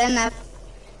 Okay, then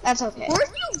that's okay. Where'd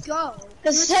you go?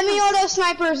 The semi-auto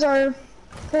snipers are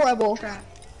horrible.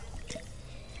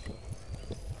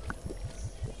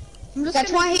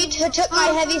 That's why he took my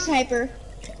heavy sniper.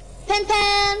 Pen.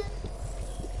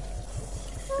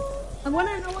 I want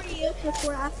to know where he is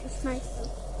before I ask the sniper.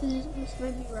 Because he's going to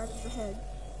snipe me right in the head.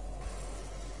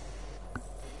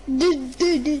 Do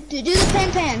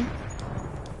the pen.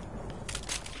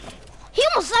 He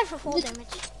almost died for full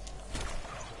damage.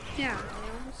 Yeah, I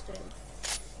almost did.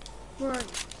 Where are you?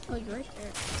 Oh, you're right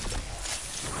there.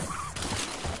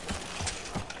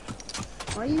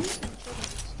 Why are you using children?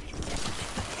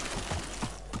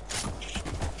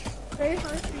 Very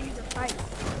hard for you to fight.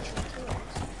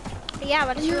 Yeah,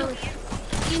 but it's really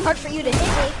hard for you to hit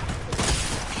me.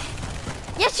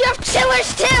 Yes, you have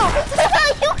chillers too!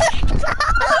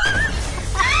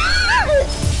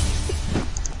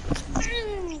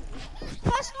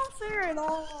 That's not fair at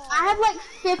all. I have like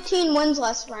 15 wins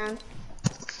last round.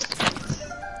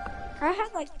 I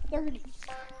had like 30.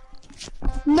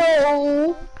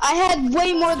 No, I had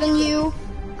way more than you.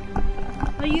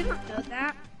 Oh, you don't know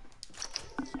that.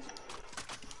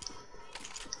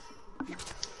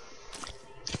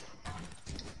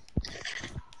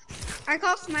 I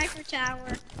call sniper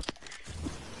tower.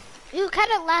 You cut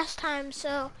it last time,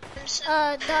 so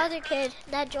the other kid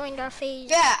that joined our phase.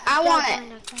 Yeah, I want it.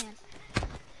 joined our clan.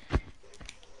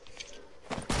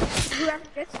 Whoever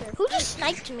gets there. Who just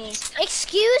sniped me?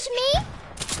 Excuse me?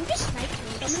 Who just sniped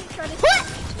me? Somebody try to. What?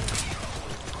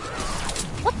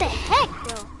 What the heck,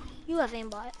 bro? You have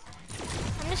aimbot.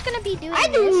 I'm just gonna be doing I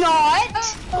this. do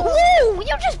not. Ooh,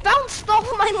 you just bounced off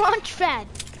my launch pad.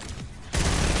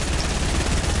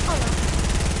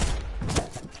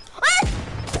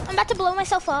 I'm about to blow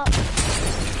myself up.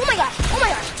 Oh my gosh, oh my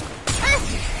gosh. Ah,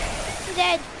 I'm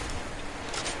dead.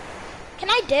 Can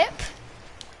I dip?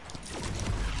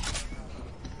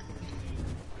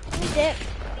 Let me dip.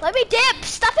 Let me dip,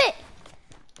 stop it.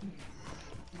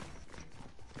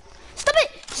 Stop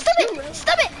it, stop it,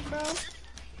 stop it. Bro.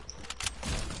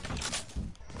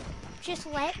 Just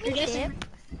let me dip.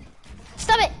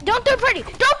 Stop it, don't third party,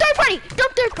 don't third party,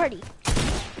 don't third party.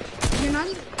 You're not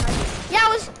even fighting.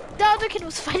 Yeah, the other kid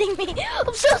was fighting me.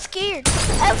 I'm so scared.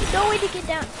 I have no way to get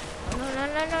down.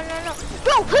 No.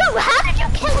 Bro, who? How did you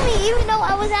kill me even though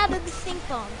I was having the stink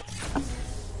bomb?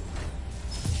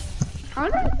 How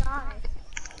did I die?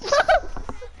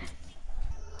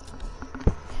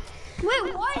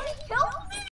 Wait, what? Help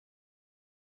me!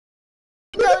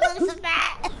 No, this is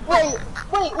bad. Wait,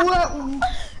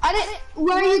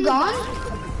 where are you gone?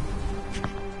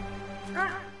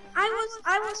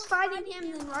 I was fighting him,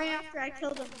 and right after I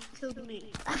killed him, he killed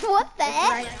me. What the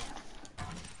heck?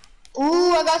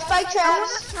 Ooh, I got spike I'm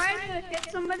traps. gonna try to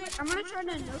hit somebody. I'm gonna try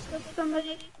to no-scope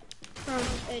somebody from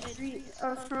a tree,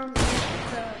 from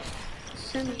the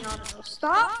semi-auto.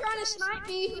 Stop trying to snipe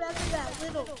me, whoever that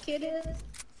little kid is.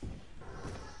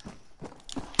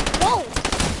 Whoa!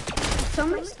 If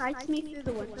somebody snipes me through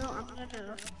the window, I'm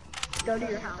gonna go to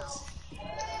your house.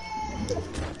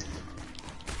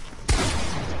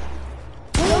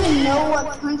 I don't even know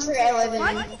what country I live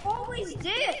Why in. do you always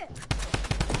dip?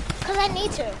 Cause I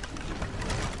need to.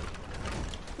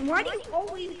 Why do you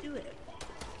always do it?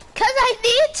 Cause I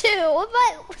need to.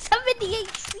 But 70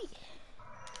 HP.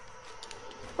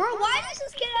 Bro, why does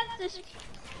this kid have this?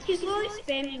 He's literally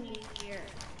spamming me here.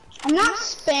 I'm not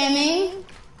spamming.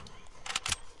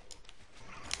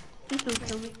 Please don't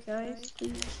kill me, guys.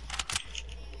 Please.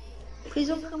 Please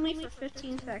don't kill me for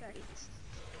 15 seconds.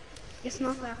 It's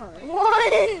not that hard. 1,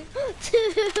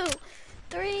 2,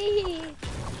 3,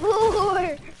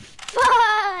 4,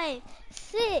 5,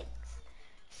 6,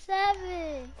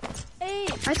 7,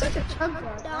 8, I took a chug bug,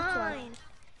 that's why. 9.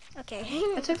 Okay.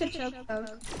 I took a chug bug,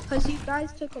 because you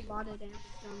guys took a lot of damage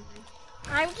on me.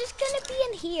 I'm just gonna be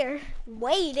in here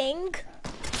waiting.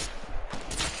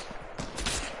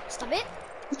 Stop it.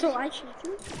 Until I shoot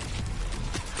you.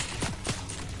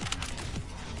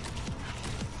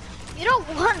 You don't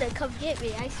want to come get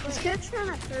me, I swear. This kid's on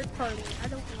a third party. I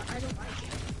don't like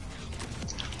it.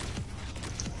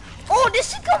 Oh,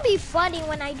 this is gonna be funny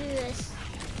when I do this.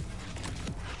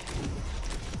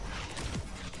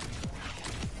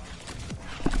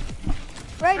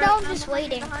 Right now, I'm just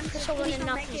waiting for someone to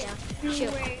knock me down.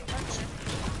 Shoot.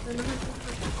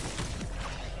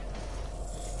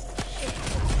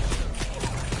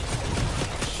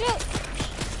 Shoot.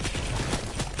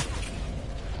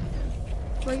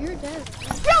 Well, you're dead.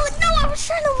 Bro, no, I was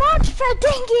trying to launch pad.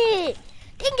 Dang it.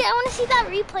 Dang it, I want to see that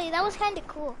replay. That was kind of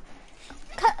cool.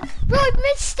 Bro, I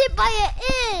missed it by an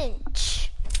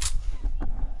inch.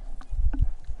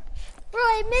 Bro,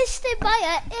 I missed it by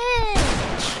an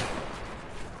inch.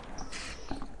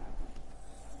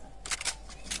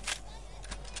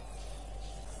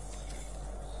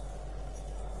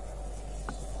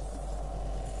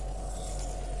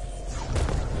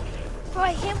 Bro,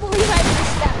 I can't believe I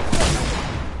missed that.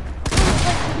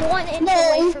 Like 1 inch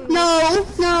away from me.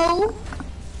 No.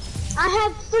 I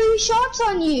have 3 shots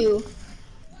on you.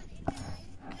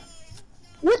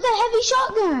 With the heavy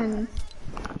shotgun.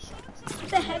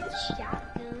 The heavy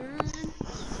shotgun.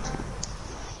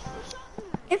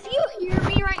 If you hear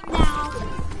me right now,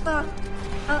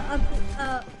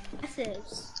 message.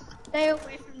 Stay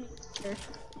away from me.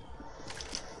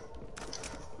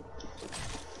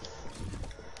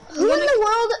 Who in the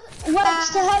world wants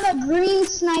to have a green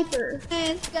sniper?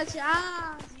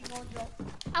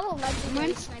 I will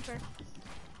legendary sniper.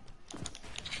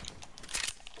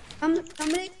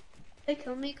 Somebody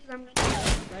kill me because I'm gonna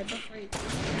die right before you.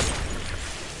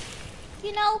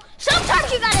 You know,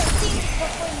 sometimes you gotta think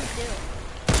before you do.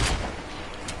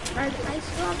 I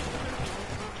still have.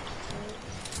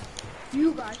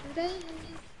 You guys are dead.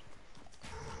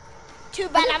 Too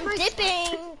bad I'm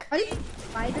dipping. Why do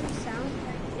spiders sound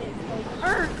like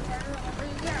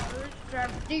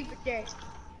this?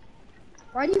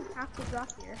 Why do you have to drop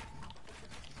here?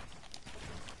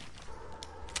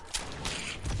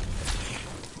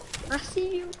 I see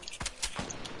you.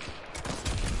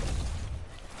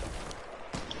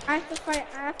 I have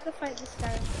to fight this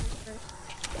guy first.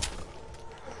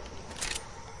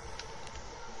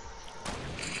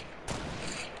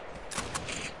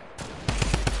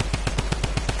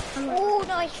 Oh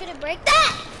no, I shouldn't break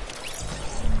that.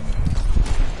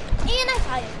 And I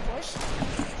fired, of course.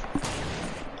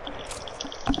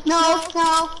 No.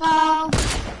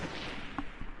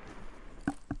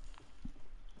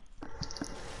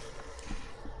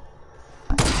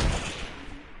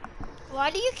 Why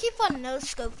do you keep on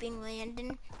no-scoping,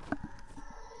 Landon?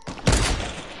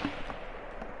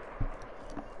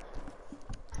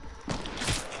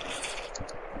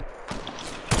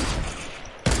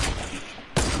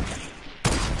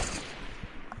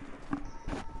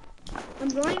 I'm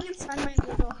going inside my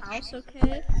little house,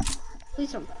 okay?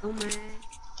 Please don't kill me.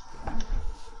 I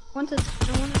want to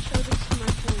show this to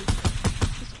my friends.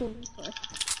 It's cool.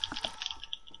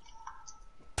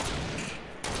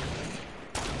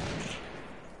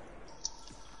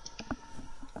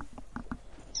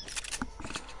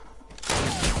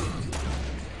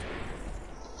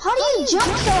 How do you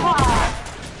jump so high?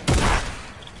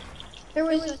 There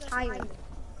was a tire.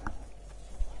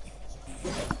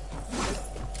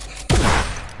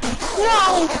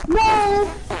 No!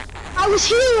 I was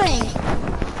healing!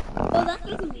 Well, that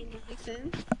doesn't mean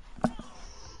anything.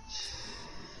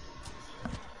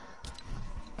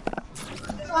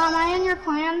 Am I in your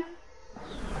clan?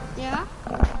 Yeah?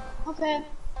 Okay.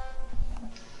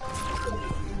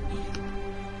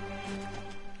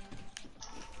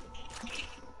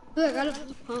 Ooh, I got a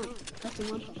blue pump. That's a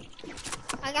one pump.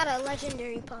 I got a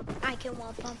legendary pump. I can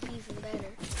wall pump even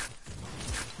better.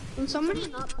 Can somebody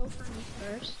not go for me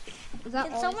first? Is that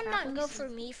Can always someone not happens? go for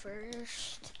me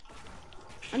first?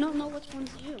 I don't know which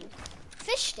one's you.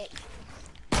 Fish stick.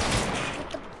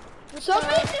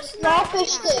 Somebody just Raw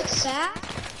fish sticks. back.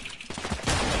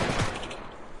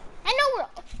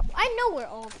 I know we're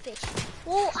all fish.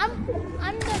 Well, I'm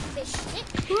the fish stick.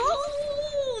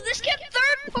 Ooh, this kid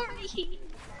third party.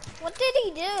 What did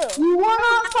he do? You were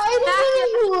not fighting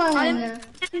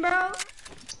anyone! Bro.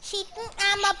 She think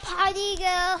I'm a party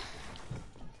girl.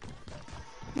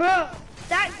 Bro,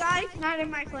 that guy's not in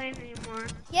my clan anymore.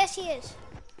 Yes, he is.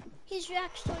 He's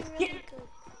actually really good.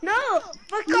 No,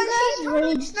 because You guys he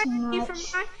rage sniped too me much. from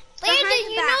my Landon, behind the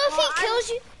you back. know if Well, he kills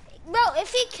you, bro, if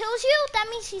he kills you, that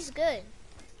means he's good.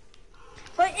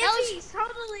 But that if was- he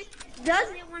totally does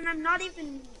it when I'm not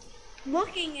even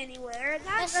looking anywhere, that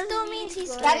That doesn't still mean means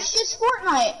he's good. That's just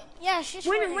Fortnite. Yeah, it's just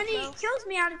When Fortnite, he bro. kills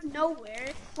me out of nowhere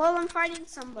while I'm fighting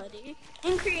somebody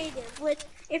in creative, which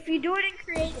if you do it in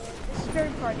creative, it's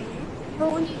third party.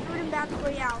 But when you do it in battle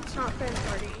royale, it's not third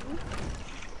party.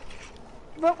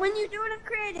 But when you do it in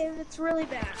creative, it's really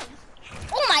bad.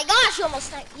 Oh my gosh,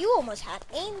 you almost had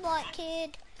aimbot,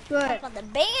 kid. Good. I'm about to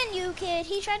ban you, kid.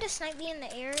 He tried to snipe me in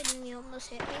the air and then you almost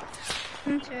hit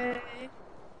me. Okay.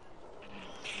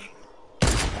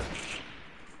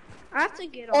 I have to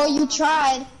get off. Oh, you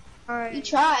tried. Alright. You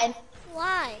tried.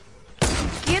 Why?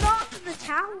 Get off of the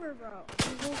tower, bro.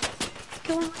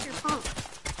 Kill him with your pump.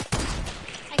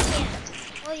 I can't.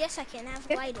 Oh, yes, I can. I have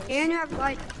gliders. And you have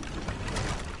gliders.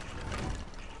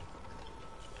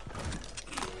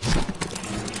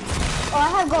 Oh, I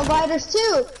have gold gliders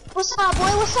too. What's up,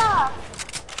 boy? What's up?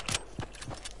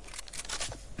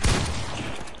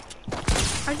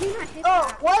 How do you not hit Oh,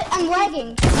 that? what? I'm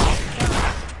lagging.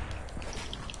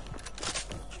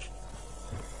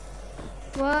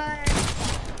 What?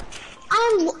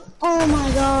 Oh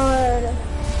my god.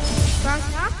 Guys,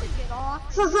 you have to get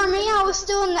off. For me, I was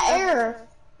still in the air.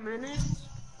 A minute.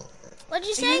 What'd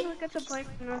you I say? usually get to play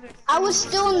for another. I was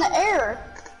still in the air.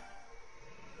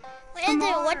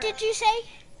 Landon, what did you say?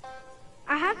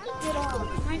 I have to get off.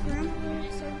 My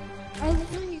grandmother said I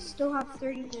literally still have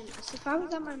 30 minutes. If I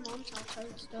was at my mom's house, I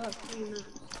would still have 3 minutes.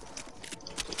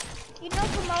 You know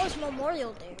tomorrow's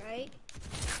Memorial Day, right?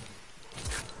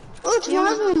 Oh,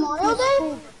 tomorrow's Memorial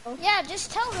Day? Yeah,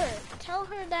 just tell her. Tell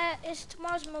her that it's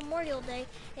tomorrow's Memorial Day,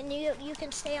 and you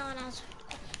can stay on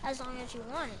as long as you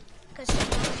want. Cause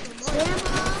tomorrow's Memorial Day.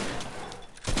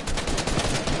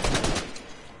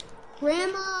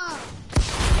 Grandma!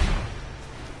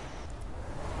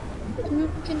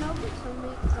 Can nobody tell me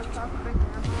because I'm talking to my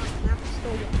grandma and I'm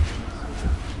still walking.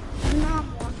 You know I'm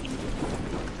walking.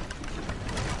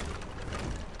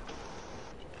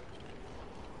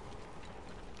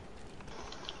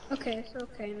 Okay, it's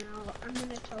okay now. I'm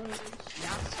gonna tell her to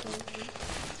stop screaming.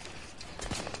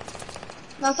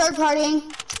 No third partying.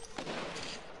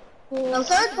 No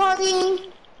third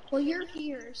partying. Well, you're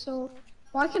here, so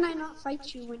why can I not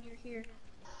fight you when you're here?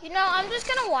 You know, I'm just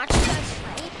gonna watch you guys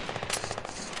fight.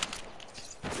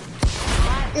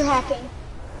 You're hacking.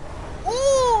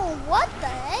 Ooh, what the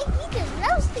heck? He just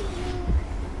roasted you.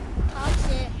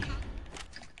 Toxic.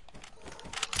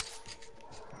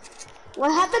 What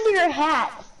happened to your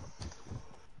hat?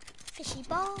 Fishy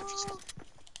ball.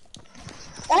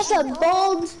 That's a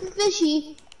bold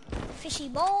fishy. Fishy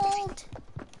bald.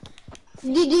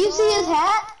 Did you see his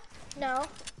hat? No.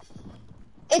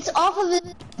 It's off of his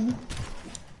head.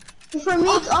 For me,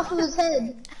 it's off of his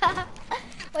head.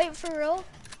 Wait, for real?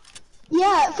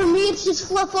 Yeah, for me, it's just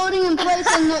floating in place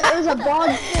and there's a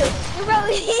bald fish. Bro,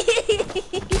 he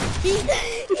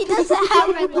doesn't have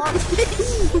a bald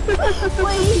fish.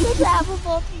 Wait, he doesn't have a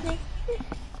bald fish.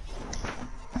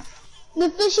 The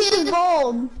fishy is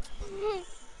bold.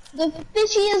 The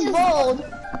fishy is bold.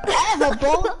 I have a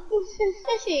bold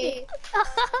fishy.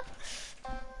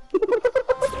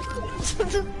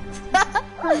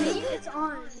 For me, it's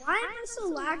on. Why am I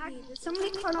so laggy? Did somebody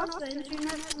cut off the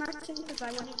internet connection because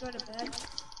I want to go to bed?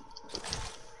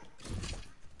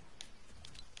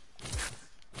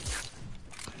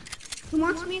 Who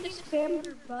wants me to spam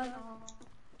your butt off?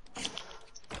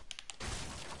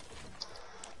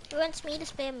 He wants me to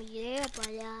spam yeah, but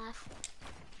I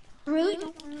really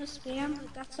don't want to spam,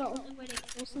 but that's the only way to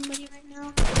kill somebody right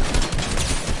now.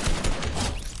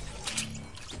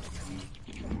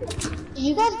 Did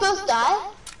you guys both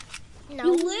die?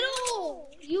 no.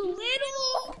 You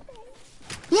little!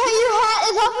 Yeah, your hat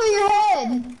is off of your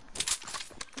head.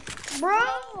 Bro!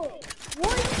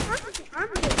 What? I'm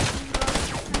getting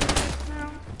now.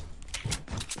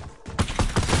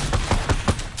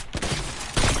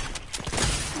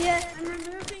 Yes, I'm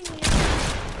removing you.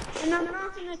 And I'm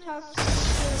not gonna talk to you.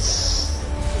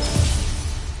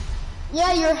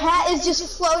 Yeah, your hat is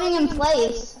just floating in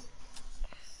place.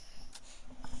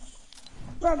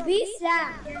 Bro, be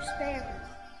sad. You're spamming.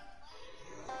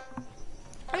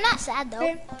 I'm not sad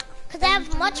though, because I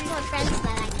have much more friends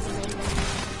that I can play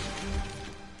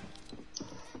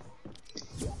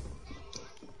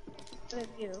with. With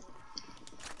you.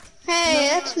 Hey,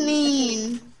 that's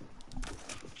mean.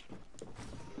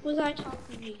 Was I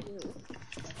talking to you?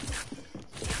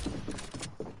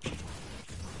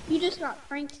 You just got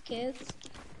pranked, kids.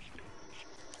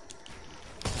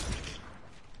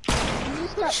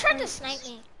 Who tried to snipe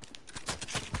me?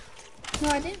 No,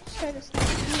 I didn't try to snipe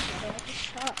you, but I just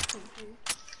shot something.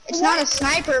 It's not a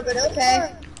sniper, but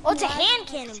okay. Oh, it's a hand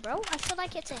cannon, bro. I feel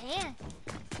like it's a hand.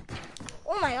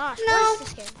 Oh my gosh, No. what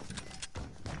is this game?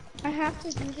 I have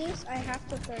to do this. I have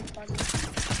to third party.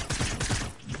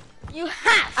 You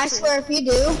have I to. swear if you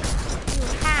do. You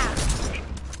have.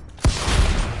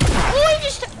 Oh, I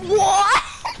just. What?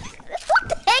 What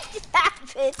the heck just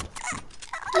happened?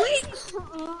 Wait,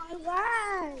 I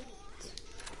lied.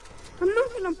 I'm not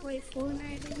gonna play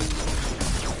Fortnite anymore.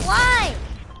 Why?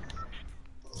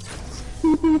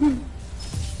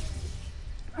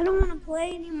 I don't wanna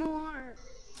play anymore.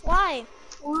 Why?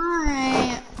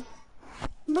 Why?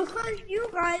 Because you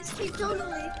guys keep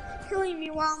totally killing me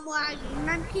while I'm lagging. And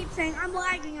I keep saying, I'm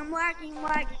lagging, I'm lagging, I'm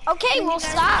lagging. Okay, And we'll you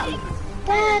guys stop. keep-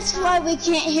 That's why we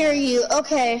can't hear you.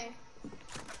 Okay.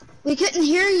 We couldn't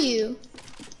hear you.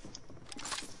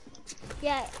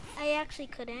 Yeah, I actually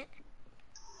couldn't.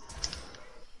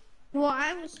 Well,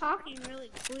 I was talking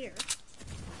really clear.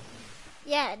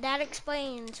 Yeah, that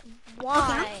explains Okay,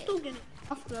 why. I'm still getting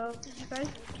off though, because you guys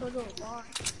are totally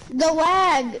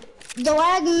lying. The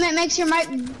lag makes your mic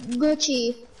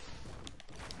glitchy.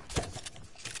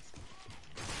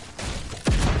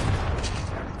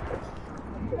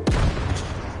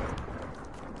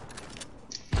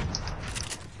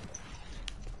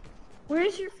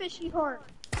 Where's your fishy heart?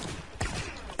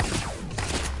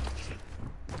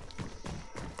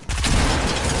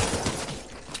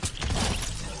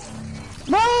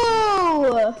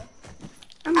 Whoa!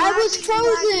 I'm I was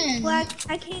lagging,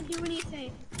 frozen. I can't do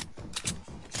anything.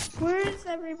 Where is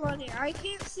everybody? I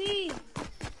can't see.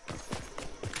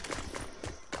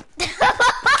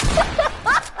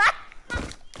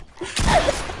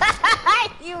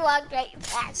 You walked right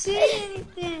past See me.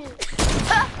 anything?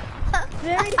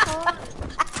 Very hard.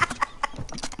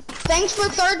 Thanks for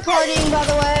third partying, by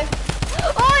the way.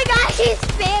 Oh my gosh, he's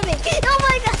spamming. Oh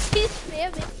my gosh, he's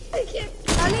spamming.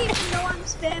 I don't even know I'm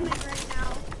spamming right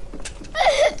now.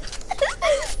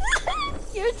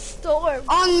 You're Storm.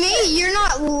 On me, you're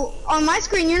not. On my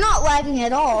screen, you're not lagging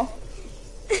at all.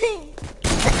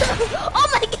 Oh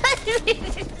my gosh.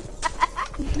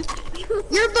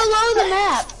 You're below the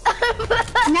map.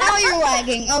 Now you're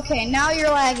lagging. Okay, now you're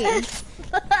lagging.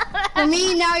 For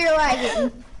me, now you're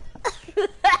lagging.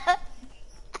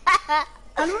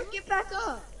 How do I get back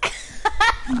up?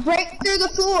 Break through the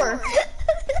floor.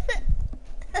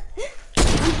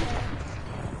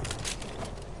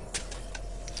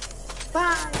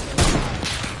 Bye.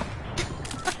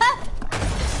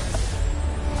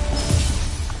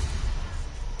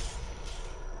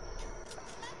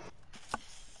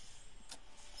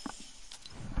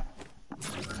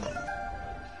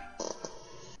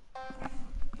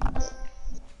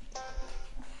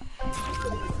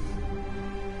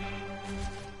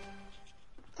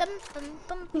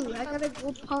 Ooh, I got a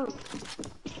gold pump.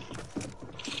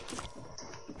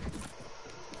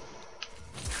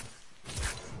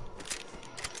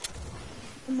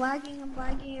 I'm lagging,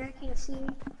 I can't see.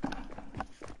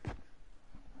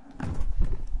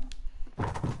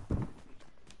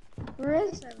 Where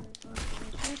is everyone?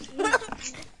 I can't see.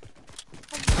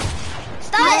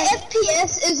 My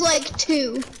FPS is like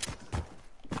 2.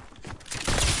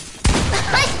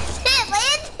 I can't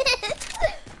land it.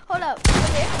 Hold up.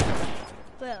 Come here.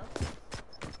 Well.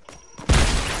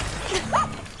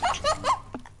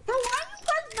 Bro, why are you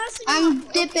guys messing I'm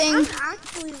up? dipping. I'm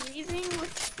actually leaving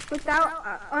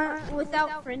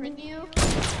without friending you,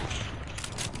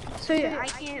 so I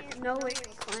can't know what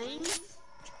you're playing.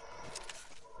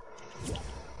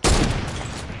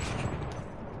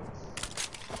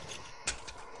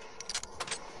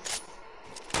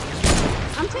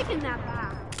 I'm taking that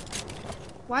back.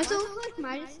 Why does it look like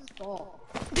Midas's ball?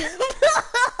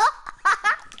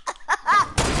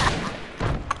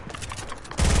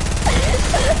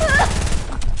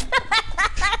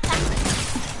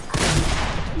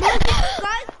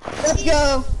 Let's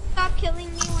go. Stop killing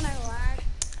me when I lag.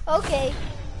 Okay.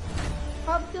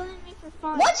 Stop killing me for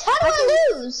fun. What? How do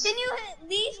I lose? Can you at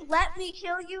least let me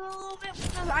kill you a little bit?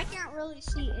 Because I can't really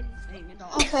see anything at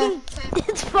all. Okay.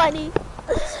 It's funny.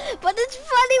 But it's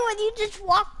funny when you just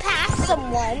walk past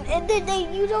someone and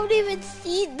then you don't even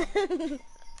see them.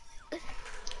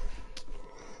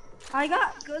 I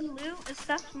got good loot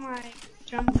except my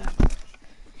jumbo.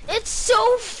 It's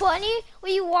so funny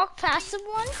when you walk past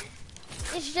someone.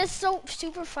 It's just so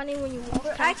super funny when you walk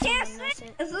past I can't someone. That's see.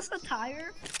 it. Is this a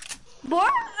tire? Boy!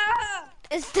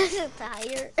 Is this a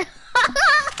tire?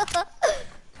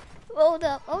 Hold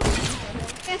up. Oh,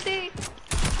 Can't see.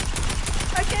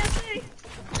 I can't see.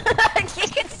 I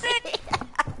can't see.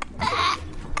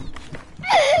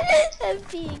 I'm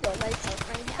peeing on myself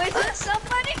right now. Wait, is there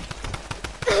somebody?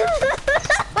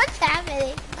 What's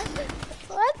happening?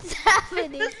 What's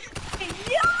happening?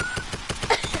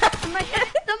 Am I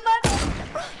hitting somebody?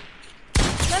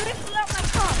 Let me pull out my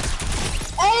car.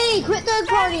 Hey,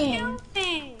 partying.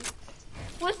 Me.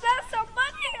 Was that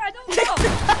somebody? I don't know.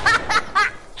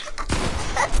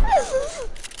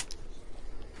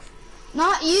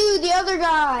 Not you, the other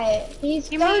guy. He's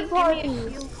third party.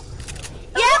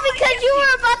 Yeah, because you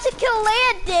were about to kill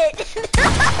Landon.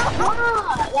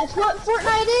 Ah, that's what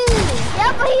Fortnite is.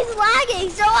 Yeah, but he's lagging,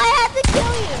 so I had to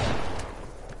kill you.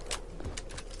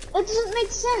 That doesn't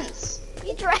make sense.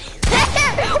 He's right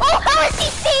there. Oh, how is he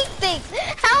seeing things?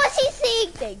 How is he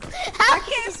seeing things? How I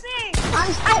can't see.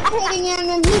 I'm spectating him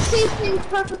and he sees things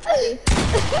perfectly.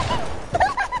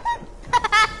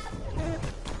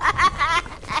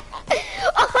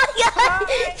 Oh my god!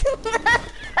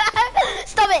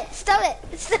 Stop it! Stop it!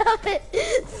 Stop it!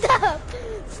 Stop!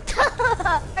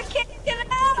 Stop! I can't get it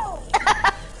out.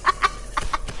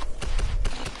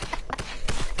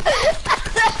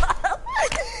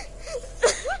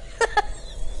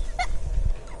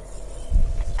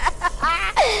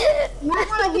 You might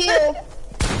want to heal.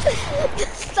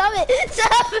 Stop it!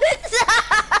 Stop!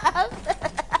 Stop!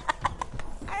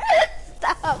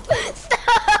 Stop! Stop!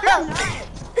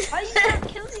 Why are you not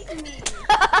killing me? I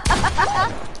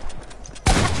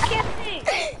can't see.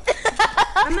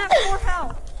 I'm at 4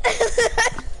 health.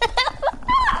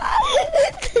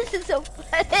 This is so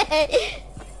funny.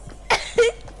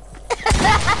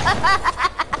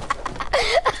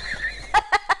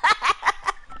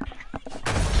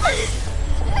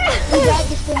 You died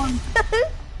before him.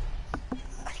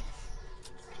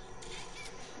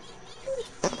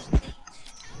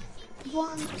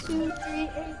 One, 2, 3,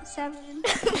 8, 7.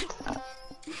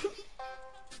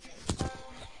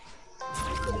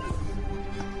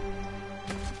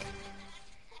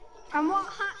 I want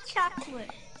hot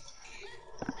chocolate.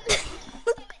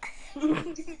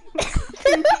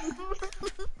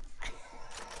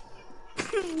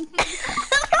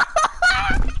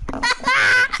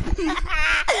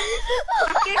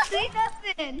 I can't see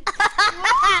nothing.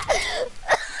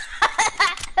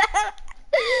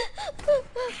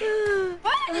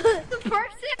 What is the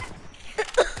person?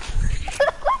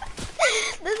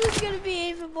 This is gonna be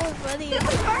even more funny. The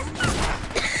person?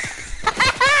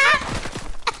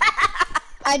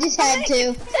 I just had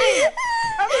to. Protect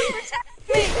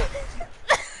me.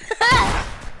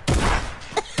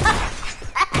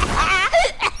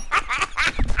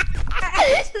 I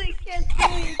actually can't do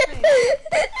anything.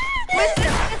 This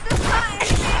is fine.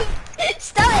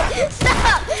 Stop it!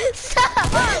 Stop! Stop!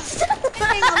 Stop!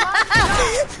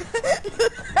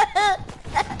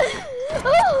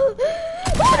 Oh,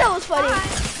 that was funny.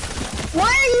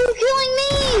 Why are you killing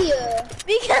me?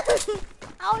 Because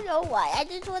I don't know why. I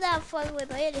just want to have fun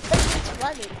with it. It's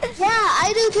funny. Yeah,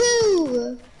 I do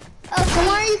too. Okay. So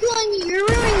why are you killing me? You're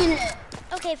ruining it.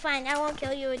 Okay, fine. I won't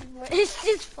kill you anymore. It's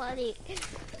just funny.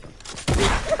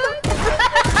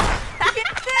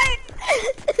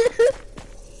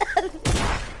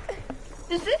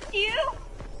 Is this you?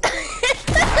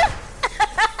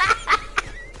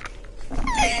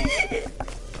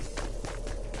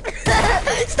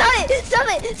 Stop it! Stop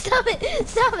it! Stop it!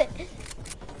 Stop it!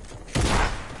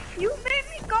 You made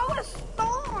me go a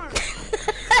storm.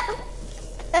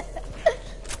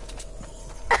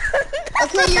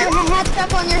 Okay, your hat's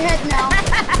up on your head now.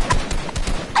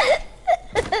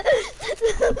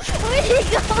 Where are you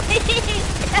going?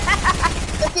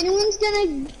 If anyone's gonna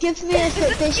give me a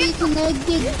fit fishy, can they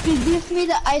give me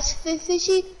the ice fit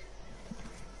fishy?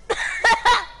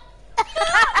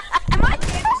 Am I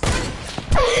dancing?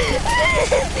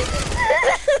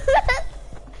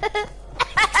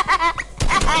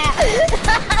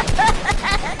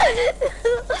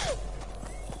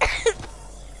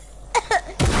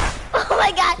 Oh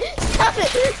my god! Stop it!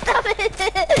 Stop it!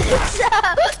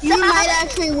 Stop! You might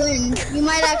actually win. You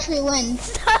might actually win.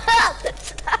 Stop!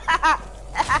 Stop!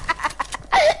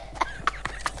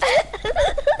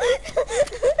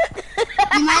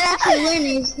 You might actually win.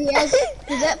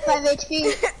 He's at 5 HP.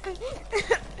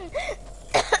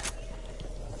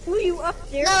 Were you up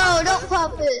there? No, don't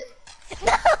pop it.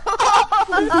 Yeah,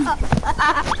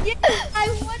 I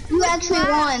won. You actually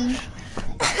won.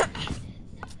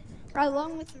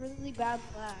 Along with really bad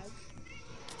lag.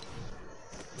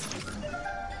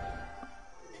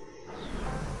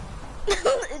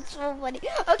 It's so funny.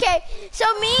 Okay, so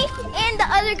me and the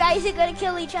other guys are gonna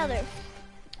kill each other.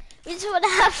 We just wanna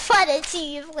have fun and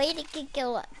see if Landon can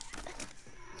kill us.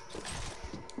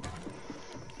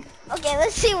 Okay,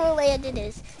 let's see where Landon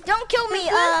is. Don't kill me,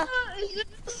 Is this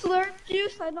slurp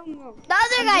juice? I don't know. the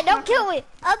other guy, don't kill me.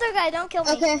 Other guy, don't kill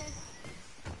me. Okay.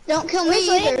 Don't kill Where's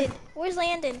me either. Landon? Where's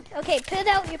Landon? Okay, put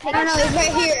out your I don't know, picture. he's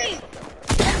right here.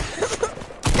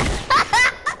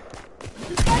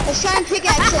 Let's try and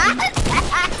pickaxe him.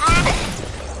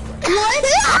 What?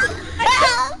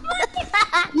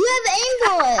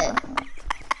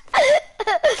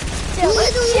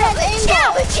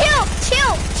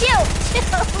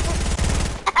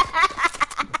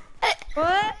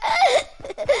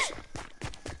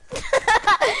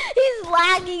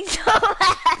 cheating so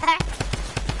bad.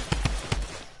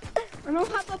 I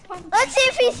don't have a pump. Let's see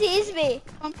if he sees me.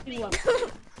 Pump you up.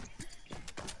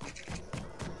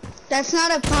 That's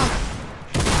not a pump.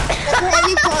 That's a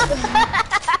heavy shotgun.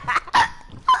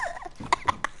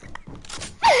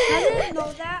 I didn't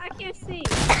know that. I can't see.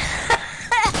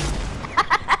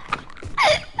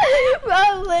 Bro,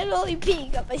 I'm literally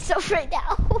peeing on myself right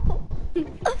now.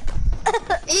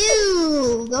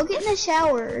 Ew, go get in the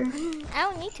shower. I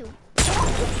don't need to.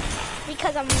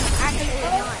 Because I'm actually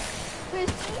not. Wait,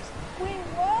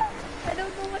 what? I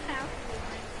don't know what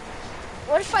happened.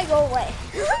 What if I go away?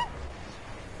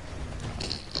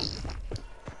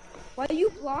 Why do you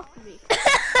block me?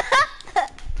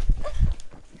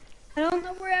 I don't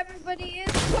know where everybody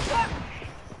is.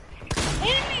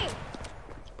 Enemy!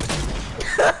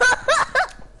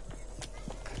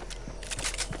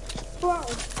 Bro,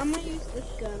 I'm gonna use this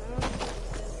gun.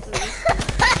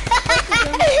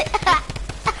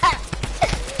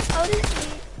 Oh,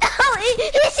 he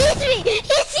sees me!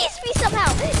 He sees me somehow!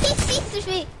 He sees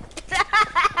me!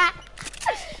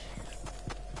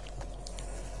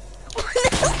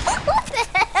 What the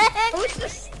heck? I was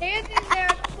just standing there. I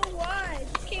don't know why. I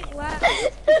just can't laugh. Let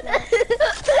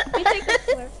me take a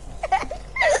flare.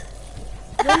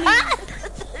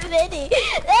 That's a mini!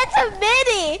 That's a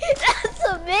mini! That's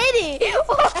a mini!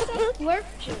 That's a slurp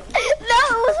juice. No,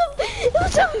 it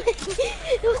was a mini!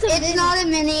 It was a It's mini! not a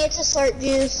mini, it's a slurp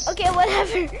juice. Okay,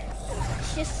 whatever.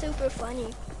 It's just super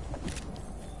funny.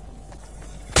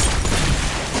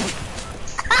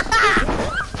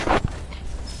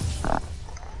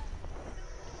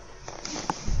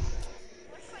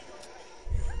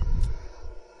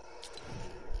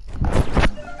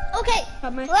 Okay,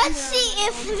 let's see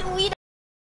if we don't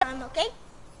time, okay?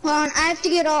 Hold on, I have to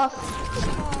get off.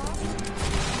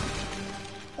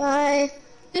 Bye.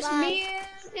 Just Bye. me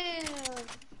and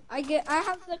him. I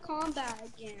have the combat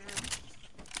again.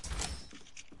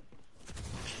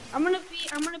 I'm gonna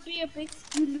be a big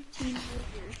student team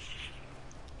leader.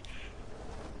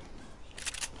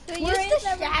 So Where use is the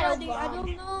shadow everybody? I bomb.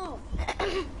 don't know.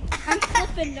 I'm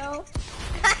flipping though.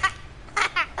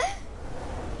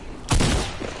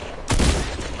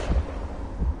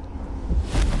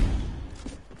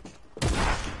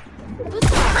 Who's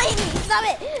behind me? Stop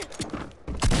it!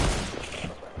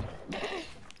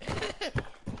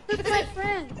 This is my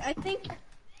friend. I think.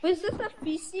 Was this a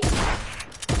PC?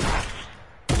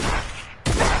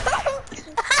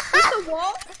 Is a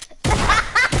wall?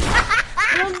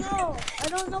 I don't know. I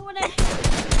don't know what I did.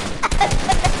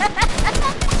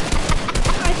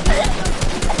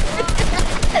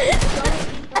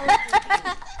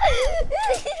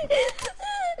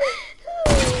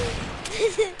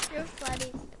 You're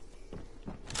funny.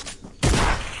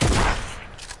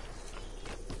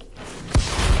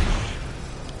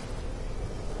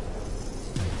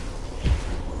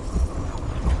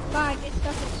 God, this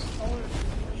stuff is stolen.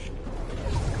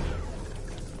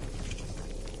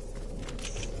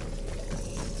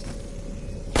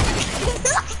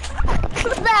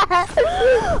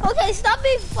 Okay, stop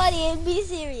being funny and be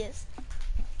serious.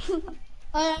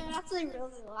 I'm actually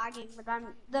really lagging, but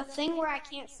the thing where I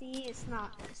can't see it's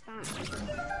not.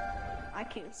 I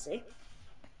can't see.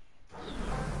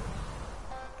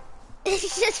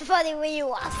 It's just funny when you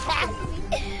walk past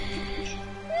me.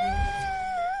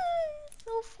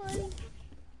 So funny.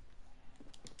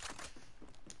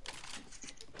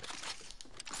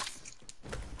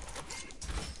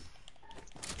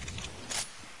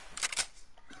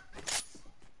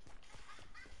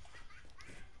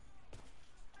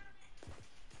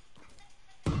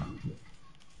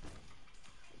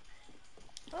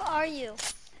 Where are you?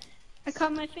 I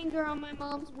caught my finger on my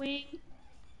mom's wing.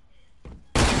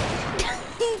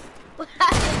 What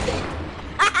happened?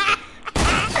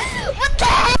 What the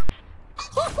heck?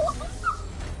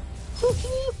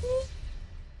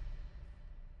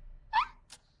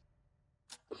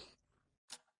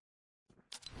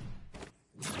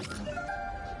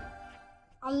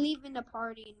 I'm leaving the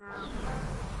party now.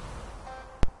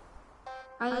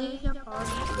 I leave the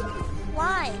party now.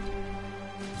 Why?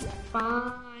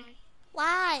 Bye.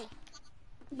 Why?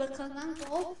 Because I'm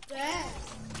so fast.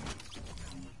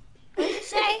 What did you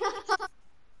say?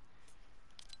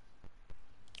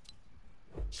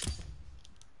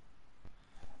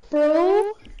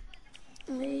 Bro.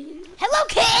 Hello,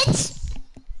 kids!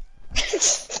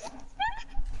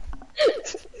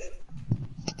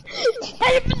 How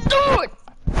you been doing?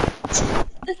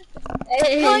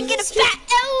 Hey. Go and get a fat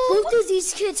L! Both of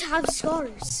these kids have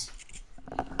scars.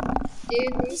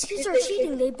 Dude, These kids are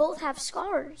cheating. They both have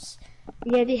scars.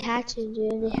 Yeah, they had to,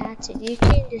 dude. They had to. You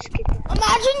can't just get that.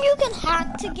 Imagine you can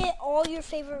hack to get all your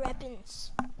favorite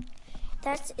weapons.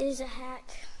 That is a hack.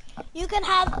 You can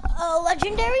have a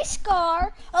legendary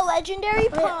scar, a legendary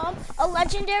pump, a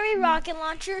legendary rocket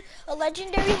launcher, a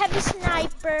legendary heavy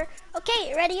sniper.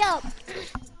 Okay, ready up.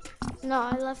 No,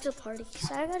 I left the party,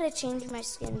 so I gotta change my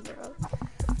skin, bro.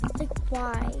 Like,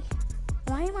 why?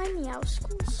 Why am I Meow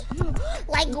Schools?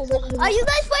 Like, are you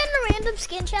guys playing the random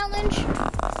skin challenge?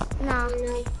 Nah.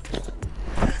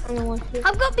 I don't want to.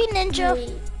 I'm gonna be ninja.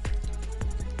 Wait.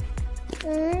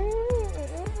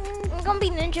 I'm gonna be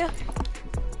ninja.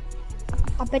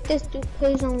 I bet this dude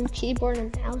plays on keyboard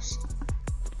and mouse.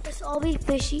 Let's all be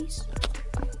fishies.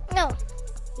 No,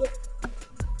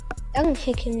 I can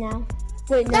kick him now.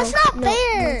 Wait, no. that's not no,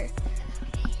 fair.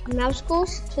 No. Mouse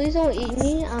goals, please don't eat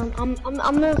me. I'm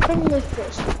a friendly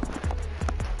fish.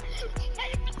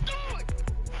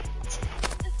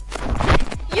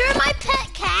 You're my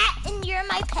pet cat and you're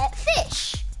my pet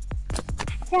fish.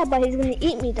 Yeah, but he's gonna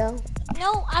eat me though.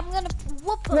 No, I'm gonna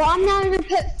whoop him. Well, I'm not your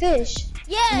pet fish.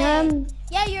 Yeah.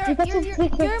 Yeah, you got to take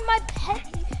it. you're my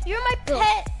pet. You're my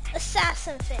pet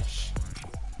assassin fish.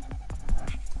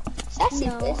 Sassy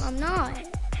No, fish. I'm not.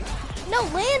 No,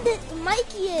 Landon,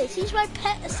 Mikey is. He's my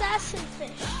pet assassin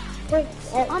fish. Wait,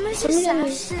 I'm his let me get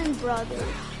assassin brother.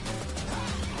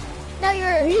 Now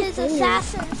you're you his doing?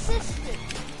 assassin sister.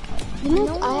 You know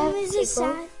No, what I have his to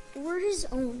assassin. We're his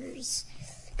owners.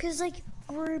 Cause like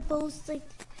we're both like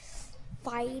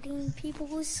fighting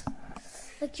people's.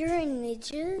 Like you're a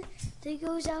ninja that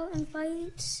goes out and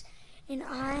fights, and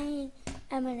I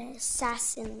am an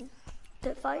assassin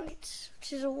that fights,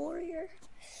 which is a warrior.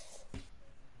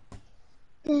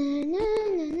 And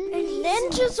And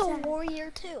Ninja's a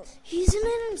warrior too. He's an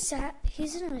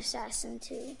assassin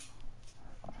too.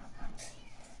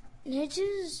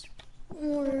 Ninja's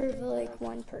more of like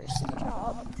one person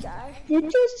job guy. You're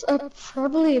just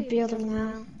probably a builder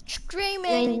now.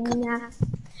 Streaming.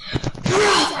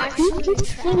 You keep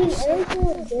singing every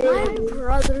My day.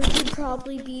 brother could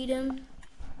probably beat him.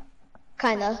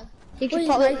 Kinda. He could Wait,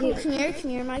 probably. Michael,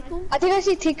 come here, Michael. I think I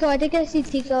see Tico.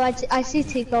 I see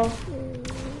Tico.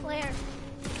 Where?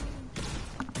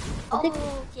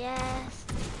 Oh yes.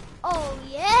 Oh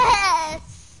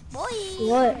yes. Boy.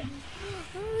 What?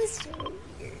 That was so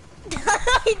weird.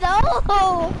 I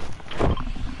know.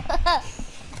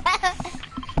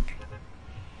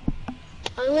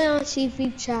 I'm going on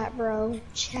TV chat, bro.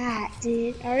 Chat,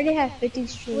 dude. I already have 50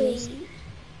 streams. Wait,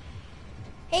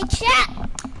 Hey chat.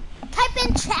 Type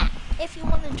in chat if you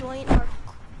want to join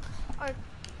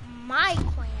my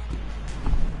clan.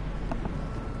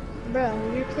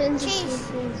 Bro, your clan's just Chase.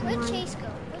 streams Where'd mine. Chase go?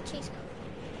 Where'd Chase go?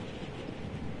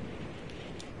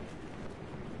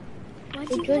 why'd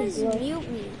Hey, you good, guys bro.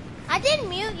 mute me? I didn't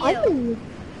mute you. I can.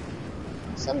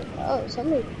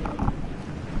 Somebody.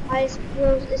 I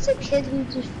suppose it's a kid who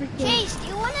just freaking. Chase, do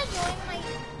you want to join my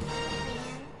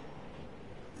clan?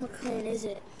 What clan is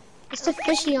it? It's the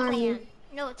fishy army. Clan.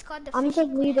 No, it's called the I'm Fishy the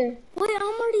Clan. leader. Wait, I'm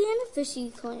already in a fishy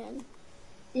clan.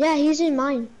 Yeah, he's in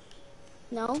mine.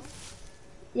 No,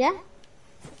 Yeah.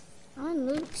 I'm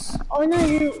Luke's. Oh no,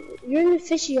 you're in the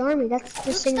fishy army. That's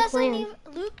the same clan.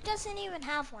 Luke doesn't even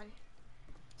have one.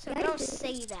 So Yeah, he don't does.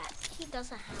 say that. He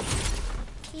doesn't have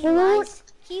one. Well,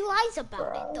 He lies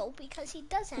about it though because he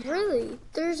doesn't have one. Really?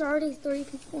 There's already 3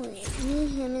 people in it. Me,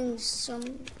 him, and some.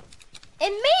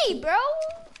 And me, bro.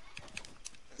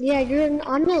 Yeah,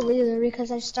 I'm the leader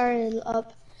because I started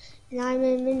up, and I'm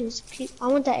in minis. I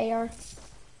want the AR.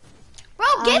 Bro,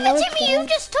 give know it to it's me. bad. You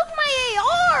just took my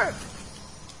AR.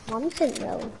 Mom said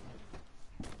no.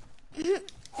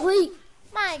 Wait,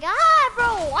 My God,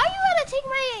 bro. Why you gotta take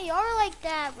my AR like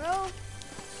that, bro?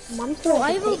 Mom said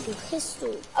I have a take it.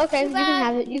 pistol. Okay, you Too can bad.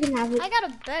 have it. You can have it. I got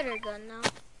a better gun now.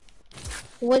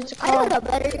 What's it I called? got a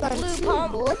better gun Blue too,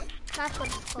 pump. boy. That's what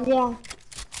it's called. Yeah.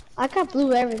 I got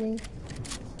blue everything.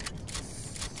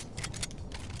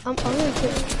 I'm gonna kill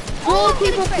you. Oh, I'm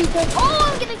people, getting sprayed. people.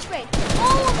 Oh, I'm getting sprayed.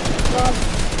 Oh,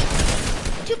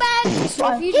 too bad.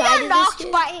 So if you He die got to this knocked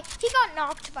kid- by. He got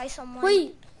knocked by someone.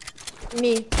 Wait,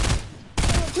 Me.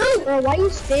 Bro, why you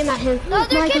spam at him? The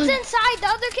other My kid's God. inside. The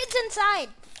other kid's inside.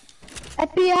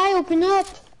 FBI, open up.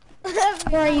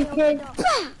 Where are you, kid?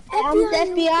 I'm the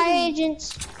FBI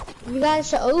agent. You guys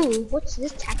should. Oh, what's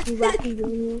this tacky wacky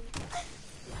doing here?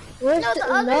 Where's No, the,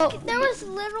 the other. no, There was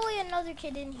literally another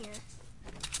kid in here.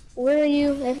 Where are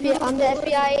you? FBI, I'm the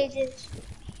FBI agent.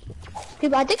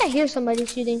 People, I think I hear somebody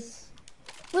shooting.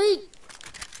 wait.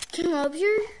 Come up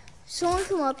here. Someone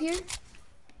come up here.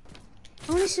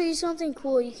 I want to show you something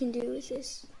cool you can do with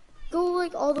this. Go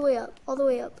like all the way up. All the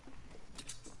way up.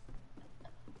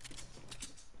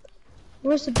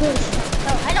 Where's the bush?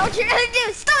 Oh, I know what you're gonna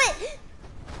do. Stop it.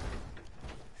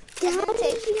 How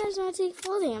did you guys not take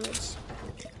fall damage?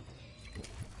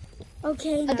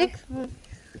 Okay, I now. think.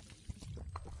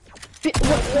 You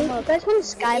guys want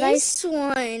to skydive? This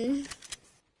one.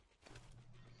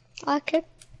 Okay.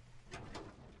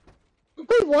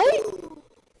 Wait, what?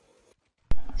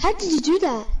 How did you do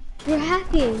that? You're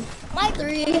hacking. My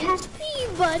 3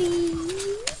 HP, buddy.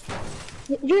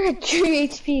 You're at 3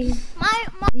 HP. My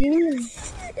You.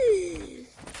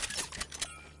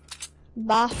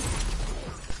 Bah.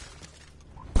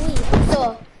 Wait,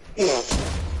 So. No.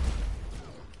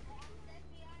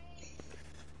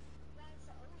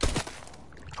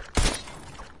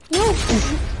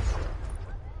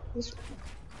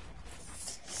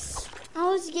 I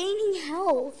was gaining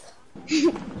health.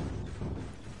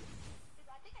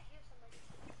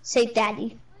 Say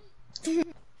daddy.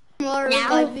 More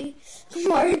Now. revive me.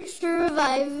 March to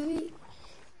revive me.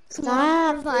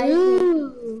 Stop, revive me.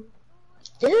 dude.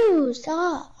 Dude,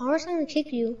 stop. I was gonna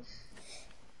kick you.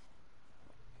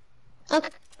 Okay.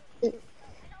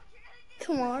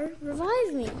 Kamar,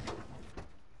 revive me.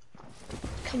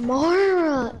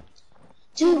 Kamara.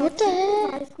 Dude, what the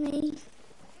heck? Revive me.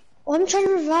 Well, I'm trying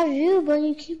to revive you, but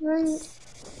you keep running.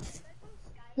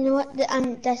 You know what?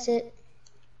 That's it.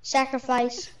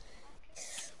 Sacrifice.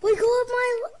 Wait, go up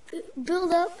my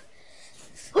build up.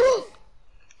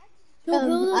 No,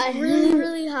 build up really,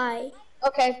 really high.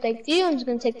 Okay, thank you. I'm just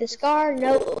gonna take the scar.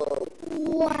 Nope.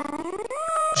 Wow.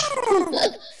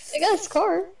 I got a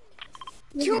scar.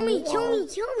 Kill me, kill me,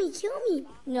 kill me, kill me.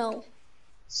 No.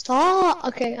 Stop.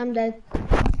 Okay, I'm dead.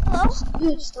 hello.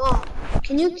 Dude, stop.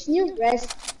 Can you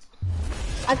rest?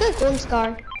 I got a golden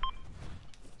scar.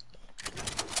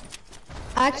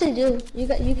 I actually do. You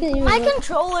can even. My look.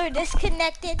 controller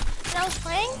disconnected when I was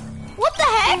playing. What the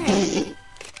heck?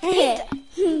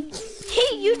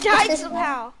 You died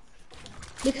somehow.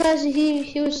 Because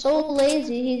he was so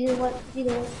lazy. He didn't want me.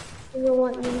 I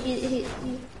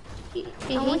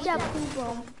want that poo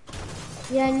bomb.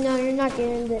 Yeah, no, you're not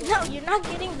getting it. No, you're not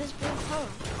getting this boom home.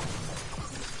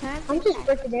 I'm just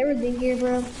breaking everything here,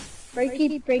 bro. Breaky,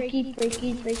 You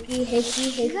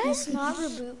guys not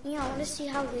reboot me? I want to see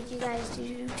how good you guys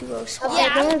do to go squad.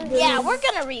 Yeah, we're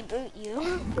gonna reboot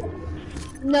you.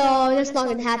 No, that's not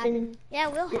gonna happen. Yeah,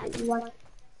 we'll have you.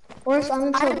 Or else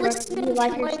I'm gonna tell you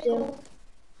like yours do.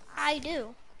 I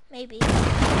do, maybe.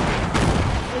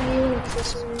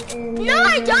 No,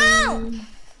 I don't.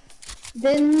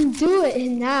 Then do it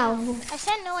now. I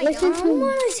said no, I Listen don't. to I'm me.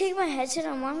 gonna take my headset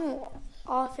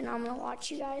off and I'm gonna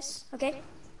watch you guys. Okay?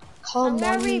 I'm Come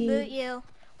gonna on, reboot you.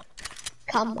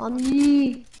 come on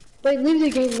me. Wait, leave the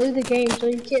game, so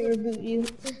you can't reboot you.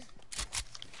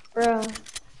 Bro.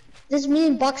 This is me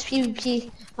and Box PvP.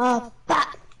 Bah.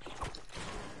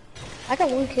 I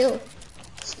got 1 kill.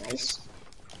 It's nice.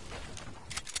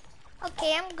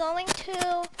 Okay, I'm going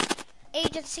to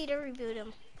agency to reboot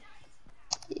him.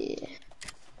 Yeah.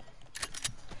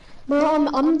 Bro,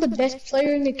 I'm the best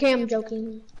player in the game, I'm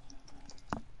joking.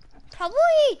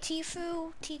 Probably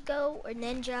Tifu, Tico, or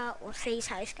Ninja, or Face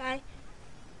High Sky.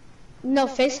 No,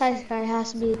 Face High Sky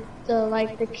has to be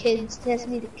the kids. It has to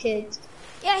be the kids.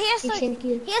 Yeah, he has can't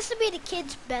get- to be the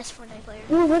kid's best Fortnite player.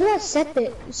 Well, what about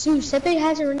Sepe? So Sepe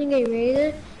has a running a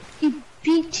Raider. He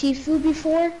beat Tifu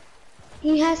before.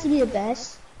 He has to be the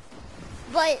best.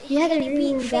 But He had can a he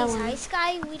really beat bad Face one. High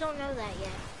Sky? We don't know that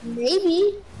yet.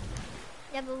 Maybe.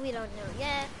 Yeah, but we don't know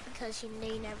yet because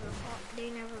they never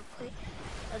play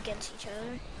against each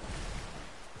other.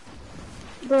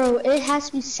 Bro, it has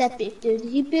to be Sepe, dude.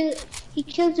 He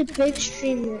killed a big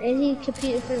streamer and he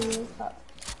competed for the World Cup.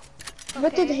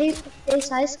 What did Face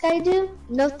High Sky do?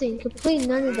 Nothing. Complete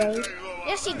none of those.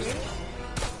 Yes, he did.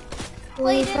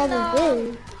 Well, he Played in,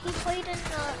 probably did. He played in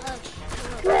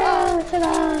Oh, come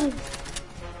on.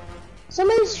 Some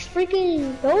of these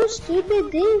freaking those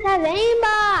stupid things have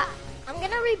aimbot. I'm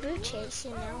gonna reboot Chase,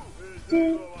 you know.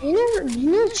 Dude,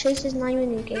 you know Chase is not even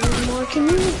in the game anymore. Can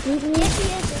you reboot me? Yes, he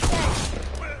is. It's that.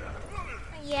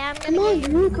 Yeah, I'm Come gonna. on,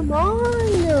 dude, come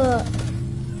on.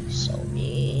 So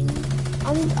mean.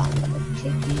 I'm gonna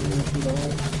kick you if you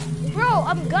don't. Bro,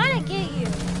 I'm gonna get you.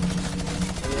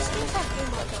 These things have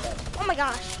aimbot though. Oh my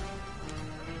gosh.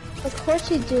 Of course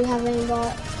you do have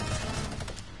aimbot.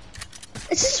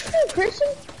 Is this a real person?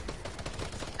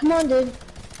 Come on, dude.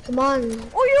 Come on.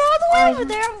 Oh, you're all the way over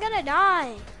there. I'm gonna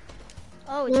die.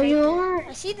 Oh, it's No, right you there. aren't.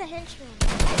 I see the henchman.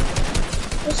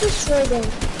 Let's destroy them.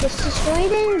 Let's destroy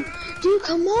them. Dude,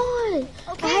 come on.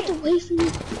 Okay. I had to wait for you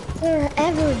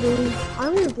forever, dude.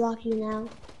 I'm gonna block you now.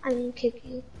 I mean, kick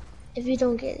you. If you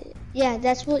don't get it. Yeah,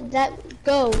 that's what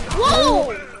go.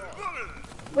 Whoa!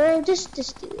 Bro, just do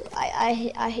it. I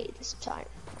hate this time.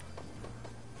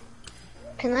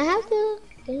 Can I have the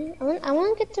skin. I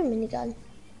want to get the minigun. You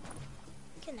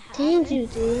can have Dang it. you,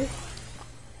 dude.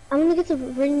 I'm gonna get the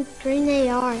green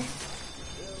AR.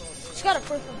 It's got a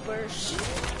purple burst.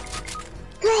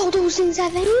 Bro, those things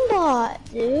have aimbot,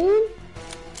 dude.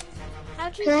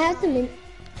 How'd you Can I have the die? min?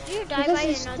 Did you die Because by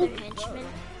it's another stupid. henchman?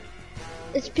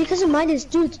 It's because of Midas,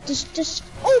 dude. Just.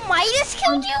 Oh, Midas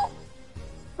killed you?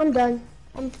 I'm done.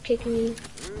 I'm kicking you.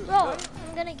 Bro,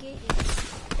 I'm gonna get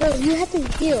you. Bro, you have to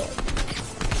heal.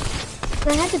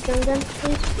 Can I have the gun,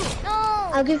 please? No.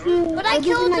 I'll give you. But I'll I give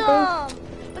you killed my gold. him.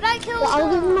 But I killed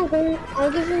I'll give you him. my gold.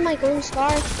 I'll give you my golden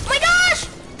scar. Oh my gosh!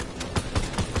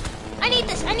 I need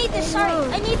this. I need this. Sorry.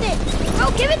 I need this.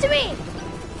 Bro, give it to me.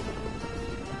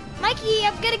 Mikey,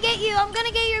 I'm gonna get you. I'm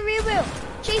gonna get your reboot.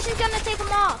 Jason's gonna take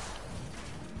him off.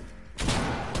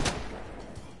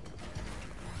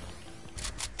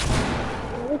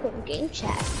 We're going game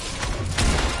chat.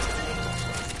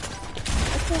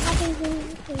 What's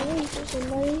happening to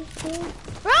somebody?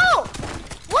 Bro!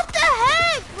 What the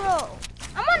heck, bro?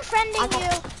 I'm unfriending you.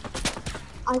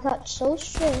 I got so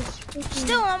stressed.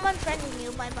 Still, I'm unfriending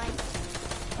you. Bye-bye.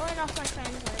 Going off my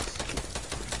friend list.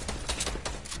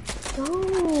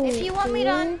 No. If you want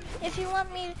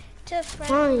me to friend,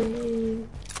 Fine.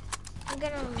 I'm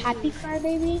gonna leave. Happy Fire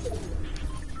Baby?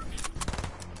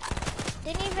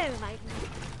 Didn't even invite me.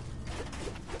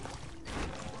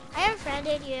 I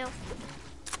unfriended you.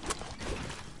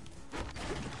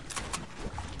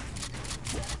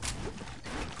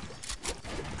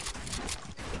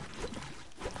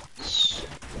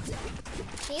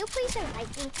 Can you please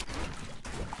invite me?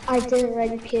 I did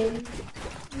already, kid.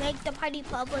 Make the party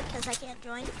public because I can't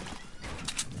join.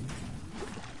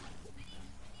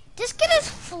 This kid is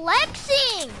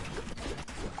flexing!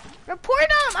 Report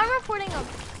him! I'm reporting him.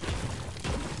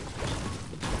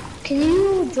 Can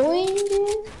you join,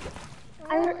 dude?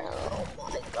 Oh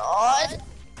my god.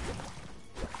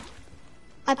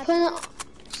 I put it.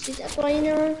 See, that's why you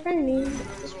never unfriend me.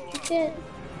 That's what you did.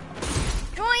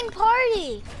 Join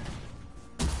party!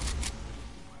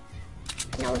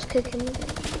 And I was kicking you.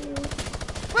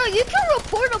 Bro, you can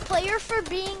report a player for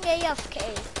being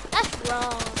AFK. That's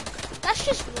wrong. That's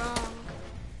just wrong.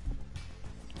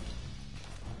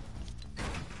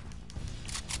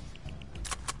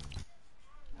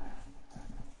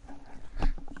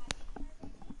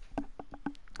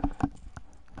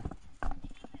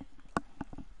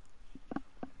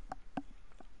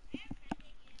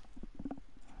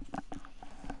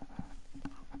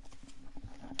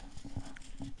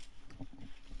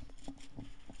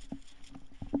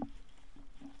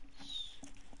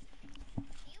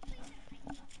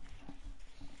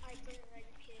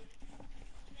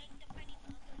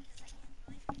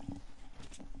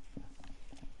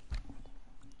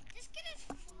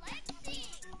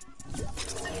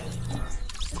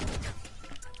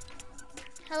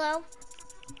 Hello?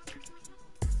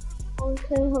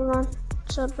 Okay, hold on.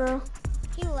 What's up, bro?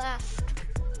 He left.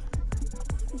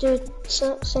 Dude,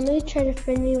 somebody tried to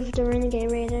friend me with the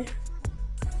Renegade Raider.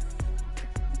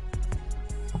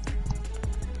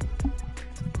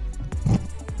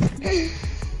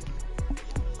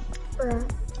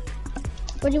 Bruh.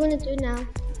 What do you want to do now?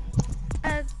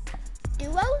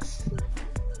 Duos?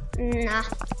 Nah.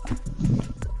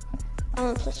 I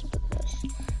want to play some duos.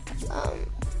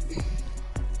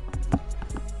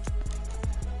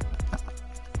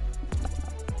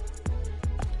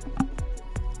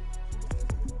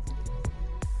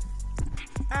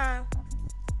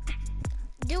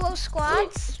 Duo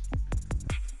squads?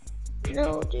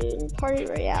 No, dude. Party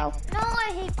Royale. No,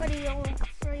 I hate Party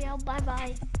Royale.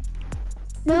 Bye-bye.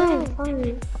 No,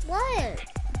 fine. What?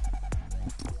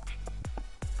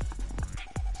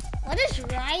 What is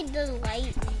Ride the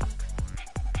Lightning?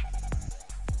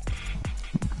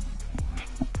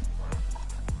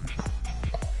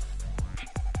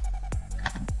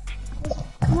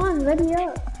 Come on, ready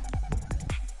up.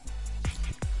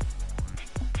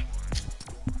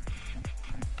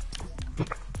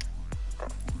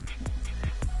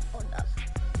 Hold up.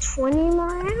 20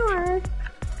 more hours.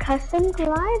 Custom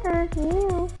glider,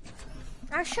 yeah.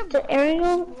 I should The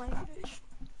aerial. gliders.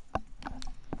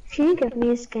 Can you give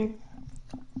me a skin?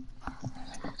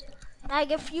 I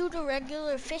give you the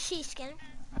regular fishy skin.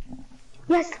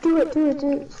 Yes, do it,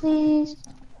 please.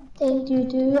 Thank you,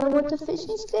 dude. I want the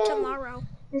fishy skin. Tomorrow.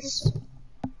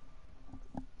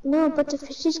 No, but the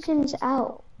fishy skin's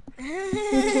out.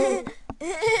 I'm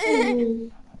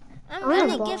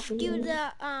gonna not gift you blocking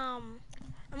the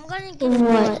I'm gonna give you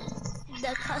What?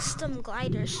 the custom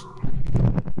gliders.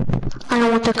 I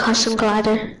don't want the custom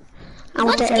glider. I What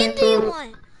want the skin do you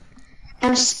want?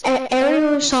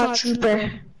 aerial assault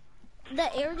trooper.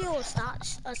 the aerial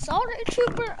assault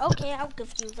trooper. Okay, I'll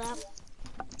give you that.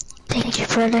 Thank you,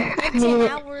 brother. I In need 10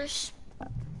 it. hours.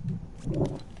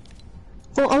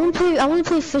 Well, I wanna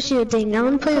play fishy thing. I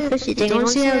wanna play the fishy thing. I wanna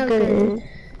see how good it is.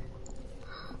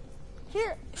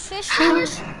 Here,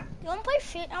 fishers. You wanna play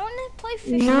fish? I wanna play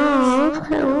fishers. No,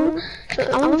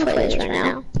 I wanna play this right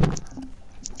now.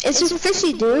 It's just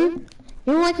fishy, dude.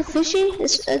 You don't like a fishy?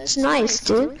 It's nice,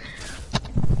 dude.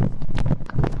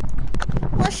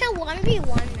 What's a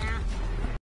 1v1 map?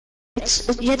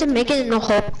 You have to make it in a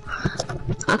hole.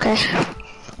 Okay.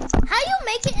 How do you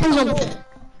make it in the hole?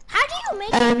 How do you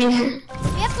make it? You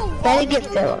have to walk Better get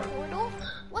through the filled. portal?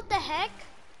 What the heck?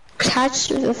 Catch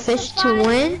the fish to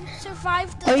win.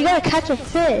 Survive the Oh, you gotta catch a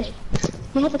fish.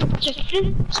 You have to catch a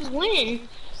fish to win. You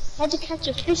have to catch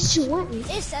a fish to win.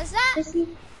 It says that?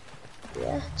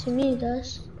 Yeah, to me it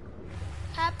does.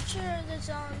 Capture the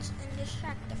zones and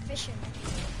distract the fishermen.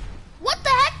 What the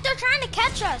heck? They're trying to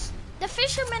catch us. The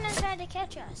fishermen are trying to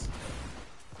catch us.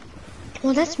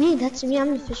 Well, that's me. I'm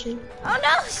the fisher. Oh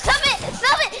no! Stop it!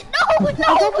 Stop it! No!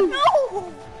 No!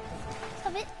 No!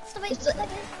 Stop it! Stop it! Stop it!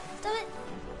 Stop it!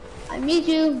 I need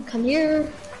you. Come here. No.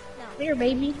 Come here,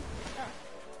 baby.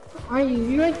 Where are you?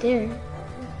 You're right there.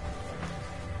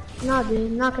 No,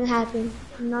 dude. Not gonna happen.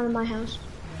 Not in my house.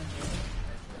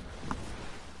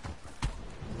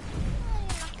 Oh,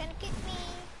 you're not gonna get me.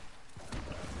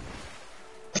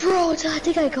 Bro, I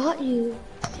think I got you.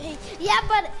 Yeah,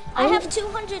 but I have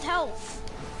 200 health.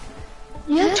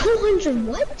 You have 200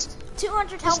 what?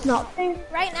 200 health. That's not fair.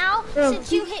 Right now, Bro,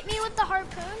 since you hit me with the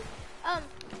harpoon,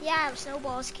 yeah, I have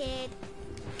snowballs, kid.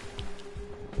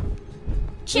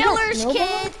 Chillers, snowballs?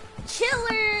 kid.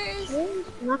 Chillers.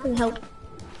 I'm not gonna help.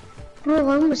 Bro,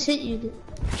 I almost hit you, dude.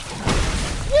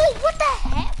 Whoa, what the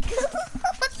heck?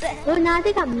 What the heck? Oh, no, I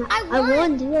think I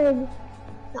won, dude.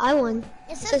 I won.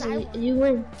 It It says says I won. you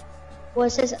win. Well,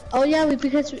 it says, oh yeah,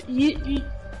 because you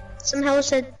somehow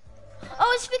said,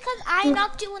 Oh, it's because I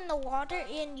knocked you in the water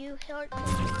and you hurt me.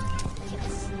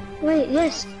 Yes. wait,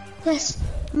 yes,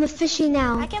 I'm a fishy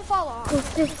now. I can fall off. I'm a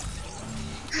fish.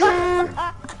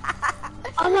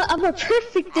 I'm a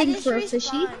perfect thing for a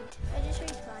fishy. I just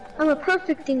respawned. I'm a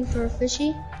perfect thing for a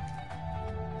fishy.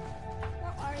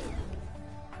 Where are you?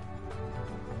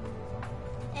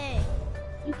 Hey,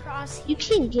 you cross. You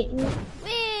can't get me.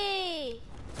 Wee!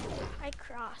 I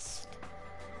crossed.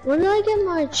 When do I get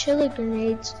my chili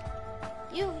grenades?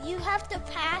 You have to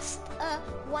pass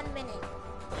 1 minute.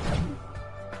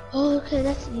 Oh, okay,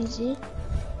 that's easy.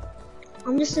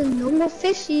 I'm just a normal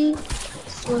fishy,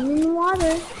 swimming in the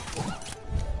water.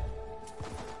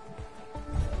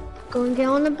 Go and get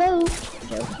on the boat.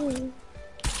 Joking.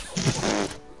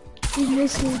 You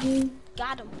missed me, dude.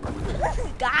 Got him.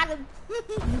 Got him.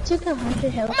 You took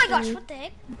 100 health. Oh my gosh, from me. what the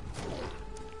heck?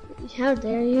 How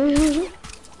dare you?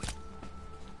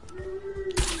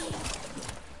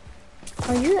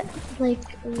 Are you, like,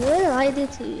 what did I do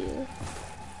to you?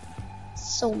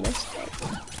 So messed up.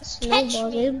 Catch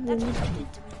Snowballs, me. they've That's been... what you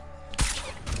did to me.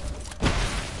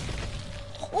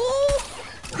 Oh!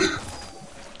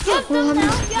 You have them now. You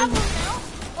have them now.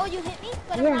 Oh, you hit me,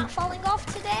 but I'm Yeah. not falling off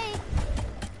today.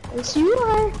 Yes, you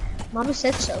are. Mama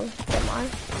said so. Come on.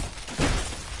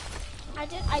 I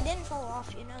didn't fall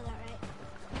off. You know that, right?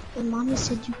 And Mama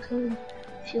said you could.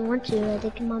 If you want to, I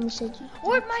think Mama said you could.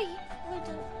 Where are you?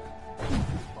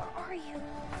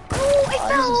 Oh, I this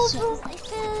is fell. I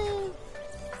fell.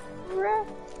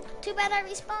 Too bad I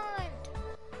respawned.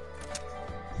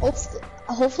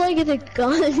 Hopefully I get a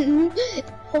gun.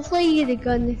 Hopefully I get a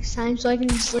gun next time so I can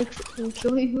just like freaking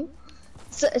kill you.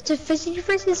 It's a fishing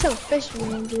first is a fish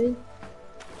man, dude.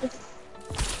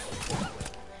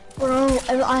 Bro,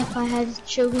 if I had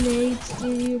show grenades,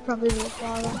 dude, you probably would have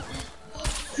fought off.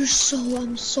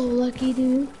 I'm so lucky,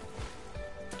 dude.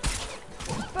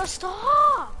 Bro,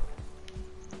 stop.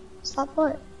 Stop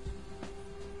what?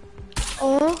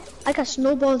 Oh, I got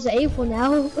snowballs at April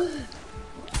now.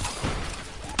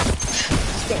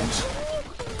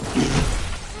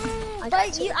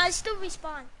 I still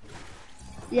respawn.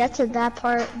 Yeah, to that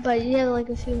part, but you have like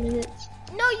a few minutes.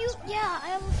 No, yeah, I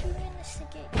have a few minutes to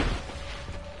get.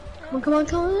 Come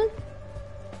on.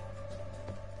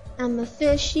 I'm a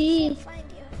fishy. Can't find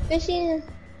you. Fishy.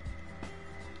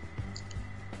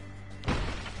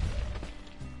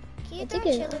 Can you I throw a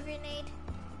think chili grenade?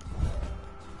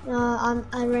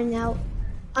 I ran out.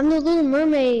 I'm the Little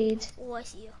Mermaid. Oh, I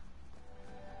see you.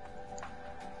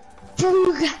 Bro,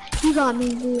 you got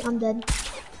me, dude. I'm dead.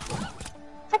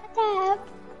 Fuck that.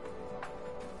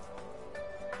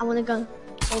 I want a gun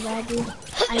so bad, dude.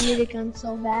 I need a gun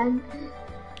so bad.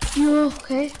 You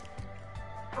okay?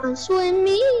 I'm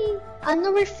swimming. I'm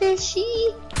over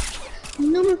fishy.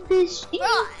 No more fish.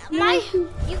 Bro,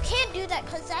 you can't do that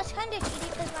because that's kind of cheating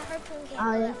because my harpoon can't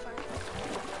go that far.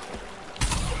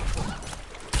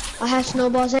 I have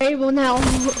snowballs able now.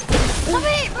 Stop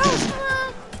it, bro,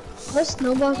 stop. My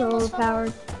snowballs are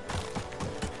overpowered.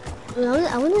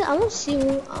 I want to see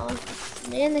what, oh,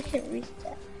 man, I can't reach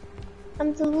that.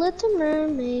 I'm the little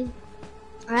mermaid.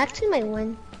 I actually might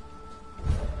win.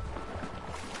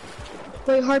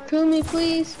 Wait, harpoon me,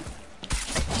 please.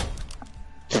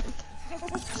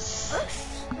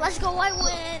 Let's go, I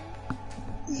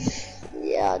win.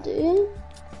 Yeah, dude.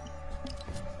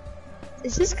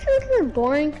 Is this kind of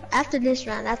boring? After this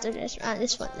round,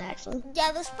 it's fun actually.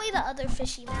 Yeah, let's play the other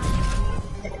fishy map.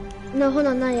 No, hold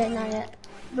on, not yet.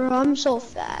 Bro, I'm so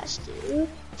fast, dude.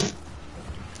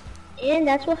 And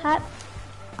that's what happened.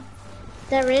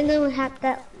 That random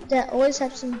that always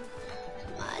happens. Come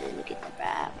on, let me get the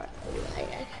grab.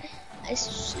 I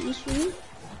see you.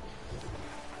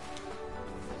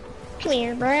 Come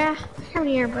here,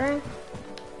 bruh.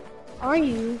 Are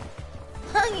you?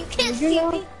 You can't see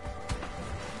me.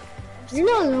 You're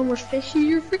not an almost fishy.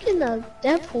 You're freaking a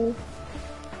Deadpool.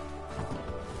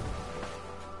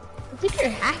 I think you're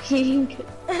hacking.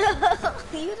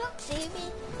 You don't see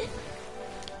me.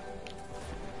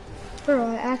 Bro,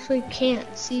 I actually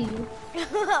can't see you.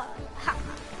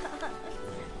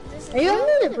 Are you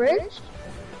under the bridge?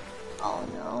 Oh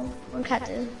no, I'm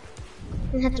gonna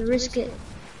have to risk it.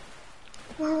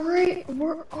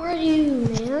 Where are you,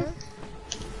 man?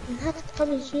 You have to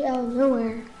probably shoot out of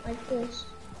nowhere like this.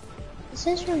 It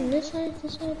says from this side,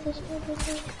 this side.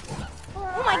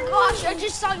 Oh my gosh, I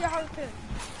just saw your harpoon.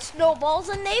 Snowballs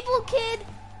enabled, kid.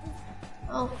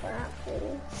 Oh crap,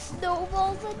 dude.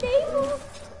 Snowballs enabled.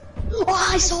 Oh,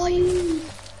 I saw you.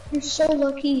 You're so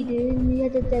lucky, dude. You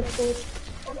had the Deadpool.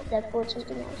 Deadpool,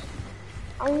 something else.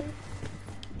 Oh,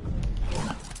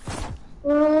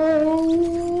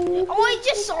 I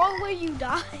just saw where you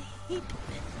died.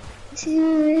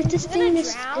 Dude, this thing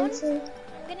is drown? expensive.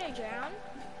 I'm gonna drown.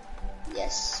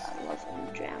 Yes, I love when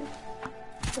you drown.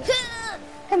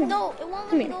 No, it won't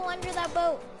let me go under that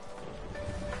boat.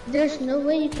 There's no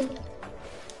way you can.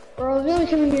 Bro, really,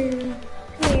 come here.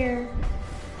 Come here.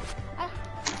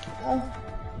 Oh,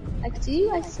 I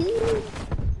see you.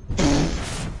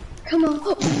 Come on.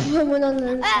 I went on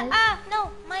the other side. No,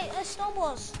 my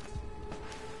snowballs.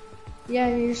 Yeah,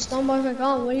 your snowballs are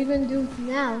gone. What are you gonna do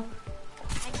now?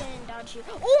 I couldn't dodge you.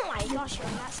 Oh my gosh, you're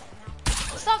on that side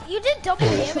now. Stop, you did double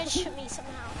damage to me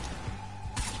somehow.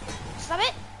 Stop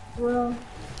it. Bro.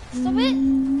 Stop it.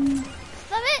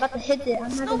 Stop it. About to hit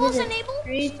it. Snowballs enabled.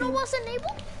 Snowballs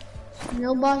enabled.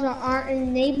 Snowballs aren't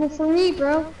enabled for me,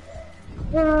 bro.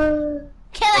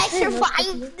 Can I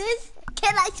survive this?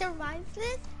 Can I survive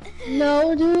this?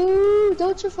 No, dude.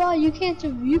 Don't survive. You can't.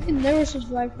 You can never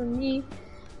survive from me.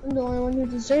 I'm the only one who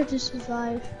deserves to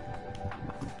survive.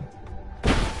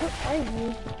 What are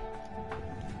you?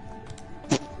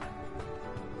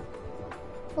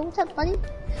 Oh, what's up, buddy?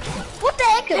 What the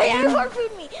heck? How'd you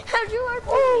harpoon me? How'd you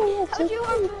harpoon me? How'd you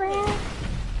harpoon me?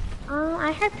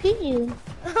 I harpoon you.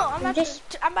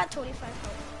 I'm about 25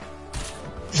 health.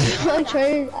 I'm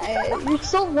trying. You're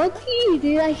so lucky,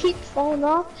 dude. I keep falling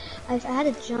off. I had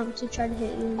to jump to try to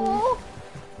hit you. Oh.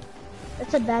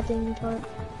 That's a bad thing, but.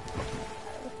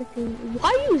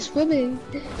 Why are you swimming?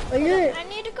 I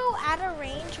need to go at a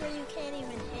range where you can't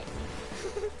even hit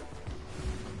me.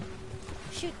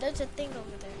 Shoot, there's a thing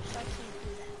over there, so I can't do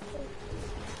that.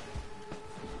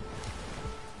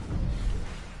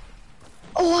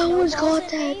 Oh, I almost got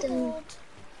that.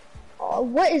 Oh,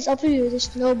 what is up with you, the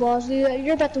snowballs, dude?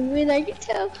 You're about to win. I can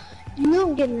tell. You know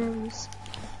I'm getting nervous.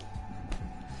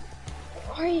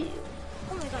 Where are you?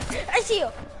 Oh my god, I see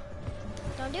you.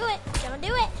 Don't do it. Don't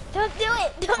do it. Don't do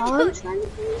it. Don't do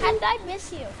it. How did I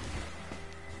miss you?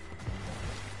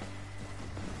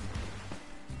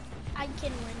 I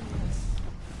can win this.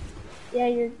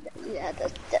 Yeah,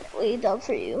 that's definitely done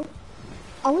for you.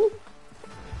 I want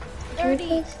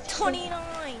 30,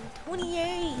 29,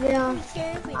 28, yeah,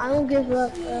 27, I don't give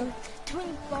up, bro.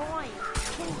 25,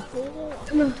 24,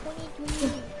 Come on.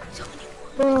 23, 21.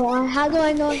 Bro, how do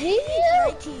I not hit you?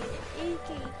 19, 18,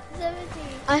 17,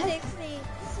 16,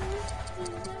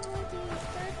 17,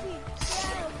 13,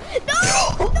 12. No!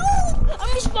 I'm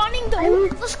respawning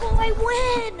though. Let's go, I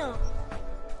win!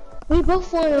 We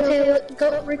both won. Okay,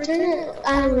 go return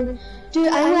it. Dude,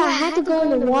 I had to go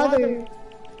in the water.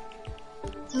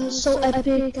 That was so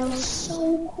epic. That was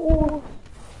so cool.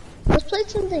 Let's play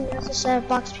something else instead of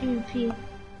box PvP.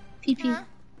 PP. Huh?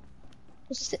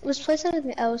 Let's play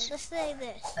something else. Let's say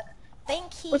this.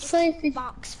 Bank Let's play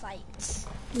box fights.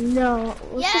 No.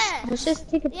 Yes. Let's just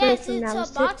take a break Yes, from now.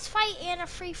 it's a box fight and a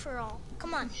free-for-all.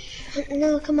 Come on.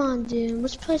 No, come on, dude.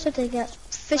 Let's play something else.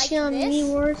 Fishy Like on this? Mini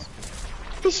Wars.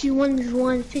 Fishy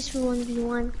 1v1. Fishy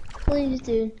 1v1. Please,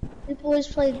 dude. We've always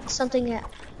played something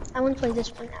else. I want to play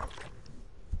this one now.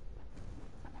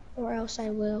 Or else I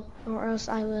will. Or else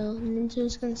I will.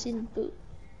 Ninja's gonna see the boot.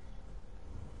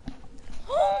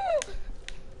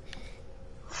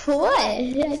 What?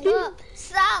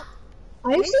 Stop.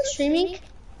 Are you still streaming?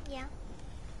 Yeah.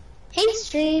 Hey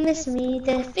stream, it's me,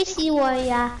 the Fishy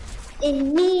Warrior.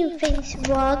 In me,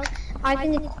 Facebook, are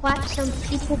gonna quack some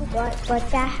people but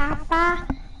that happa.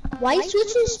 Why you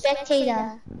switching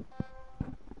spectator?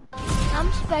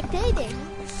 I'm spectating.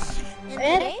 In the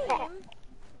game.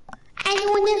 I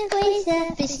wanna play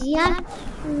the Fishy on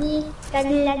me. Got a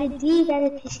lot of D, got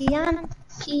a Fishy on.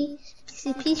 Peace.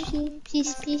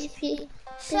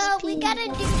 So we gotta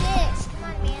do this. Come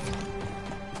on, man.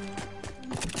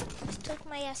 Just took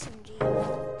my SMG.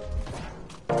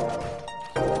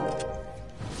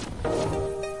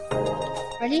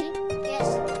 Ready? Yes.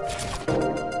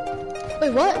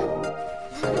 Wait, what?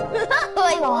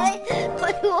 Wait, what?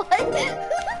 Wait, what?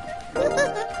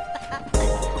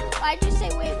 Why'd you say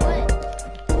wait, what?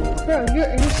 Bro, your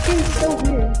screen's so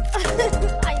weird.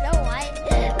 I know why.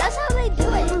 That's how they do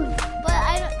it. But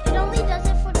it only does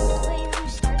it for the player who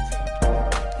starts it.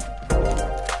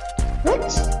 What?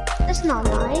 That's not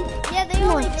mine. Yeah, they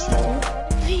only do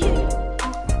it.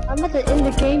 I'm about to end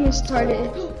the game and start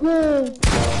it. Whoa.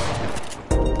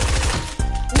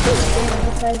 You can stand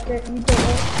because you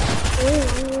don't.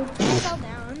 I fell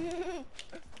down.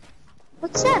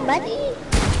 What's that, buddy?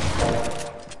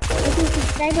 You can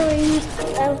subscribe or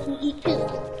eat too.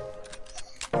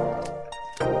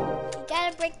 You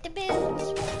gotta break the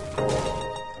bills.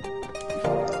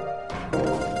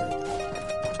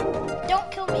 Don't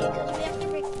kill me because we have to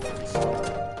break the bills.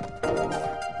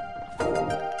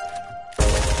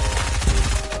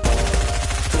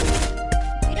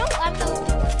 You know I'm the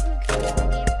only one who can win the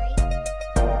game, right?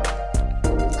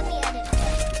 Let me edit.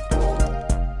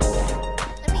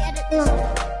 Let me edit this.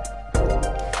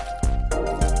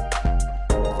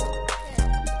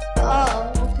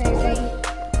 Oh, okay, ready.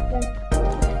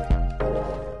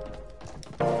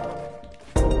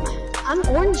 I'm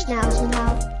orange now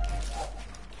somehow.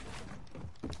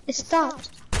 It stopped.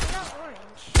 You're not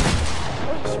orange.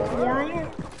 Yeah, I am.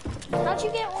 How'd you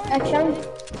get orange?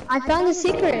 I found a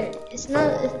secret. It's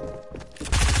not.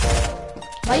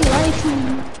 Why you lying to me?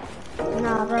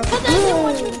 Nah, bro. But that's the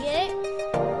once you get it.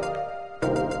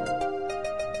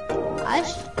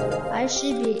 I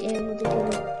should be able to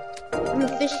get it. I'm a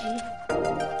fishy.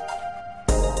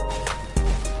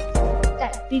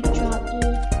 That big drop,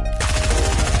 dude.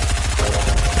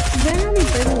 You better not be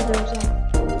breaking those out.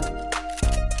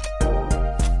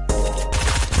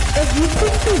 If you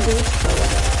put through this,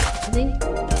 I think.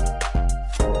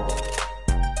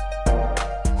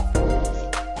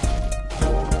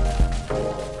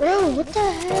 Bro, what the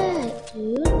heck,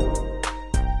 dude?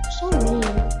 You're so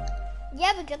mean.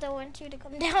 Yeah, because I want you to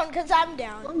come down because I'm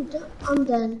down. I'm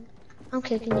done. I'm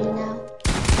kicking you now.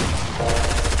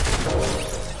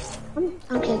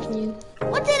 I'm kicking you.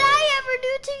 What did I ever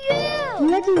do to you?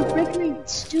 You had to break my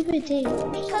stupid thing.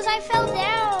 Because I fell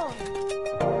down.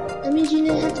 That means you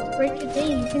didn't have to break your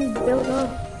thing. You can build up.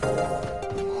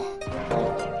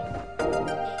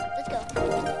 Okay, let's go.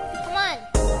 Come on.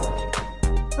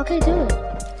 Okay, do it.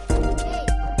 Okay.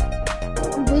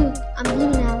 I'm blue. I'm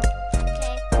blue now.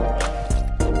 Okay.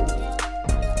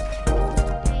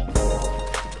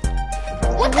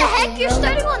 What the heck? You're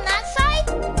starting on that side?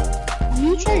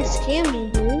 You tried to scam me,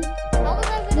 dude. How was I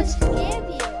gonna scam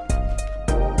you?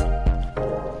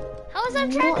 How was I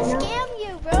trying to No. scam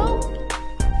you, bro?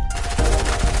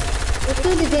 Let's do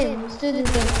it again. Let's do it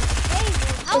again. Hey,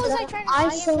 how was I trying to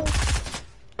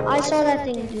I saw that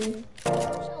thing, dude. So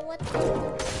what?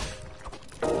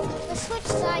 Let's switch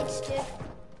sides, dude.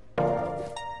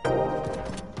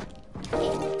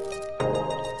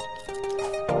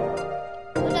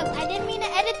 Hold up, I didn't mean to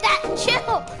edit that.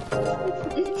 Chill.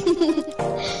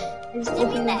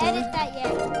 Didn't mean to edit that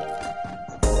yet.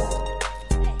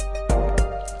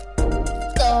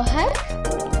 The heck?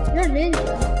 You're a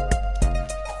ninja.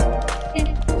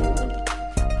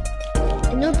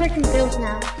 And no breaking bills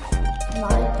now.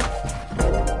 Mine.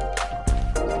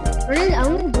 Really,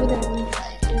 I'm gonna do that one,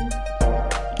 dude.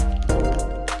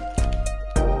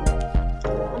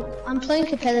 I'm playing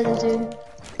competitive, dude.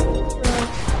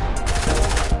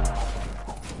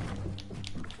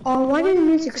 Oh, why did the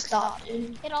music stop,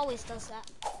 dude? It always does that.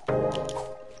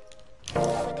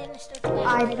 But then it starts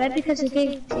I bet because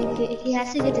he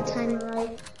has to get the timer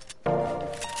right.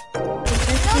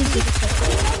 No, music.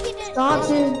 He didn't- Stop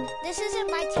it. This isn't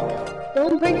my Tico.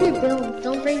 Don't break your build.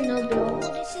 Don't break no builds.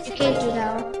 This You isn't can't my do Tico.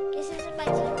 that. This isn't my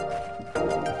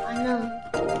Tico. I know.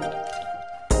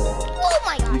 Oh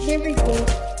my You gosh. can't break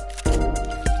builds.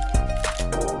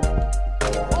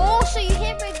 Oh, so you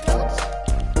can't break builds?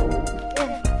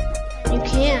 Yeah. You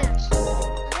can't.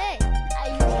 Okay.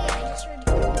 You can't. I just heard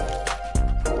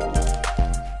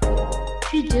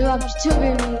If you do, I'm still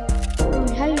gonna.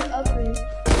 Oh, how do you upgrade?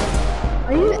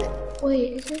 Are you?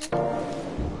 Wait, is this?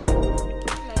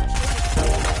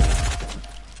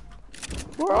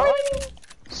 Where are you?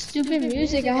 Stupid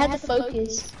music. I had to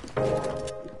focus.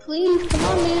 Please, come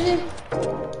on, music.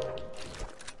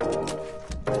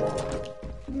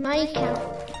 My account.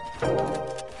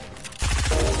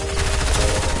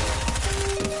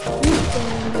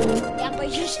 Yeah, but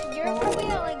you're probably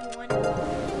at like one.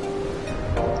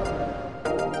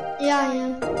 Yeah, I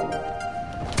am.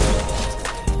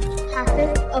 Hacker?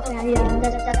 Okay, yeah,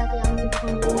 that's definitely I'm going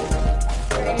to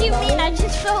What do you mean? I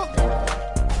just felt it.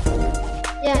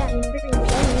 Yeah, and freaking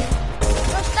funny.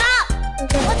 Bro, stop!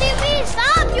 Okay. What do you mean?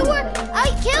 Stop! You were. I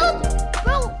killed.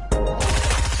 Bro.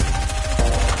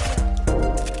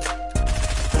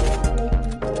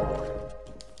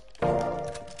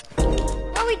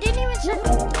 Bro, we didn't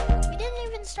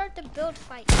even start the build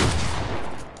fight.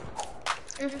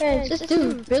 Okay, just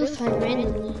do build fight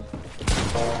randomly.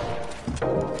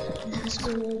 That's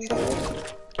really trouble.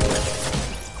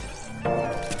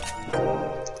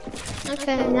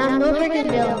 Okay, now no freaking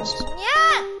builds.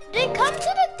 Yeah, they come to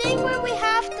the thing where we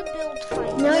have to build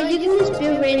fight. No, you can just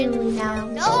build randomly now.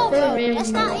 No, Just build bro, randomly.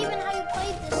 that's not even how you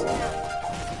play this now.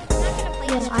 I'm not gonna play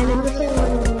Yes, this. I never play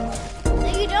one. No,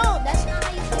 you don't. That's not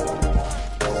how you play this.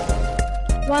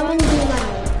 Why won't you do my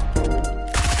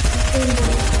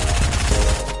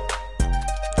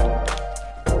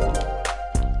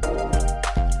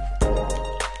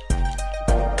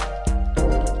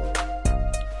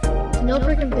no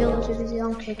freaking builds if you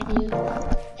don't kick you.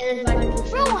 And invite your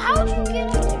Bro, friends. how'd you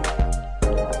get up there?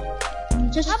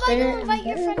 Just How about fair you and invite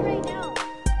your fair. friend right now?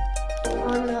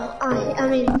 Oh no, I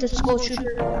mean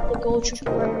the gold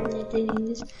trooper, whatever they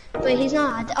use. But he's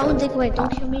not. I don't think. Wait, don't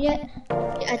kill me yet.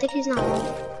 I think he's not on.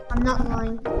 I'm not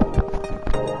lying.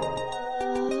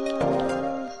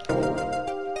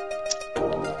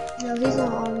 No, he's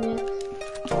not on yet.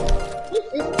 Who's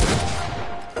this?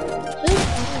 Who's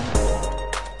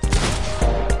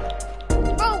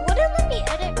Bro, wouldn't let me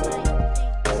edit my things.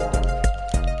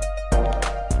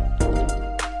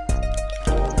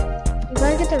 You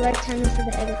gotta get the right timer for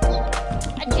the edits.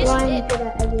 I That's just why I'm did. good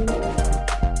at editing.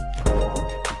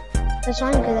 That's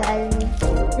why I'm good at editing.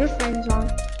 Your friend's on.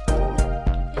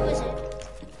 Who is it?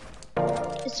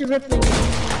 It's a Rippling. Is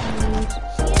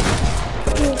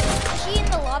she in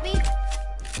the lobby?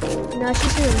 No,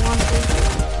 she's in the launcher.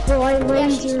 Bro, I Yeah,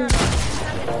 went she's to. not. She's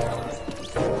not gonna be.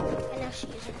 I know she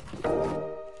isn't.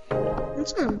 I'm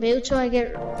just gonna build till I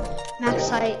get max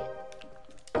height.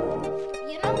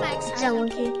 You know max height. Is that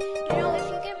working? You know if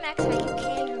you get max height, you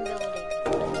can't even build it.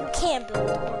 You can't build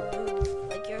or move.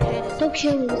 Like your head is. Don't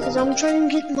kill me because I'm trying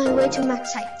to get my way to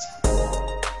max height.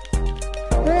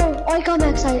 Bro, I got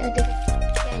max height, I think.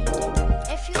 Yeah, you did.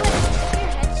 If your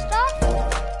head stopped,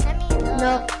 that means.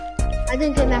 No, I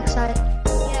didn't get max height.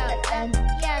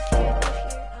 Yeah, if you're.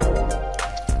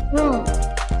 Bro,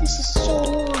 this is so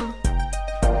long.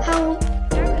 How?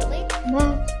 Not really.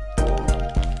 Max?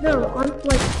 No, I'm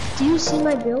like, do you see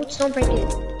my builds? Don't break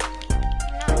it.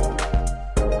 I'm not.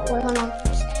 Wait, hold on. I'm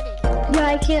just editing. Yeah,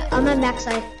 I can't. I'm at max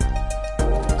height.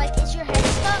 Like, is your head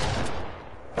stuck?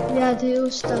 Yeah, dude, it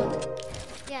was stuck.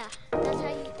 Yeah,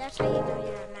 that's how you know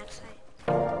you're at max height.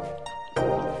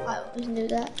 I always knew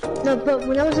that. No, but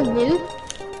when I was a noob,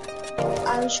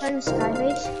 I was trying to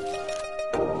skybase.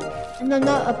 And I'm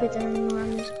not up it there anymore.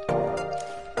 I'm just.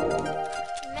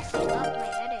 You're messing up my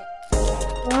edit.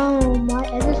 Oh, my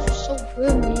edits are so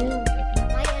good, man.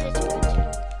 My edit's good too.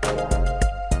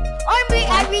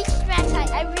 I reached max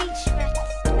height. I reached max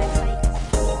height.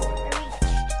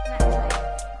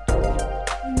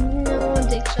 No, I don't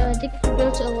think so. I think you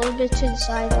built it a little bit to the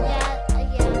side. Yeah,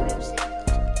 I'm gonna say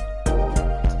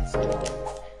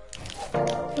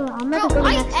Bro, I'm Bro, about to go to I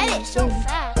max edit height so soon.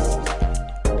 fast.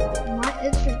 My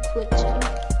edits are quick too.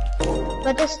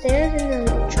 But the stairs and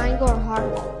the triangle are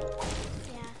hard.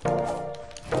 Yeah.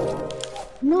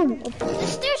 No, The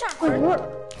stairs are wait, hard. what?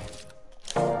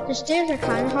 The stairs are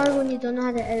kind of hard when you don't know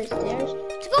how to edit stairs.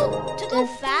 To go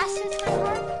fast is kind of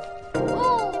hard.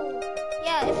 Oh,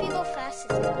 yeah. If you go fast,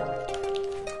 it's kind of hard.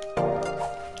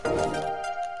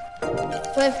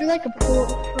 But if you're like a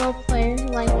pro player,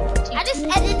 like I just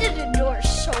edited the door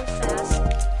so fast.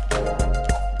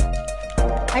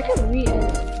 I I can read it.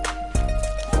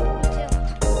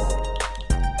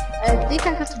 I think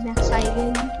I got the max height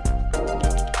again.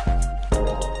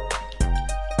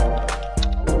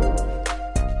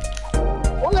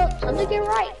 Hold up, something get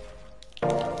right.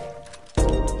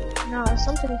 No,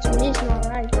 something to me is not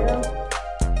right, bro.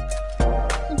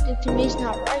 Something to me is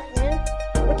not right, man.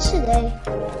 What's today?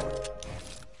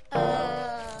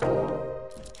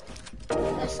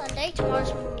 Sunday.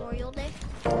 Tomorrow's Memorial Day.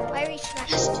 I reached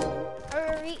max.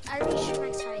 I reached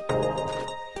max height. Bro,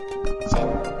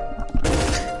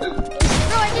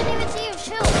 I didn't even see you.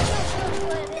 Chill. I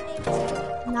didn't even see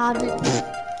you. Nah, dude.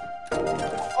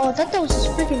 Oh, I thought that was a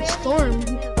freaking storm.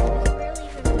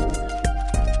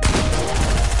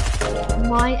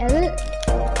 My edit?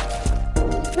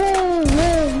 Whoa.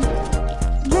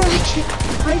 Bro,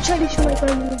 I tried to show my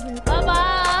phone movement. Bye.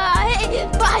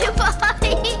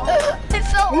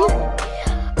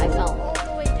 I fell all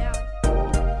the way down.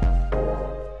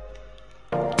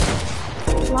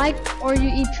 Like or you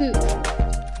eat poop.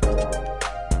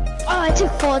 Oh, I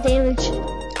took fall damage.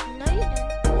 No, you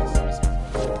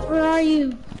didn't. Where are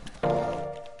you?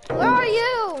 Where are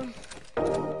you?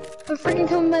 I'm freaking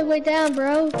coming my way down,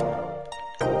 bro.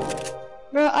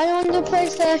 Bro, I don't want to play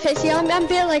stuff. See, I'm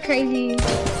being like crazy.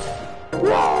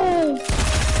 Whoa!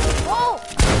 Whoa!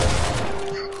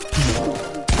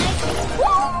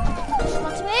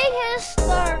 Let's make his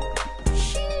start.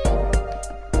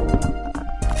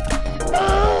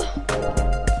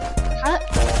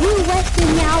 You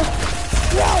resting now.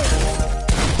 Whoa!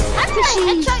 How did I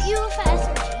headshot you with an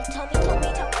SMG? Tell me.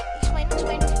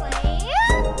 Explain.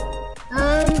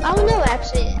 I don't know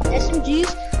actually.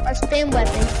 SMGs are spam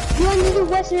weapons. You want another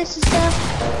weapon and stuff?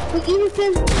 But even if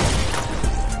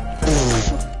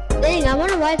dang, I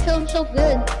wonder why I feel so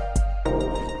good.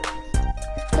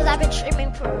 Because I've been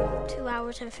streaming for 2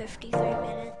 hours and 53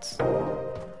 minutes.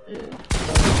 No,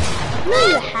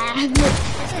 you have.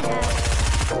 Yes, I have.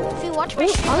 If you watch my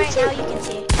stream right now, you can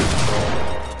see.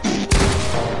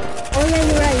 Oh yeah,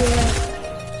 you're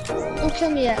right. Don't kill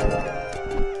me yet.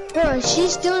 Bro,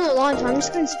 she's doing a long time. I'm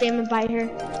just gonna spam and bite her.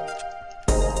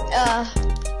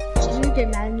 She's gonna get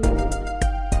mad at me.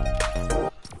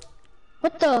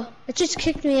 What the? It just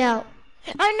kicked me out.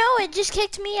 I know, it just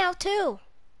kicked me out too.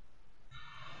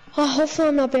 Oh, hopefully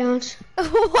I'm not banned.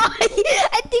 Why?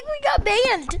 I think we got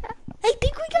banned.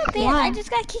 Why? I just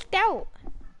got kicked out.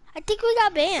 I think we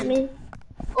got banned.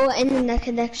 Internet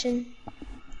connection.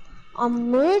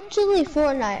 I'm originally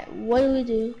Fortnite. What do we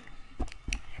do?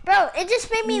 Bro, it just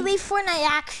made me leave Fortnite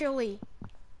actually.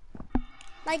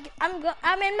 Like,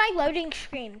 I'm in my loading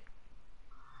screen.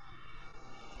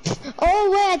 Oh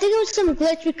wait, I think it was some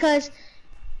glitch because...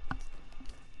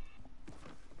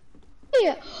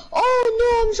 Yeah. Oh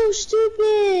no, I'm so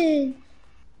stupid.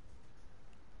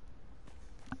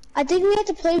 I think we have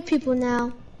to play with people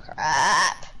now.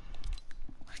 Crap.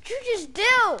 What'd you just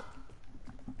do?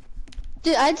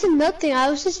 Dude, I did nothing. I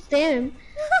was just spamming.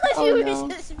 You were no.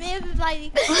 just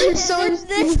inviting. I'm so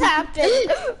This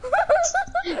happened.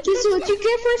 This is what you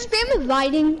get for spam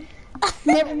inviting.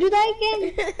 Never do that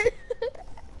again.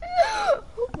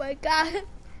 Oh my god.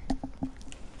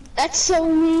 That's so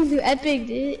mean to Epic,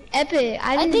 dude. Epic.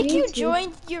 I think mean you to.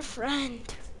 joined your friend.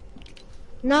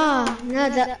 Nah,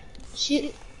 that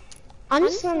she. I'm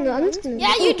just gonna.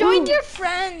 Yeah, you joined your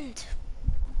friend.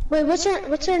 Wait, what's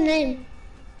her name?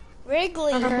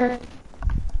 Wrigley.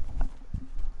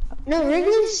 No,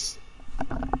 Wrigley's.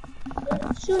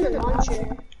 Soon a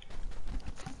launcher.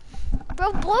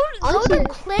 Bro, go to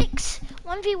clicks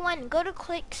 1v1. Go to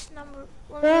clicks number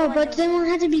 1v1. Bro, but then we'll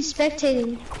have to be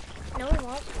spectating. No, we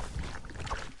won't.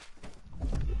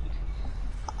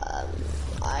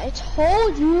 I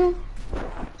told you.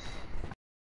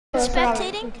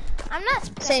 Spectating? I'm not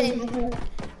spectating. Same.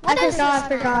 I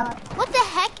forgot. What the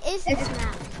heck is this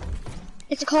map?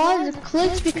 It's called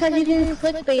clicks because you can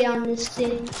clickbait on this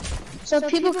thing. So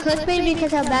people clickbait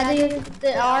because how bad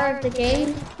they are at the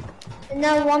game. And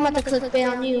now I'm about to clickbait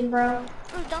on you, bro.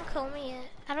 Oh, don't kill me yet.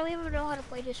 I don't even know how to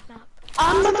play this map.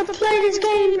 I'm about to play this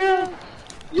game, bro.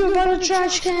 You're about to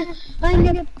trash can. I'm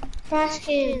a trash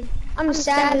can. I'm a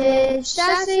savage.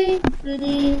 Sassy,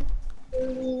 booty,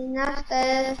 not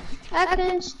bad.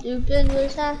 Acting stupid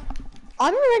with that.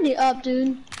 I'm already up,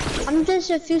 dude. I'm just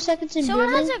a few seconds in Someone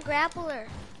building. has a grappler.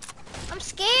 I'm You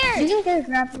scared. can get a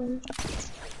grappler.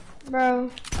 Bro.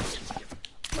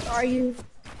 Where are you?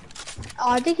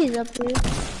 Oh, I think he's up here.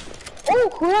 Oh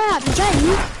crap, is that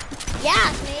you?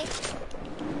 Yeah, it's me.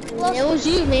 It was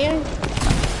you, man.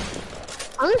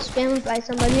 I'm gonna spam it by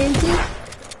somebody and see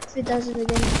if it does it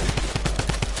again.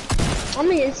 I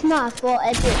mean, it's not full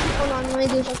edit. Hold on, let me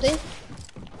do something.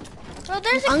 Bro,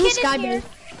 there's a I'm kid in Skype. here.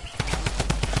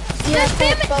 they're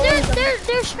spamming.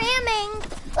 They're spamming.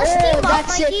 Let's team up,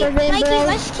 that's it Mikey. for them, Mikey, bro.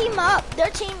 let's team up. They're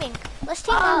teaming. Let's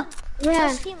team up. Yeah,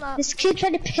 Let's team up. this kid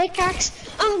tried to pickaxe.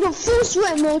 I'm gonna full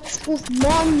sweat mode with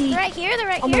mommy. They're right here. They're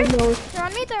right on here. my nose. They're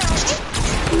on me. They're on me.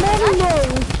 Mommy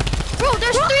nose. Bro,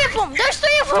 there's 3 of them. There's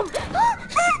 3 of them.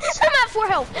 I'm at 4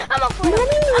 health. I'm at 4 health. Mommy I'm at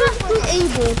nose 4 health.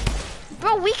 disabled.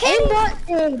 Bro, we can.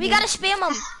 We gotta spam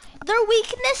them. Their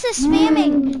weakness is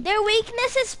spamming. Their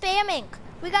weakness is spamming.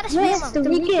 We gotta spam Yes, them. the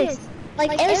weakest.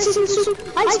 Like every single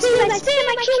I spam, I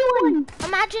kill one.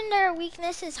 Imagine their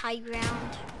weakness is high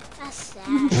ground. That's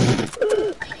sad.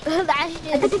 That's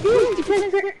just.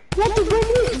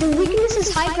 The weakness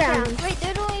is high ground. Wait,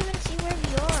 they don't even see where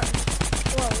we are.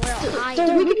 Well, we're high. The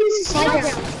weakness is high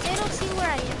ground. They don't see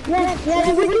where I am. Yeah,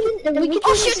 the weakness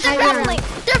Oh shoot, is they're high ground. grappling.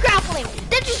 They're grappling.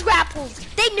 They just grappled.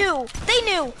 They knew.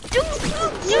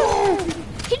 Dude.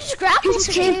 He just grappled. He's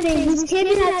camping. He's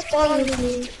camping at spawn with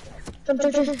me.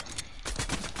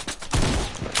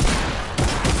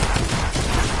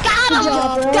 Got him.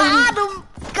 Got him.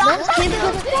 Let's camp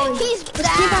at spawn. He's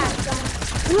back.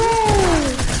 Whoa!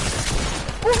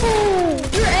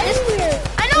 You're everywhere.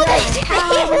 I know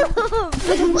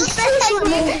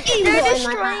they're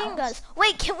destroying us.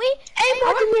 Wait, can we?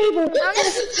 Aimbot's enabled.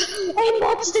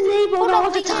 Aimbot's enabled all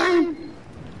the time.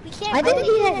 We can't. I think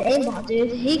he has aimbot,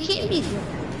 dude. He can't be good.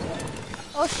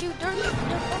 Oh shoot, they're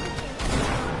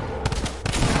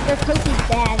Their coach is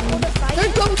bad.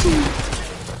 They're coaching.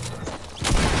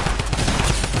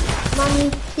 Mommy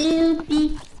P B,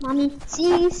 Mommy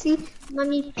C C,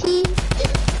 Mommy P.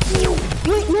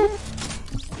 Wait, no.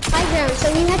 High ground. So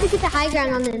we have to get the high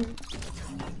ground on them.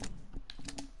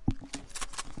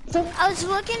 So I was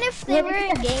looking if they were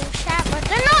in game chat, but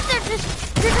they're not. They're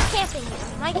just camping.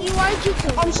 Mikey, why did you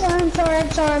kill me? I'm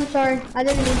sorry. I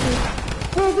didn't mean to.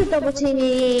 We'll be double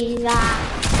teaming.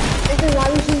 This is why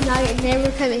we should not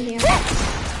never come in here. I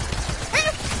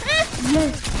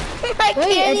Wait, can't I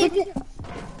even. think it.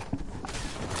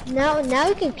 Now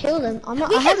we can kill them. We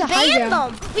I have can a high ban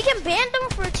ground. them. We can ban them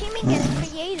for teaming and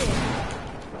creative.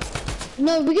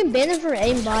 No, we can ban them for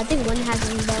aimbot. I think one has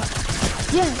aimbot.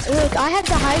 Yeah, look, I have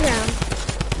the high ground.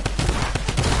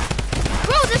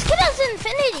 Bro, this kid has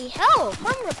infinity help.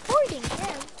 I'm reporting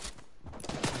him.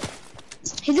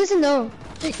 He doesn't know.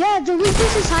 Yeah, the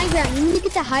weakness is high ground. You need to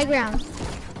get the high ground.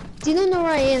 You don't know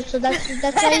where I am, so that's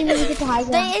why you need to get the high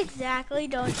ground. They exactly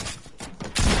don't.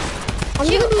 I'm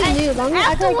gonna be a noob. I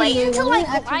have to wait until I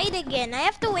glide. glide again. I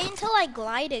have to wait until I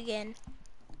glide again.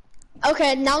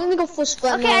 Okay, now I'm gonna go full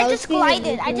split. Okay, I just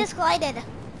glided. I'm gonna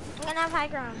have high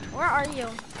ground. Where are you?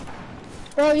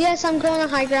 Bro, yes, I'm going on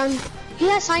high ground. He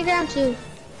has high ground too.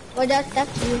 Well, that's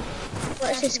you.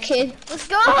 What's this kid? Let's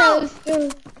go.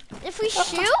 Okay, If we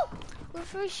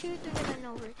shoot, they're gonna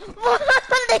know where.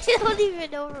 They don't even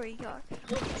know where we are.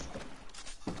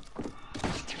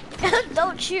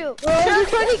 Don't shoot. Bro, you're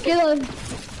trying to kill him.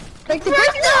 Like the no,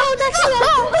 that's not.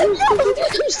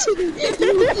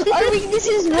 Our weakness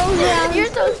is roll down. You're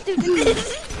so stupid. You're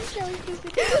so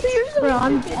stupid. Bro,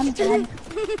 I'm dead.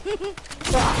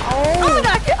 Bro, Oh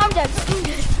my god, I'm dead.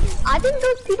 I think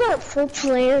those people are pro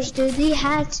players, dude. They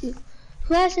had to.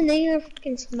 Who has a negative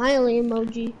freaking smiley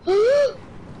emoji?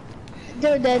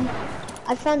 They're dead.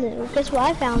 I found it. Guess what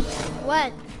I found?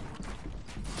 What?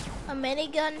 A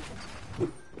minigun?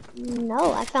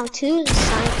 No, I found 2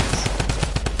 signs.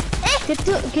 Get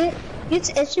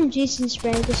SMGs and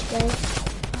spray the spray.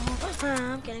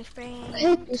 I'm getting sprayed.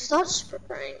 Hey, stop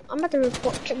spraying. I'm about to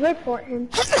report him.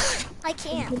 I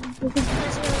can't.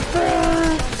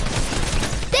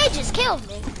 They just killed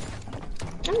me.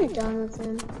 I'm done with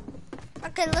him.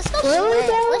 Okay, let's go Really, sweat.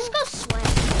 bro? Let's go sweat.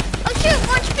 Oh shoot,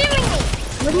 one's spamming me.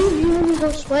 What do you mean when you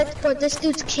go sweat? Bro, this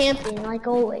dude's camping like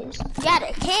always. Yeah,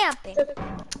 they're camping.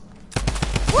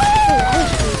 Woo!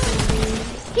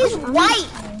 He's white.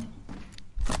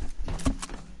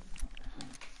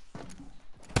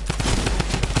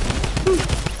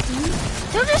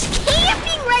 They're just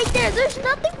camping right there. There's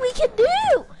nothing we can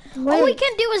do. All we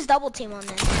can do is double team on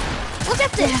them. Look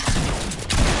at this.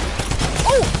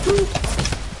 Oh,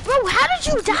 bro, how did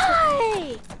you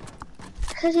die?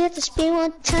 Because you have to spam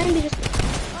one time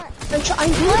because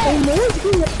I'm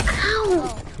doing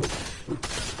Ow!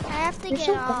 I have to You're get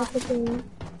so off. bad.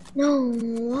 No,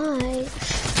 why?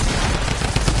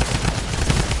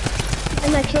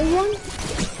 Am I killed one?